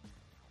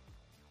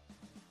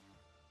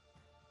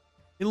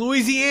in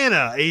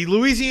Louisiana, a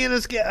Louisiana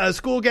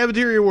school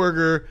cafeteria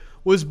worker,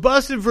 was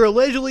busted for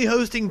allegedly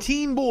hosting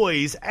teen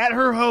boys at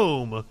her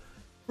home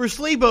for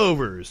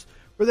sleepovers,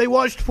 where they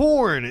watched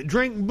porn,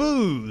 drank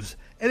booze,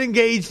 and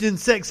engaged in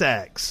sex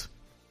acts.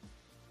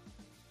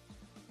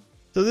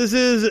 So this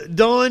is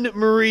Dawn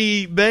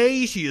Marie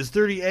Bay. She is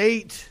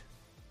 38.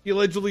 She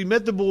allegedly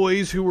met the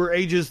boys, who were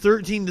ages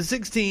 13 to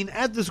 16,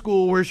 at the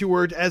school where she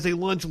worked as a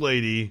lunch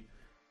lady.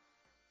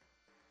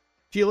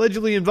 She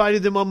allegedly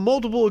invited them on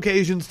multiple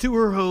occasions to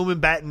her home in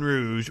Baton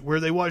Rouge,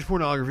 where they watched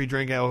pornography,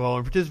 drank alcohol,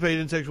 and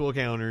participated in sexual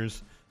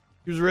encounters.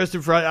 She was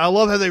arrested Friday. I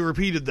love how they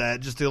repeated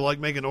that just to like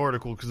make an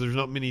article, because there's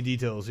not many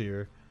details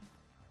here.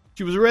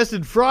 She was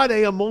arrested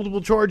Friday on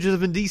multiple charges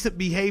of indecent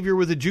behavior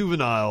with a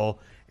juvenile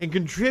and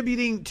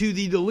contributing to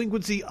the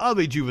delinquency of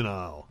a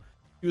juvenile.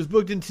 He was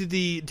booked into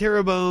the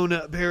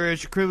Terrebonne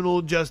Parish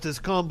Criminal Justice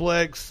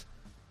Complex,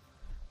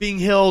 being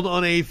held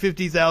on a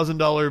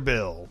 $50,000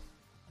 bail.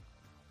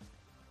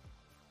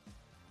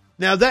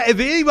 Now, that if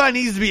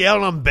anybody needs to be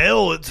out on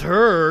bail, it's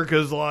her,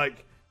 because,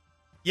 like,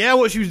 yeah,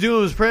 what she was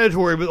doing was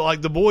predatory, but,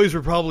 like, the boys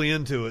were probably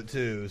into it,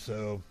 too,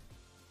 so.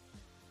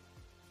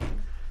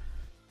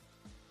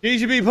 He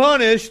should be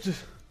punished.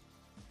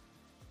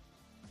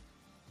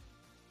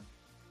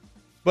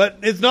 But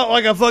it's not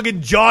like a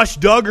fucking Josh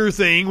Duggar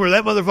thing where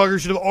that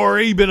motherfucker should have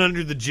already been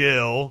under the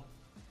jail.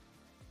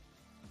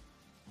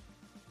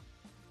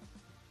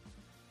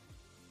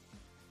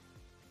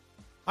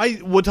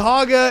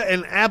 Watauga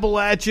and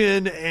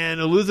Appalachian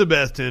and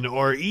Elizabethton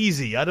are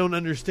easy. I don't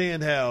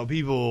understand how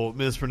people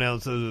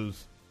mispronounce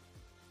those.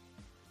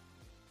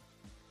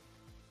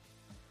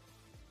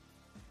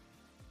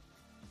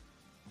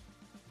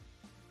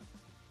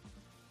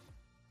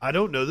 I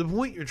don't know the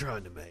point you're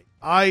trying to make.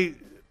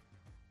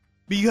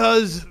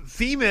 Because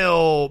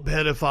female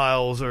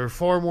pedophiles are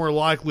far more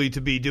likely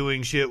to be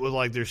doing shit with,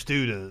 like, their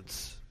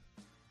students.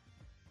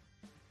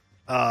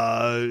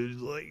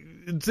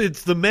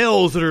 It's the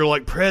males that are,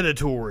 like,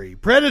 predatory.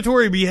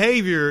 Predatory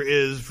behavior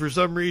is, for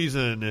some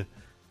reason,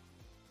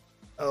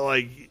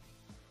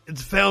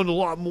 it's found a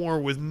lot more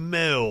with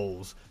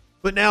males.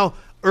 But now,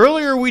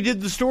 earlier we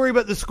did the story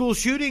about the school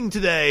shooting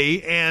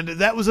today, and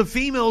that was a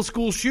female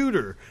school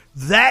shooter.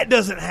 That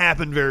doesn't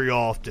happen very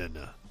often.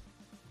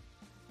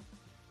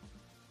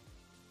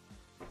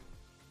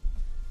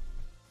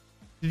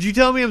 Did you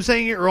tell me I'm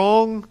saying it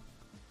wrong?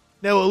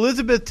 No,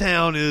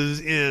 Elizabethtown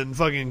is in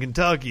fucking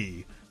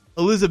Kentucky.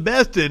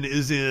 Elizabethton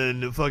is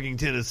in fucking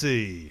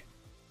Tennessee.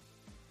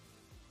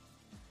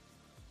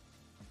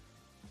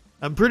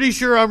 I'm pretty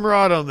sure I'm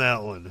right on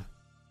that one.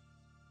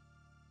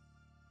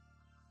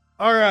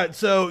 Alright,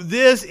 so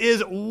this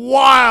is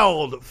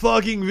wild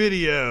fucking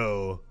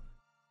video.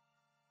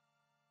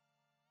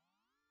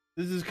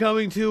 This is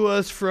coming to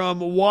us from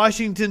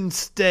Washington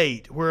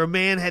State, where a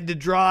man had to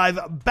drive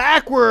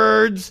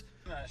backwards.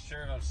 I'm not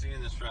sure if I'm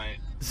seeing this right.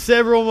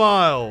 Several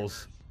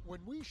miles. When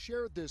we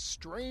shared this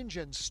strange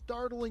and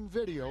startling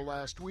video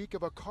last week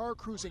of a car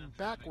cruising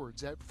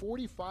backwards at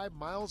 45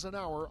 miles an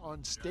hour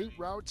on State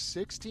Route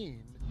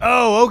 16.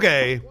 Oh,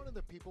 okay. One of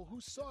the people who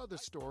saw the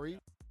story.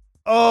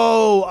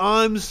 Oh,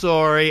 I'm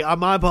sorry.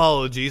 My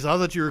apologies. I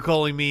thought you were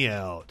calling me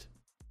out.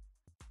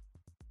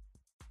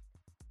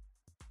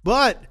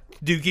 But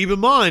do keep in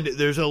mind,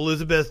 there's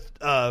Elizabeth.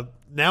 Now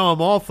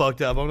I'm all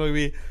fucked up. I'm going to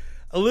be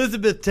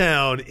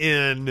Elizabethtown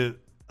in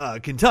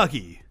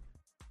Kentucky.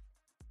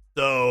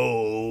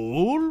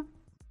 So,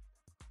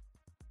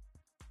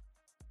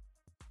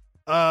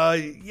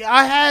 yeah,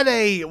 I had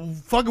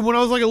when I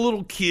was like a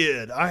little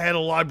kid, I had a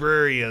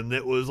librarian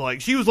that was like,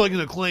 she was like an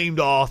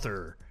acclaimed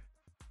author.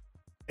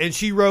 And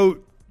she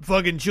wrote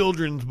fucking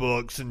children's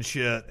books and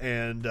shit.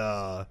 And,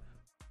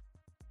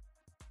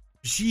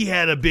 she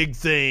had a big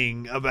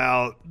thing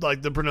about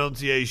like the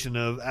pronunciation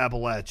of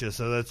Appalachia.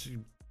 So that's,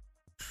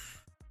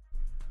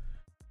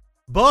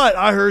 but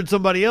I heard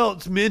somebody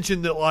else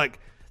mention that like,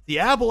 the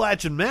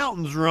Appalachian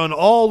Mountains run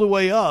all the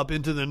way up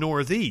into the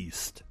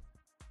Northeast.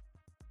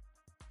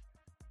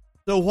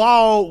 So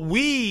while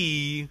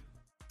we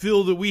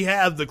feel that we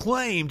have the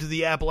claim to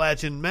the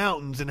Appalachian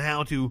Mountains and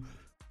how to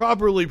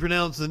properly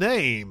pronounce the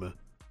name,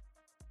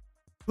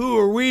 who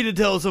are we to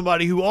tell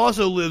somebody who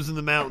also lives in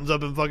the mountains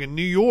up in fucking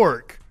New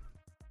York,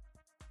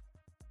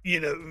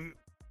 you know,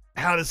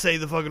 how to say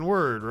the fucking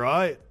word,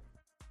 right?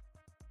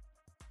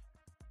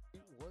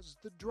 It was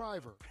the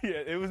driver.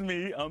 Yeah, it was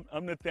me.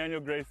 I'm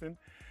Nathaniel Grayson.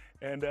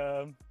 And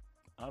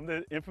I'm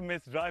the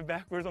infamous drive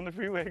backwards on the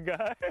freeway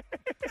guy.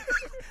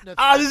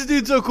 This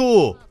dude's so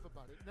cool.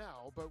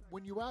 now, but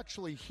when you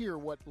actually hear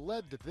what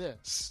led to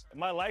this.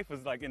 My life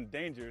was like in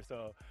danger,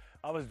 so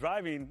I was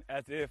driving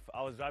as if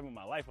I was driving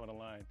my life on the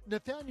line.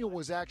 Nathaniel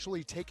was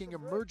actually taking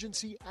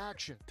emergency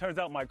action. Turns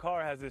out my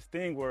car has this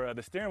thing where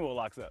the steering wheel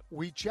locks up.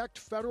 We checked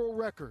federal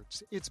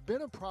records. It's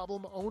been a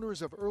problem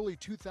owners of early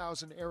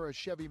 2000-era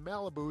Chevy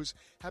Malibus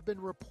have been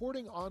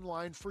reporting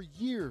online for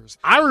years.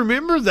 I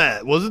remember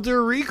that. Wasn't there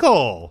a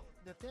recall?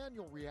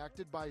 Nathaniel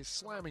reacted by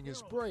slamming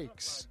his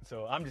brakes.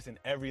 So I'm just in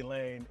every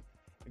lane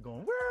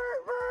going,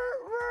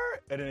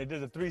 and then it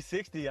does a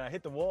 360 and I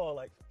hit the wall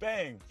like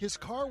bang. His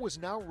car was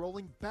now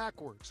rolling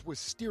backwards, with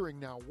steering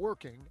now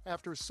working,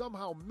 after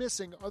somehow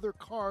missing other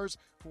cars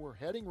who were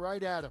heading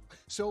right at him.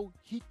 So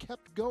he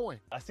kept going.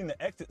 I seen the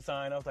exit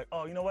sign. I was like,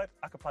 oh, you know what?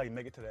 I could probably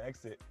make it to the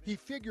exit. He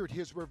figured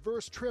his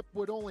reverse trip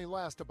would only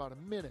last about a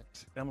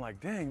minute. And I'm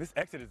like, dang, this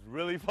exit is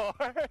really far.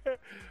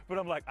 But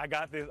I'm like, I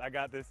got this,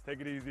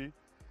 take it easy.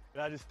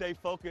 And I just stay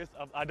focused.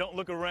 I don't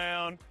look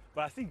around,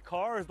 but I see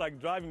cars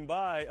like driving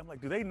by. I'm like,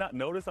 do they not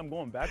notice I'm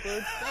going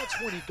backwards? That's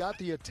when he got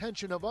the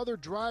attention of other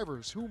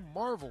drivers who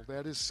marveled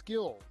at his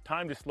skill.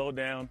 Time just slowed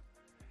down,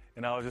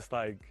 and I was just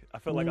like, I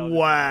felt like I was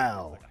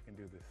wow. I can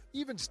do this.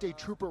 Even State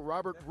Trooper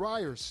Robert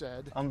Ryer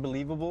said,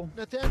 unbelievable.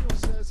 Nathaniel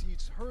says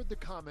he's heard the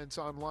comments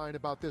online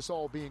about this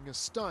all being a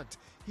stunt.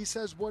 He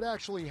says what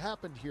actually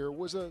happened here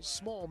was a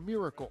small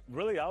miracle.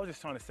 Really, I was just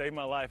trying to save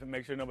my life and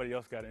make sure nobody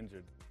else got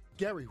injured.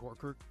 Gary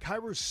Horker,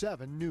 Kairos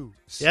 7 News.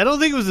 Yeah, I don't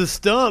think it was a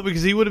stunt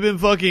because he would have been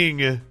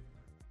fucking...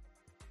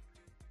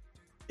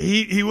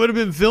 He would have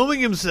been filming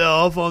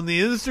himself on the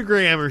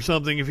Instagram or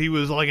something if he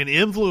was like an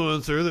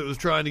influencer that was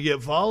trying to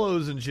get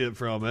follows and shit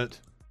from it.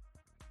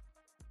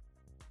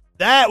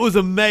 That was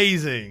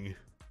amazing.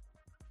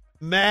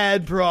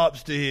 Mad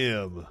props to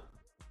him.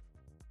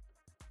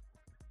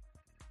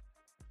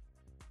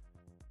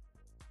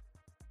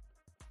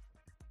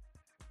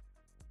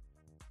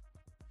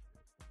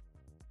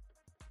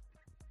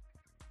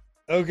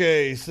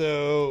 Okay,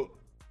 so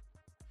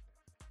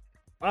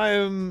I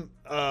am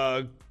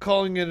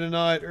calling it a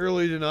night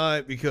early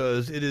tonight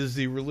because it is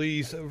the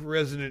release of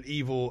Resident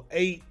Evil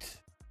 8.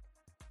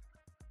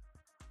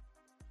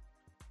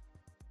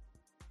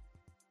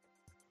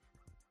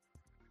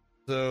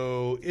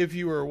 So if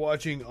you are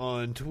watching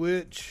on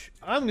Twitch,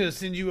 I'm going to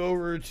send you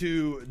over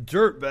to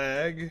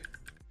Dirtbag.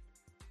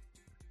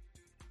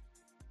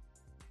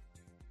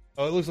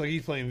 Oh, it looks like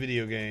he's playing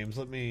video games.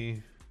 Let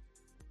me...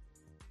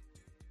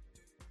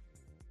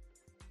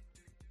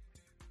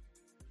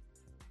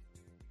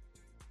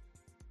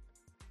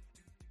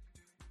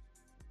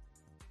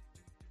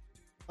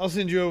 I'll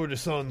send you over to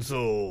Sun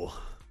Soul.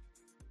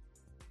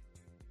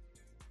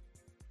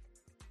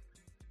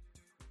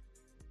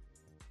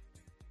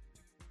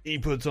 He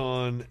puts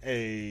on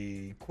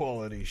a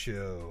quality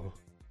show.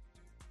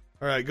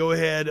 All right, go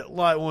ahead,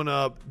 light one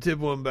up, tip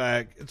one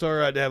back. It's all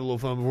right to have a little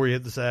fun before you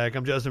hit the sack.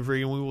 I'm Justin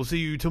Freak, and we will see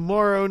you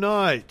tomorrow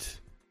night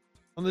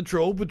on the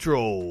Troll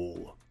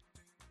Patrol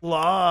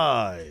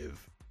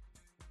live.